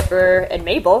of Dipper and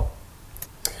Mabel.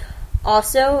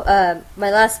 Also,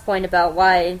 my last point about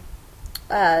why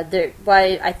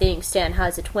I think Stan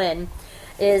has a twin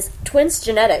is twins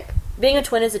genetic. Being a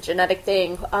twin is a genetic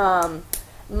thing.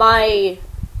 My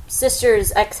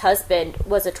sister's ex-husband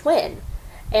was a twin.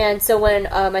 And so when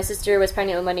my sister was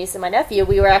pregnant with my niece and my nephew,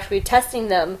 we were actually testing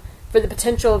them for the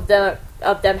potential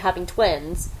of them having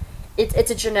twins.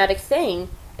 It's a genetic thing.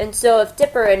 And so if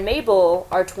Dipper and Mabel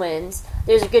are twins,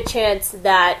 there's a good chance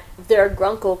that their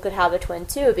grunkle could have a twin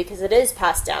too, because it is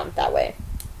passed down that way.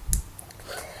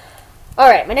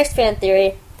 Alright, my next fan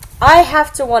theory. I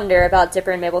have to wonder about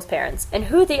Dipper and Mabel's parents, and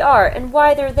who they are, and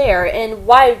why they're there, and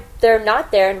why they're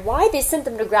not there, and why they sent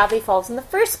them to Gravity Falls in the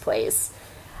first place.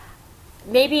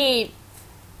 Maybe,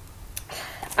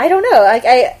 I don't know,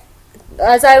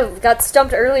 as I got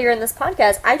stumped earlier in this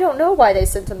podcast, I don't know why they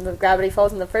sent them to Gravity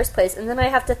Falls in the first place, and then I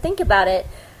have to think about it.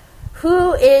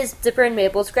 Who is Dipper and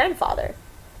Mabel's grandfather?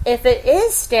 If it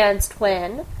is Stan's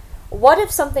twin, what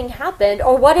if something happened,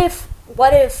 or what if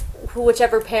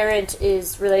whichever parent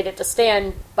is related to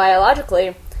Stan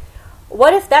biologically,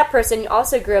 what if that person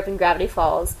also grew up in Gravity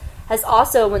Falls, has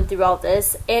also went through all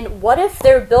this, and what if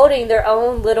they're building their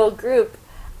own little group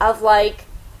of, like,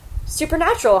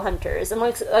 supernatural hunters, and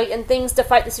and things to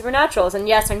fight the supernaturals? And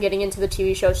yes, I'm getting into the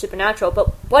TV show Supernatural, but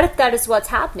what if that is what's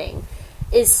happening?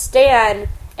 Is Stan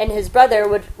and his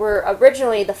brother were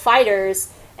originally the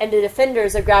fighters and the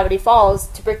defenders of Gravity Falls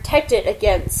to protect it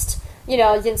against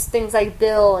things like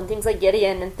Bill and things like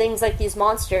Gideon and things like these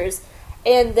monsters.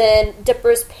 And then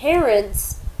Dipper's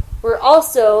parents were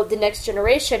also the next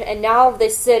generation, and now they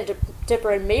sent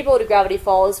Dipper and Mabel to Gravity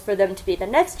Falls for them to be the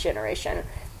next generation.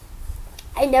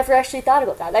 I never actually thought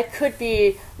about that. That could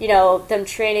be, them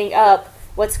training up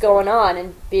what's going on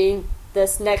and being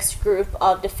this next group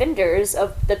of defenders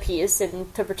of the peace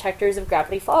and the protectors of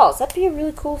Gravity Falls. That'd be a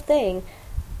really cool thing.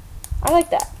 I like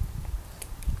that.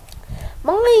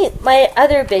 My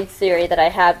other big theory that I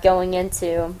have going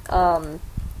into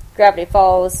Gravity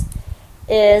Falls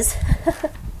is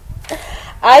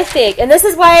I think, and this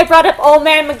is why I brought up Old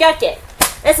Man McGucket.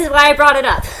 This is why I brought it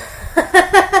up.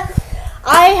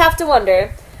 I have to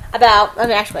wonder about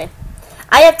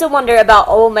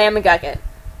Old Man McGucket.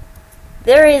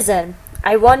 The reason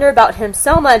I wonder about him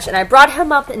so much, and I brought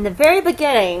him up in the very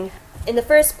beginning, in the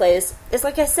first place, is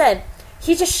like I said,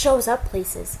 he just shows up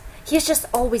places. He's just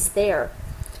always there.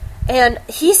 And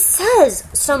he says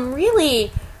some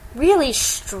really, really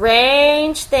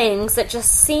strange things that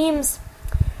just seems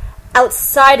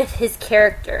outside of his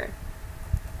character.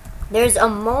 There's a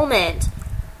moment,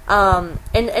 and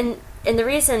the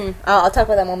reason, I'll talk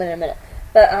about that moment in a minute,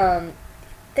 but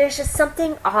there's just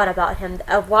something odd about him,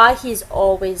 of why he's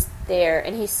always there,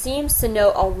 and he seems to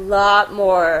know a lot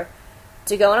more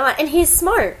to going on, and he's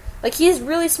smart. Like, he's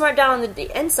really smart down on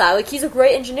the inside. Like, he's a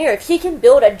great engineer. If he can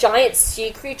build a giant sea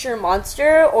creature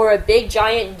monster or a big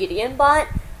giant Gideon bot,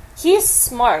 he's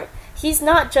smart. He's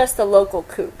not just a local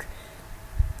kook.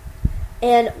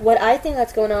 And what I think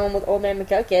that's going on with Old Man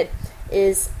McGucket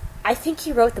is, I think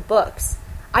he wrote the books.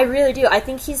 I really do. I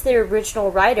think he's the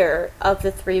original writer of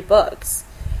the 3 books.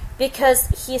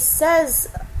 Because he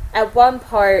says at one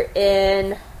part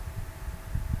in,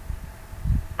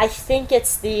 I think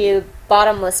it's the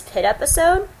Bottomless Pit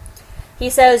episode, he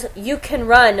says, "You can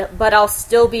run, but I'll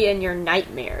still be in your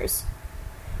nightmares."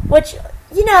 Which,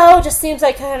 just seems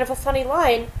like kind of a funny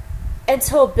line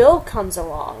until Bill comes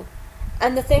along.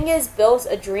 And the thing is, Bill's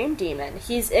a dream demon.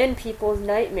 He's in people's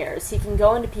nightmares. He can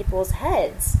go into people's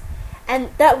heads.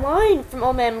 And that line from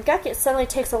Old Man McGucket suddenly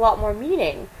takes a lot more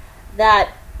meaning.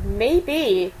 That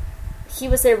maybe he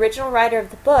was the original writer of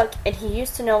the book, and he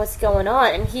used to know what's going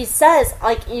on. And he says,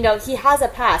 he has a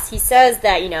past. He says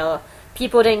that,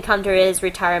 people didn't come to his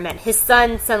retirement. His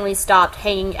son suddenly stopped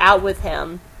hanging out with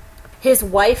him. His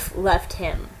wife left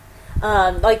him.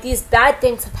 These bad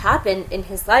things have happened in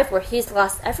his life where he's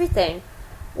lost everything.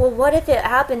 Well, what if it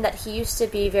happened that he used to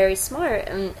be very smart,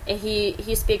 and he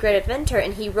used to be a great inventor,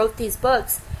 and he wrote these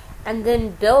books, and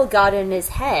then Bill got in his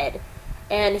head,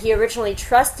 and he originally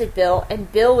trusted Bill,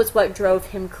 and Bill was what drove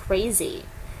him crazy.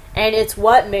 And it's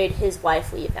what made his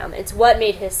wife leave him. It's what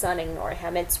made his son ignore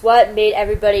him. It's what made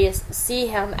everybody see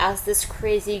him as this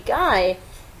crazy guy,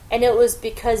 and it was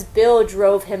because Bill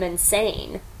drove him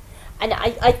insane. And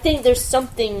I think there's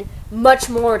something much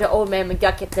more to Old Man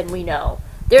McGucket than we know.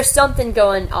 There's something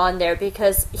going on there,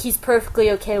 because he's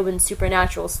perfectly okay when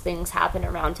supernatural things happen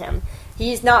around him.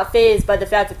 He's not fazed by the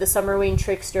fact that the Summerwing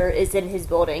Trickster is in his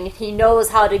building. He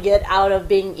knows how to get out of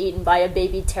being eaten by a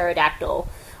baby pterodactyl.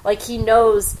 He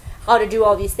knows how to do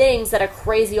all these things that a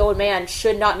crazy old man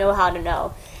should not know how to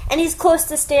know. And he's close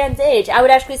to Stan's age. I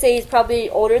would actually say he's probably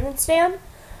older than Stan.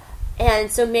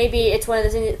 And so maybe it's one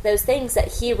of those things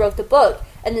that he wrote the book,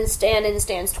 and then Stan and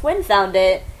Stan's twin found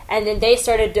it, and then they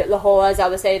started the whole, as I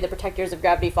would say, the protectors of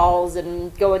Gravity Falls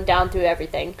and going down through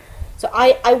everything. So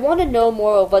I want to know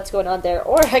more of what's going on there,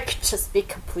 or I could just be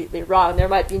completely wrong. There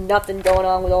might be nothing going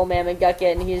on with Old Man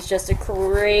McGucket, and he's just a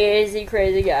crazy,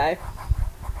 crazy guy.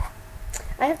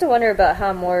 I have to wonder about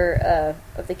how more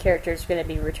of the characters are going to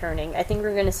be returning. I think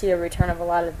we're going to see a return of a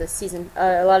lot of the season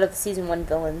 1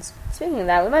 villains. Speaking of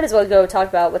that, we might as well go talk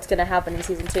about what's going to happen in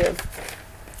season 2.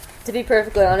 To be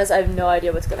perfectly honest, I have no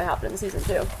idea what's going to happen in season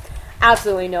 2.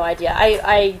 Absolutely no idea.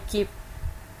 I keep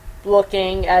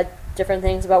looking at different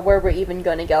things about where we're even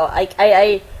going to go.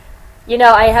 I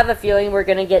have a feeling we're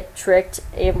going to get tricked,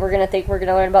 and we're going to think we're going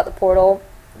to learn about the portal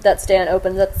that Stan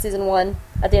opens at season 1.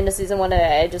 At the end of season 1,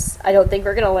 I don't think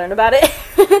we're going to learn about it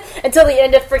until the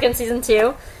end of freaking season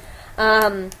 2.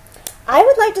 I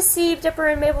would like to see Dipper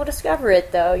and Mabel discover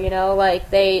it, though.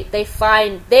 Like they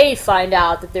find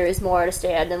out that there is more to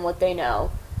Stan than what they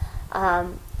know.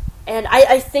 And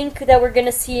I think that we're going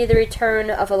to see the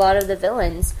return of a lot of the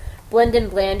villains. Blynden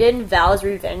Blandon vows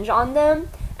revenge on them,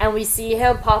 and we see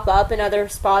him pop up in other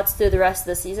spots through the rest of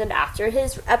the season after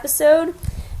his episode.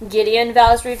 Gideon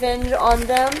vows revenge on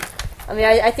them. I mean,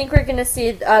 I think we're going to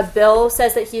see... Bill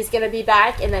says that he's going to be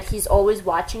back and that he's always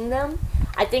watching them.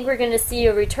 I think we're going to see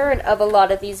a return of a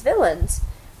lot of these villains,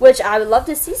 which I would love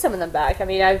to see some of them back. I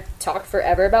mean, I've talked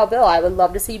forever about Bill. I would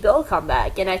love to see Bill come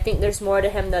back, and I think there's more to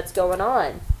him that's going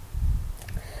on.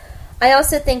 I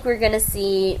also think we're going to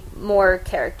see more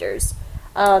characters.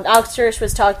 Alex Hirsch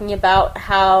was talking about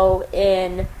how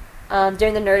during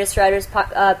the Nerdist Writers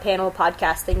panel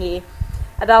podcast thingy,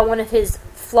 about one of his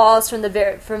flaws from the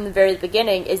very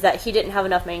beginning is that he didn't have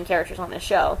enough main characters on his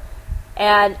show.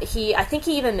 And I think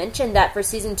he even mentioned that for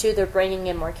season 2 they're bringing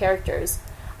in more characters.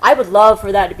 I would love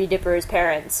for that to be Dipper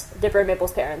and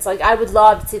Mabel's parents. Like, I would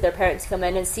love to see their parents come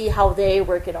in and see how they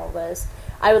work in all this.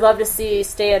 I would love to see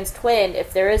Stan's twin,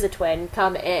 if there is a twin,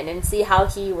 come in and see how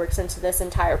he works into this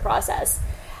entire process.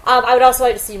 I would also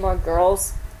like to see more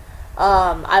girls.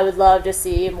 I would love to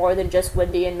see more than just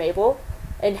Wendy and Mabel,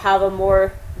 and have a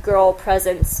more girl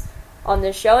presence on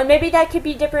this show. And maybe that could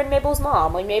be Dipper and Mabel's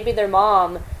mom. Like, maybe their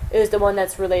mom is the one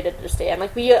that's related to Stan.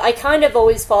 Like, I kind of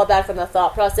always fall back on the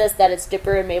thought process that it's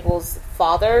Dipper and Mabel's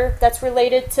father that's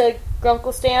related to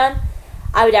Grunkle Stan.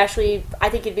 I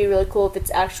think it'd be really cool if it's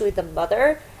actually the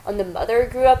mother, and the mother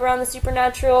grew up around the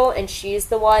supernatural, and she's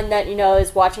the one that,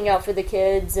 is watching out for the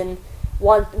kids and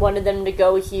wanted them to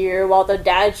go here, while the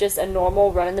dad's just a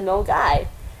normal run-of-the-mill guy.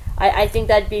 I think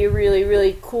that'd be a really,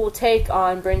 really cool take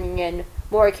on bringing in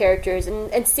more characters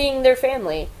and seeing their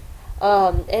family.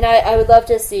 And I would love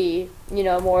to see,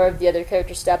 more of the other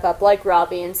characters step up, like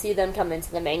Robbie, and see them come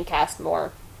into the main cast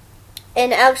more.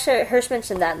 And Alex Hirsch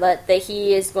mentioned that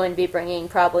he is going to be bringing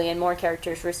probably in more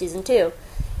characters for season 2.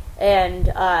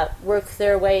 And work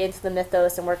their way into the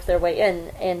mythos and work their way in.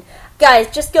 And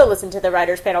guys, just go listen to the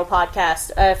Writers Panel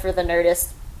podcast for the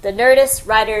Nerdist. The Nerdist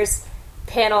Writers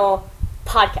Panel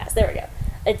podcast. There we go.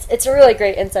 It's a really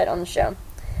great insight on the show.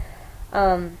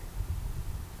 Like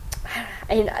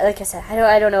I said,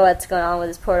 I don't know what's going on with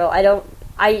this portal.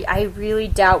 I really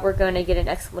doubt we're going to get an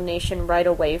explanation right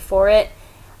away for it.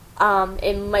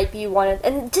 It might be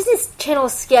and Disney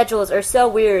Channel's schedules are so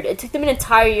weird. It took them an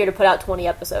entire year to put out 20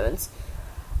 episodes.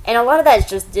 And a lot of that is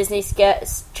just Disney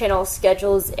Channel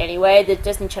schedules anyway. The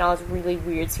Disney Channel has really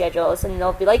weird schedules, and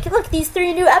they'll be like, look, these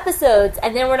 3 new episodes,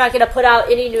 and then we're not going to put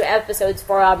out any new episodes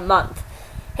for a month.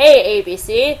 Hey,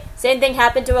 ABC, same thing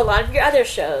happened to a lot of your other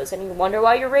shows, and you wonder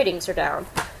why your ratings are down.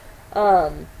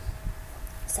 So,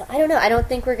 I don't know. I don't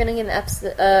think we're going to get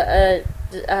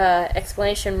an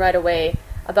explanation right away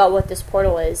about what this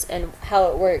portal is, and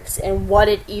how it works, and what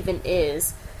it even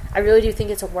is. I really do think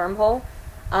it's a wormhole.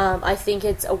 I think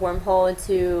it's a wormhole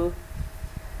into,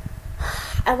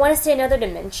 I want to say another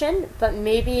dimension, but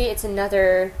maybe it's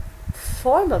another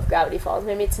form of Gravity Falls.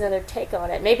 Maybe it's another take on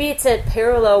it. Maybe it's a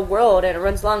parallel world and it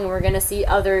runs along and we're going to see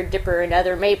other Dipper and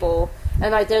other Mabel,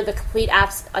 and they're the complete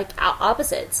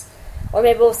opposites. Or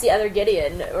maybe we'll see other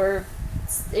Gideon, or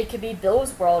it could be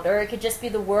Bill's world, or it could just be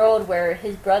the world where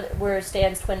where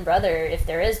Stan's twin brother, if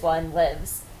there is one,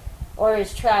 lives, or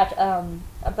is trapped.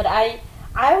 But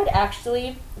I would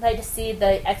actually like to see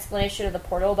the explanation of the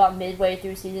portal about midway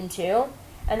through season 2,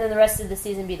 and then the rest of the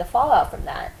season be the fallout from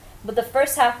that. But the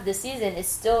first half of the season is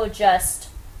still just,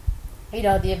 the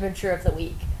adventure of the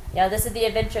week. This is the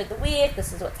adventure of the week,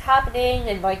 this is what's happening,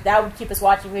 and, that would keep us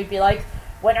watching. We'd be like,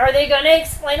 when are they going to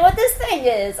explain what this thing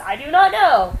is? I do not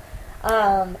know.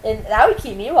 And that would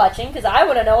keep me watching, because I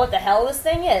want to know what the hell this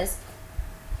thing is.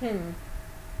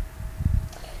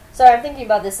 So I'm thinking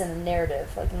about this in the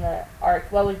narrative, in the arc.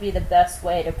 What would be the best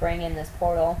way to bring in this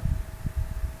portal?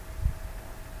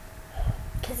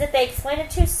 Because if they explain it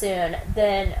too soon,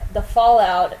 then the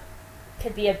fallout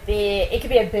could be a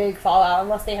big fallout,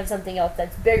 unless they have something else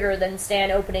that's bigger than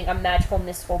Stan opening a magical,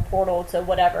 mystical portal to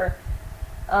whatever.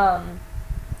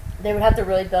 They would have to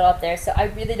really build up there, so I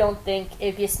really don't think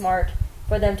it'd be smart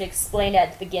for them to explain it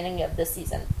at the beginning of the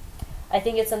season. I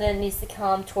think it's something that needs to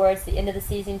come towards the end of the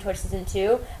season, towards season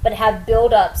 2, but have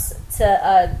build-ups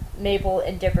to Mabel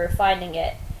and Dipper finding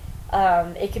it.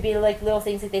 It could be like little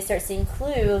things like they start seeing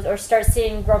clues, or start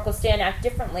seeing Grunkle Stan act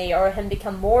differently, or him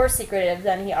become more secretive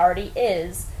than he already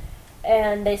is,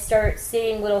 and they start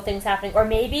seeing little things happening. Or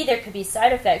maybe there could be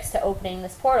side effects to opening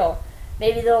this portal.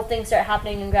 Maybe little things start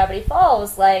happening in Gravity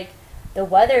Falls, like the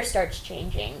weather starts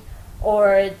changing,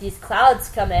 or these clouds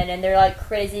come in and they're like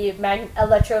crazy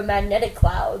electromagnetic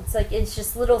clouds. Like, it's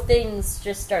just little things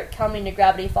just start coming to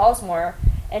Gravity Falls more,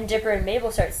 and Dipper and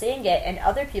Mabel start seeing it, and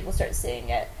other people start seeing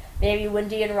it. Maybe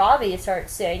Wendy and Robbie start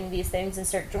seeing these things and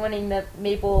start joining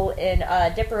Mabel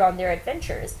and Dipper on their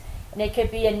adventures. And it could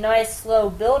be a nice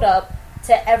slow build-up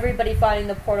to everybody finding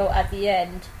the portal at the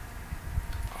end.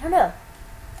 I don't know.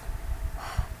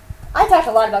 I talked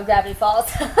a lot about Gravity Falls.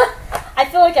 I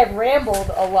feel like I've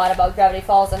rambled a lot about Gravity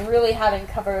Falls and really haven't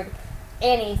covered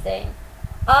anything.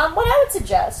 What I would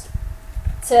suggest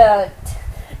to...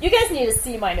 You guys need to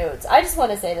see my notes. I just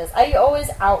want to say this. I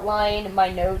always outline my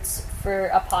notes for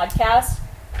a podcast,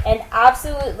 and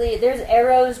absolutely, there's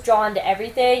arrows drawn to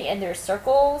everything, and there's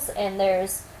circles, and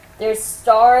there's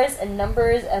stars and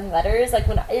numbers and letters. Like,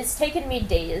 it's taken me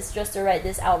days just to write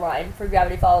this outline for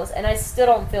Gravity Falls, and I still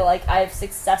don't feel like I've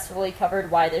successfully covered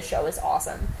why this show is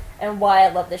awesome, and why I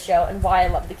love this show, and why I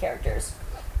love the characters.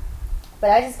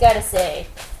 But I just gotta say,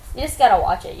 you just gotta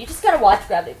watch it. You just gotta watch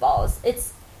Gravity Falls.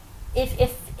 It's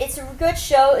a good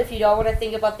show if you don't want to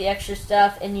think about the extra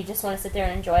stuff and you just want to sit there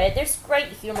and enjoy it. There's great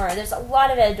humor. There's a lot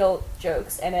of adult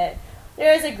jokes in it.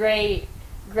 There is a great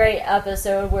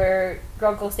episode where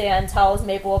Grunkle Stan tells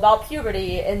Mabel about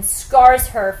puberty and scars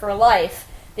her for life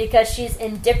because she's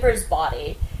in Dipper's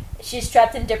body. She's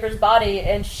trapped in Dipper's body,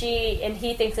 and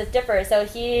he thinks it's Dipper, so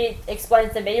he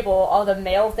explains to Mabel all the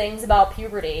male things about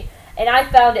puberty. And I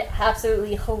found it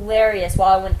absolutely hilarious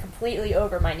while I went completely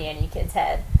over my nanny kid's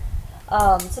head.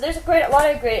 So there's a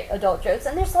lot of great adult jokes,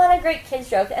 and there's a lot of great kids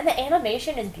jokes, and the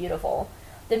animation is beautiful.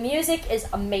 The music is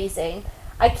amazing.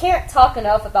 I can't talk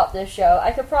enough about this show.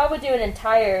 I could probably do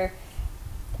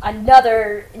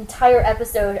another entire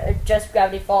episode of just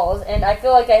Gravity Falls, and I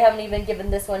feel like I haven't even given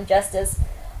this one justice.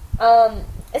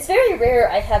 It's very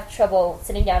rare I have trouble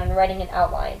sitting down and writing an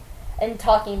outline and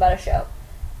talking about a show.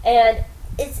 And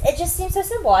it just seems so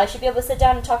simple. I should be able to sit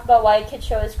down and talk about why a kid's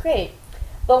show is great.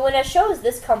 But when a show is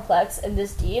this complex and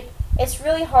this deep, it's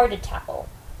really hard to tackle.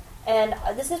 And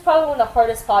this is probably one of the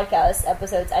hardest podcast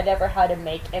episodes I've ever had to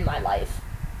make in my life.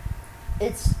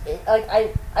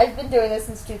 I've been doing this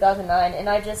since 2009, and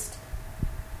I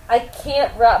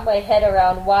can't wrap my head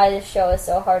around why this show is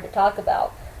so hard to talk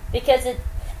about. Because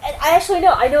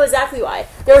I know exactly why.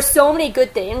 There are so many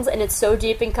good things, and it's so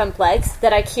deep and complex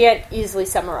that I can't easily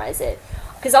summarize it.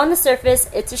 Because on the surface,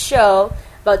 it's a show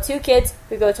about two kids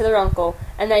who go to their uncle,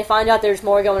 and they find out there's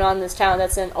more going on in this town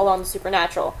that's along the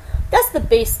supernatural. That's the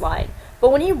baseline.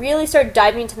 But when you really start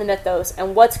diving into the mythos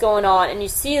and what's going on, and you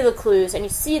see the clues, and you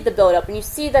see the build-up, and you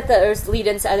see that there's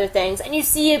lead-ins to other things, and you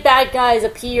see bad guys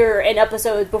appear in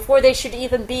episodes before they should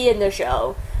even be in the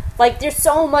show. Like, there's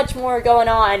so much more going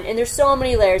on, and there's so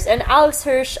many layers. And Alex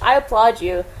Hirsch, I applaud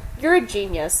you. You're a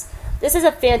genius. This is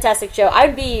a fantastic show.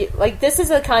 This is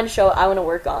the kind of show I want to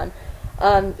work on.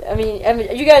 I mean,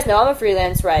 you guys know I'm a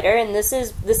freelance writer, and this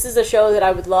is a show that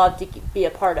I would love to be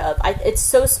a part of. It's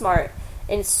so smart,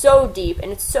 and it's so deep,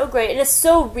 and it's so great, and it's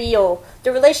so real.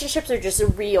 The relationships are just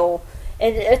real,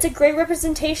 and it's a great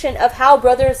representation of how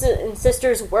brothers and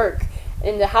sisters work,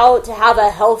 and how to have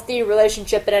a healthy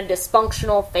relationship in a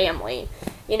dysfunctional family.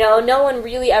 You know, no one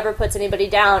really ever puts anybody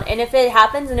down, and if it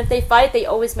happens, and if they fight, they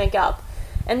always make up.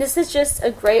 And this is just a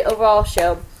great overall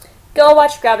show. Go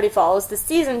watch Gravity Falls. The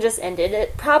season just ended.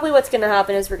 Probably what's going to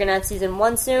happen is we're going to have season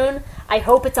 1 soon. I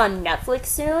hope it's on Netflix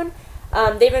soon.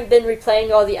 They've been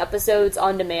replaying all the episodes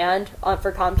on demand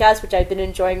for Comcast, which I've been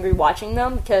enjoying rewatching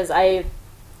them because I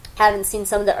haven't seen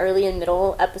some of the early and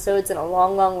middle episodes in a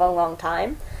long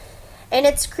time. And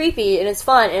it's creepy, and it's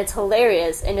fun, and it's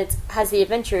hilarious, and it has the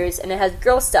adventures, and it has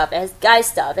girl stuff, it has guy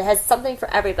stuff, it has something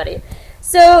for everybody.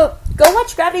 So, go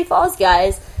watch Gravity Falls,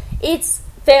 guys. It's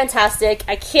fantastic.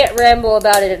 I can't ramble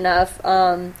about it enough.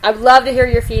 I'd love to hear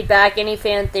your feedback, any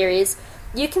fan theories.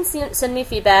 You can send me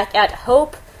feedback at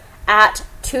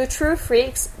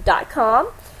hope@twotruefreaks.com.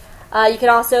 You can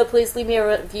also please leave me a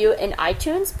review in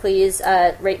iTunes. Please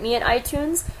rate me in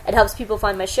iTunes. It helps people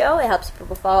find my show. It helps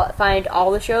people find all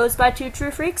the shows by Two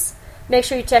True Freaks. Make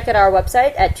sure you check out our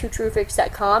website at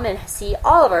twotruefreaks.com and see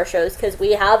all of our shows because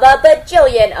we have a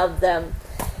bajillion of them.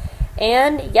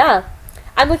 And yeah,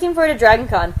 I'm looking forward to Dragon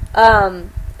Con.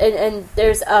 And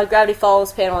there's a Gravity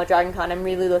Falls panel at Dragon Con. I'm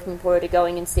really looking forward to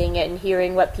going and seeing it and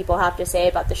hearing what people have to say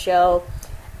about the show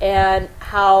and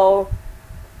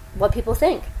what people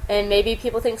think. And maybe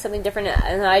people think something different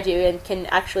than I do and can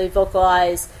actually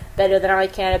vocalize better than I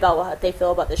can about what they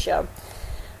feel about the show.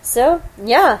 So,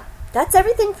 yeah, that's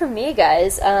everything from me,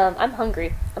 guys. I'm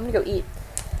hungry. I'm going to go eat.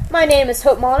 My name is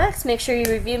Hope Molinax. Make sure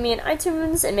you review me in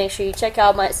iTunes and make sure you check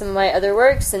out some of my other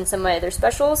works and some of my other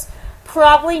specials.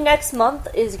 Probably next month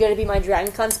is going to be my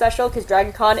Dragon Con special because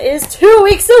Dragon Con is 2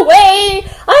 weeks away.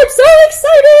 I'm so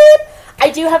excited.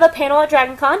 I do have a panel at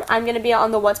Dragon Con. I'm going to be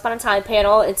on the Once Upon a Time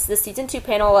panel. It's the Season 2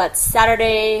 panel at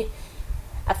Saturday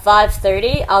at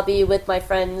 5:30. I'll be with my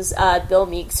friends Bill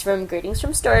Meeks from Greetings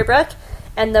from Storybrooke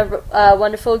and the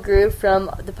wonderful group from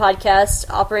the podcast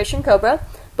Operation Cobra.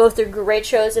 Both are great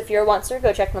shows. If you're a Wanster,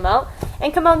 go check them out.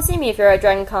 And come out and see me if you're at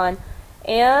Dragon Con.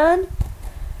 And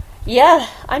yeah,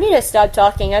 I need to stop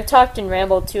talking. I've talked and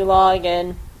rambled too long,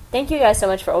 and thank you guys so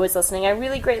much for always listening. I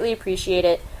really greatly appreciate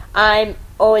it. I'm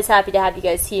always happy to have you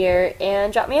guys here,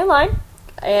 and drop me a line.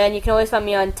 And you can always find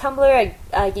me on Tumblr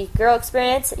at Geek Girl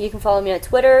Experience. You can follow me on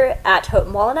Twitter at Hope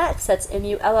Molinax. That's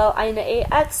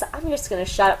Mulinax. I'm just going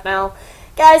to shut up now.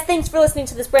 Guys, thanks for listening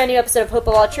to this brand new episode of Hope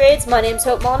of All Trades. My name's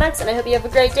Hope Molinax, and I hope you have a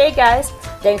great day, guys.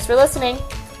 Thanks for listening.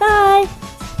 Bye!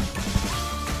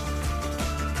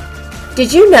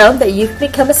 Did you know that you can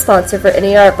become a sponsor for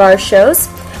any of our shows?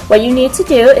 What you need to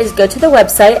do is go to the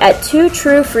website at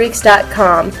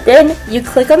twotruefreaks.com. Then you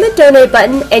click on the donate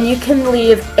button and you can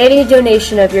leave any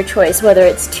donation of your choice, whether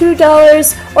it's $2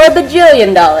 or $1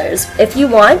 bajillion. If you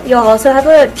want, you'll also have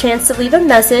a chance to leave a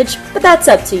message, but that's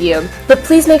up to you. But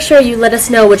please make sure you let us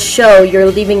know which show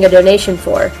you're leaving a donation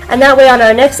for, and that way on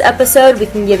our next episode we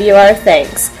can give you our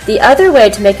thanks. The other way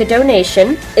to make a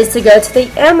donation is to go to the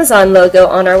Amazon logo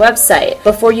on our website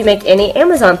before you make any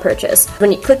Amazon purchase.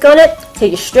 When you click on it,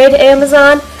 take you straight to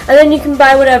Amazon, and then you can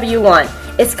buy whatever you want.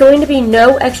 It's going to be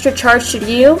no extra charge to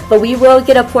you, but we will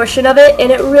get a portion of it,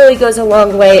 and it really goes a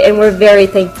long way, and we're very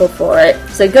thankful for it.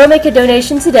 So go make a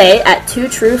donation today at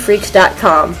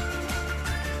twotruefreaks.com.